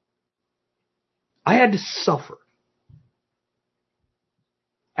 I had to suffer.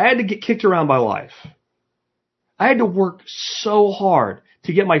 I had to get kicked around by life. I had to work so hard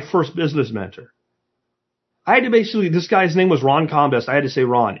to get my first business mentor. I had to basically, this guy's name was Ron Combest. I had to say,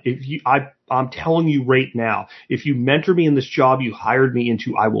 Ron, I'm telling you right now, if you mentor me in this job you hired me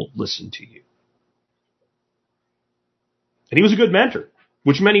into, I will listen to you. And he was a good mentor,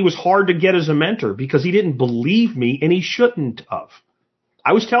 which meant he was hard to get as a mentor because he didn't believe me and he shouldn't have.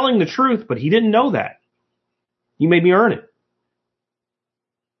 I was telling the truth, but he didn't know that. He made me earn it.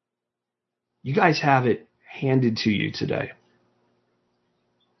 You guys have it handed to you today.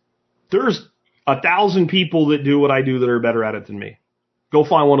 There's 1,000 people that do what I do that are better at it than me. Go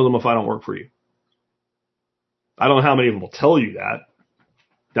find one of them if I don't work for you. I don't know how many of them will tell you that.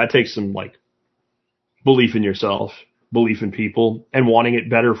 That takes some belief in yourself, belief in people, and wanting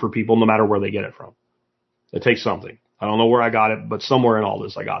it better for people no matter where they get it from. It takes something. I don't know where I got it, but somewhere in all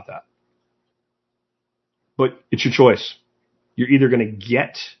this I got that. But it's your choice. You're either going to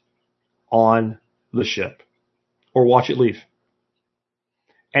get on the ship or watch it leave.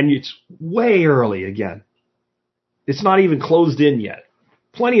 And it's way early again. It's not even closed in yet.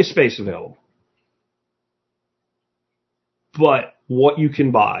 Plenty of space available. But what you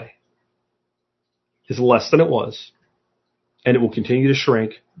can buy is less than it was. And it will continue to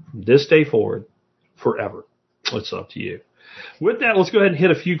shrink from this day forward forever. It's up to you. With that, let's go ahead and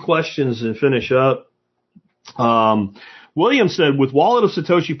hit a few questions and finish up. William said, with Wallet of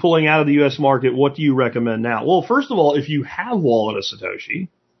Satoshi pulling out of the U.S. market, what do you recommend now? Well, first of all, if you have Wallet of Satoshi,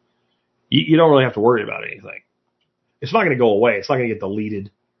 you don't really have to worry about anything. It's not going to go away. It's not going to get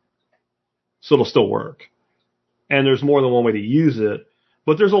deleted. So it'll still work. And there's more than one way to use it.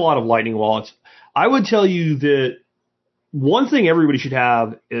 But there's a lot of Lightning wallets. I would tell you that one thing everybody should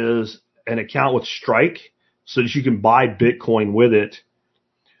have is an account with Strike so that you can buy Bitcoin with it.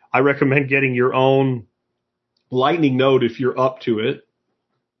 I recommend getting your own Lightning node if you're up to it.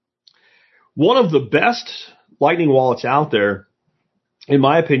 One of the best Lightning wallets out there, in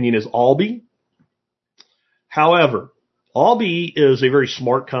my opinion, is Alby. However, Alby is a very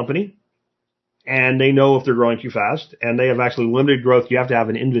smart company, and they know if they're growing too fast, and they have actually limited growth. You have to have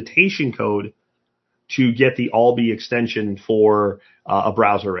an invitation code to get the Alby extension for a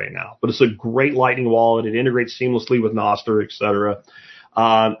browser right now. But it's a great Lightning wallet. It integrates seamlessly with Nostr, etc.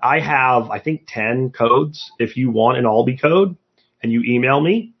 I have, I think, 10 codes. If you want an Alby code and you email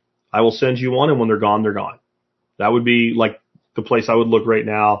me, I will send you one, and when they're gone, they're gone. That would be the place I would look right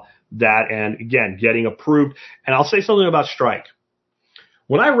now. That, and again, getting approved. And I'll say something about Strike.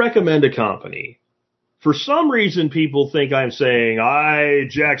 When I recommend a company, for some reason people think I'm saying, I,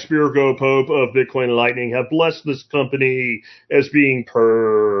 Jack Spirko Pope of Bitcoin and Lightning, have blessed this company as being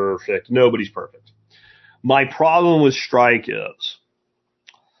perfect. Nobody's perfect. My problem with Strike is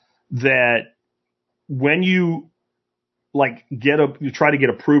that when you you try to get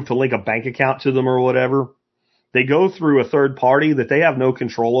approved to link a bank account to them or whatever, they go through a third party that they have no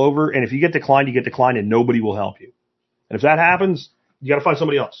control over. And if you get declined, you get declined and nobody will help you. And if that happens, you got to find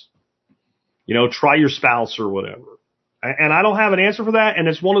somebody else. Try your spouse or whatever. And I don't have an answer for that. And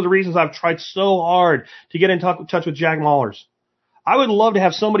it's one of the reasons I've tried so hard to get in touch with Jack Mallers. I would love to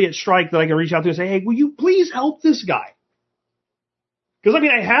have somebody at Strike that I can reach out to and say, hey, will you please help this guy? Because,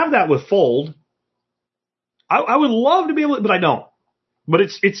 I have that with Fold. I would love to be able to, but I don't. But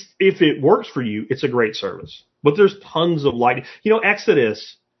it's if it works for you, it's a great service. But there's tons of Lightning.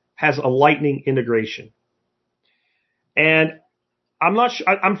 Exodus has a Lightning integration. And I'm not sure,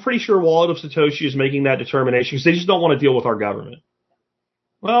 I'm pretty sure Wallet of Satoshi is making that determination because they just don't want to deal with our government.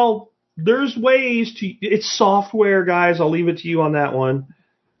 Well, there's ways to, it's software, guys. I'll leave it to you on that one.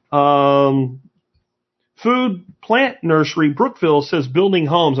 Food Plant Nursery, Brookville, says building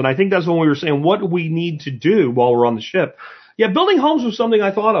homes. And I think that's when we were saying, what do we need to do while we're on the ship? Yeah, building homes was something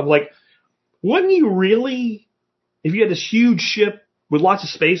I thought of. Wouldn't you really, if you had this huge ship with lots of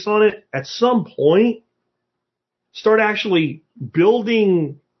space on it, at some point, start actually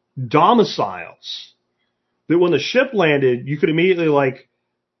building domiciles that when the ship landed, you could immediately like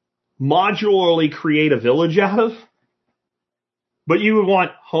modularly create a village out of. But you would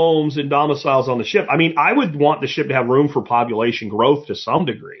want homes and domiciles on the ship. I mean, I would want the ship to have room for population growth to some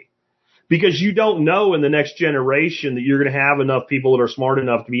degree, because you don't know in the next generation that you're going to have enough people that are smart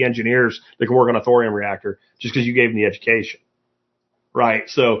enough to be engineers that can work on a thorium reactor just because you gave them the education. Right.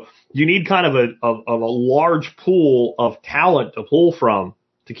 So you need kind of a large pool of talent to pull from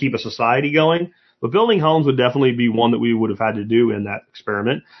to keep a society going. But building homes would definitely be one that we would have had to do in that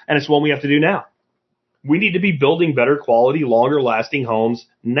experiment. And it's one we have to do now. We need to be building better quality, longer lasting homes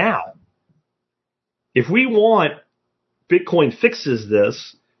now. If we want Bitcoin fixes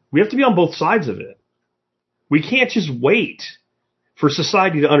this, we have to be on both sides of it. We can't just wait for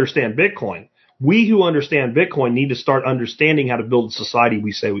society to understand Bitcoin. We who understand Bitcoin need to start understanding how to build the society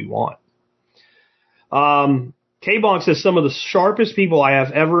we say we want. K-Bonk says some of the sharpest people I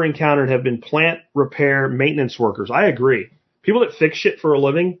have ever encountered have been plant repair maintenance workers. I agree. People that fix shit for a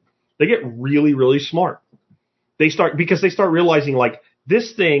living, they get really, really smart. Because they start realizing like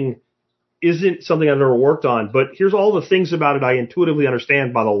this thing isn't something I've never worked on, but here's all the things about it I intuitively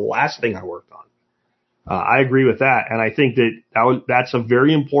understand by the last thing I worked on. I agree with that. And I think that's a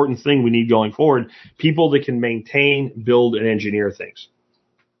very important thing we need going forward. People that can maintain, build, and engineer things.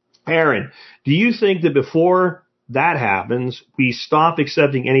 Aaron, do you think that before that happens, we stop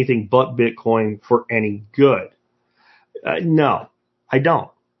accepting anything but Bitcoin for any good? No, I don't.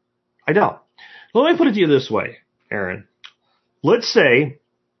 Let me put it to you this way, Aaron. Let's say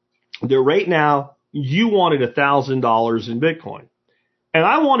that right now you wanted $1,000 in Bitcoin, and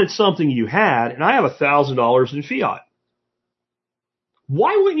I wanted something you had, and I have $1,000 in fiat.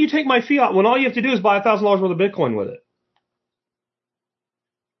 Why wouldn't you take my fiat when all you have to do is buy $1,000 worth of Bitcoin with it?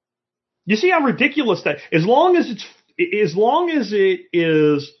 You see how ridiculous that? As long as it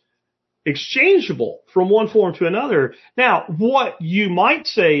is exchangeable from one form to another. Now, what you might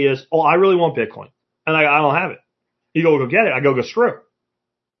say is, oh, I really want Bitcoin, and I don't have it. You go get it. I go screw.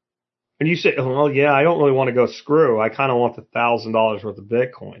 And you say, oh, well, yeah, I don't really want to go screw. I kind of want the $1,000 worth of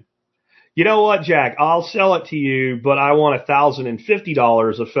Bitcoin. You know what, Jack? I'll sell it to you, but I want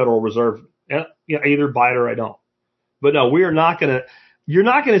 $1,050 of Federal Reserve. Either buy it or I don't. But no, you're not going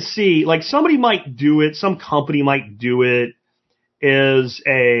to see, like somebody might do it. Some company might do it as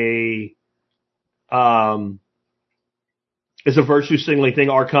a virtue signaling thing.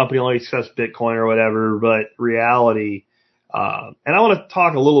 Our company only accepts Bitcoin or whatever, but reality. And I want to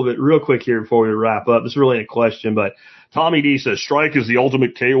talk a little bit real quick here before we wrap up. This is really a question, but Tommy D says, Strike is the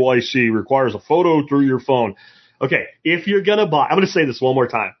ultimate KYC, requires a photo through your phone. Okay. If you're going to buy, I'm going to say this one more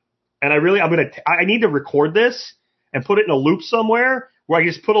time. And I need to record this and put it in a loop somewhere where I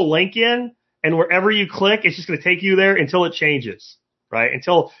just put a link in, and wherever you click, it's just going to take you there until it changes, right?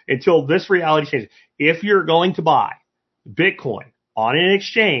 Until this reality changes. If you're going to buy Bitcoin on an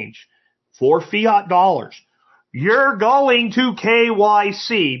exchange for fiat dollars, you're going to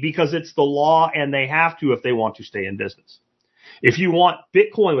KYC because it's the law and they have to if they want to stay in business. If you want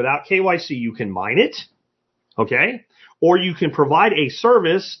Bitcoin without KYC, you can mine it, okay? Or you can provide a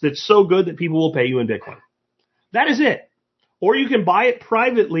service that's so good that people will pay you in Bitcoin. That is it. Or you can buy it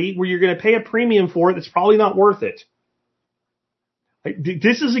privately where you're going to pay a premium for it that's probably not worth it.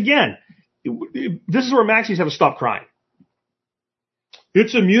 This is where maxis have to stop crying.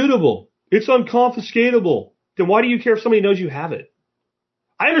 It's immutable. It's unconfiscatable. Then why do you care if somebody knows you have it?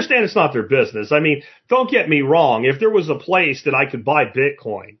 I understand it's not their business. I mean, don't get me wrong. If there was a place that I could buy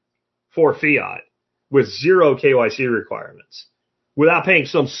Bitcoin for fiat with zero KYC requirements, without paying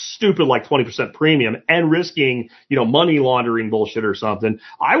some stupid like 20% premium and risking, money laundering bullshit or something,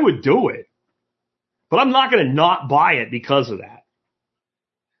 I would do it. But I'm not going to not buy it because of that.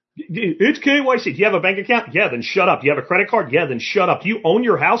 It's KYC. Do you have a bank account? Yeah, then shut up. Do you have a credit card? Yeah, then shut up. Do you own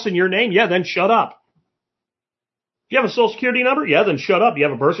your house in your name? Yeah, then shut up. Do you have a social security number? Yeah, then shut up. Do you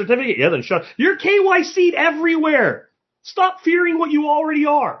have a birth certificate? Yeah, then shut up. You're KYC'd everywhere. Stop fearing what you already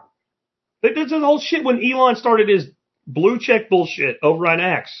are. This is the whole shit when Elon started his blue check bullshit over on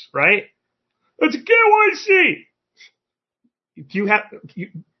X, right? It's KYC. Do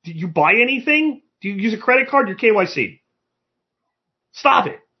you buy anything? Do you use a credit card? You're KYC. Stop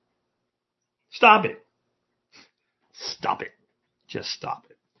it. Stop it. Stop it. Just stop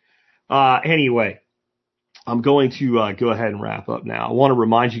it. Anyway, I'm going to go ahead and wrap up now. I want to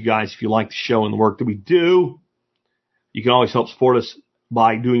remind you guys, if you like the show and the work that we do, you can always help support us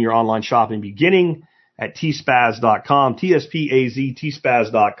by doing your online shopping beginning at tspaz.com, T-S-P-A-Z,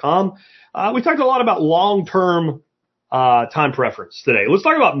 tspaz.com. We talked a lot about long-term time preference today. Let's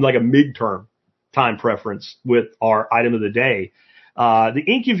talk about like a midterm time preference with our item of the day. The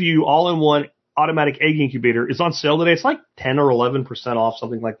IncuView all-in-one automatic egg incubator is on sale today. It's like 10 or 11% off,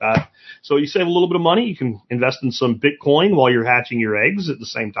 something like that. So you save a little bit of money. You can invest in some Bitcoin while you're hatching your eggs at the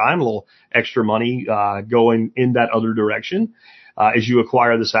same time. A little extra money going in that other direction as you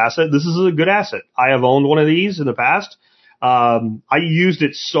acquire this asset. This is a good asset. I have owned one of these in the past. I used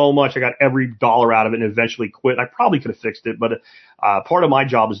it so much. I got every dollar out of it and eventually quit. I probably could have fixed it, but part of my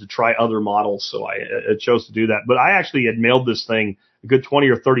job is to try other models, so I chose to do that. But I actually had mailed this thing a good 20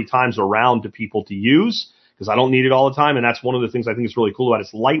 or 30 times around to people to use because I don't need it all the time, and that's one of the things I think is really cool about it.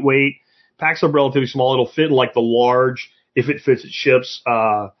 It's lightweight, packs up relatively small. It'll fit in like the large, if it fits, it ships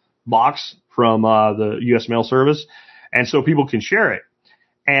box from the U.S. Mail Service, and so people can share it.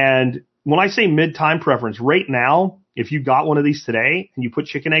 And when I say mid-time preference, right now, if you got one of these today and you put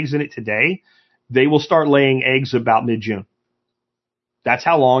chicken eggs in it today, they will start laying eggs about mid-June. That's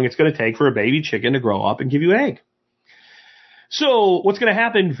how long it's going to take for a baby chicken to grow up and give you an egg. So what's going to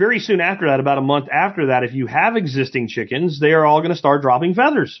happen very soon after that, about a month after that, if you have existing chickens, they are all going to start dropping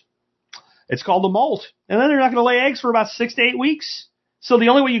feathers. It's called the molt. And then they're not going to lay eggs for about 6 to 8 weeks. So the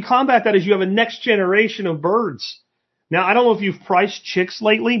only way you combat that is you have a next generation of birds. Now, I don't know if you've priced chicks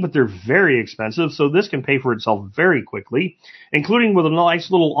lately, but they're very expensive, so this can pay for itself very quickly, including with a nice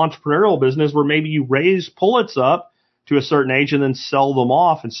little entrepreneurial business where maybe you raise pullets up to a certain age and then sell them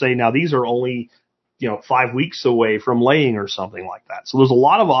off and say, now these are only 5 weeks away from laying or something like that. So there's a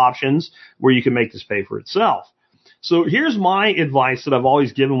lot of options where you can make this pay for itself. So here's my advice that I've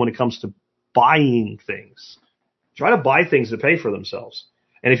always given when it comes to buying things. Try to buy things that pay for themselves.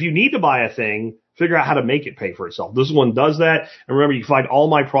 And if you need to buy a thing, figure out how to make it pay for itself. This one does that. And remember, you can find all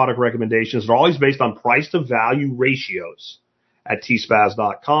my product recommendations. They're always based on price to value ratios at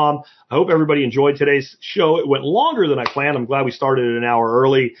tspaz.com. I hope everybody enjoyed today's show. It went longer than I planned. I'm glad we started an hour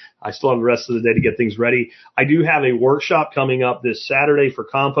early. I still have the rest of the day to get things ready. I do have a workshop coming up this Saturday for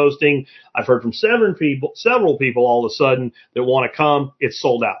composting. I've heard from several people all of a sudden that want to come. It's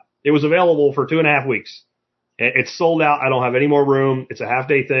sold out. It was available for 2.5 weeks. It's sold out. I don't have any more room. It's a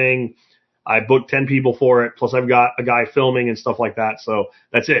half-day thing. I booked 10 people for it. Plus I've got a guy filming and stuff like that. So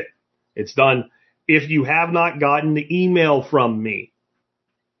that's it. It's done. If you have not gotten the email from me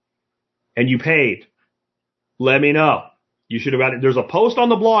and you paid, let me know. You should have got it. There's a post on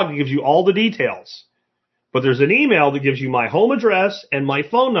the blog that gives you all the details, but there's an email that gives you my home address and my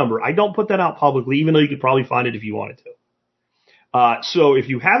phone number. I don't put that out publicly, even though you could probably find it if you wanted to. So if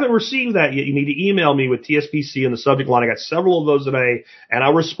you haven't received that yet, you need to email me with TSPC in the subject line. I got several of those today, and I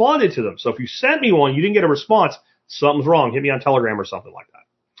responded to them. So if you sent me one, you didn't get a response, something's wrong. Hit me on Telegram or something like that.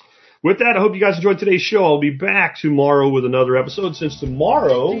 With that, I hope you guys enjoyed today's show. I'll be back tomorrow with another episode. Since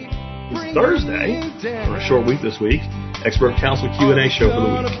tomorrow is Thursday, for a short week this week, Expert Counsel Q&A show for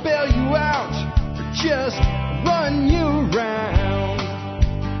the week. Bail you out or just run you around.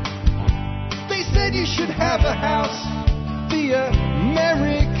 They said you should have a house the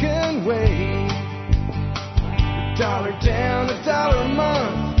American way. $1 down, $1 a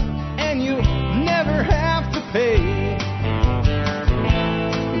month, and you'll never have to pay.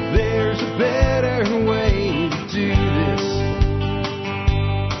 There's a better way to do this.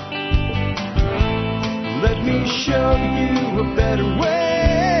 Let me show you a better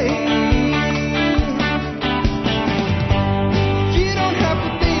way.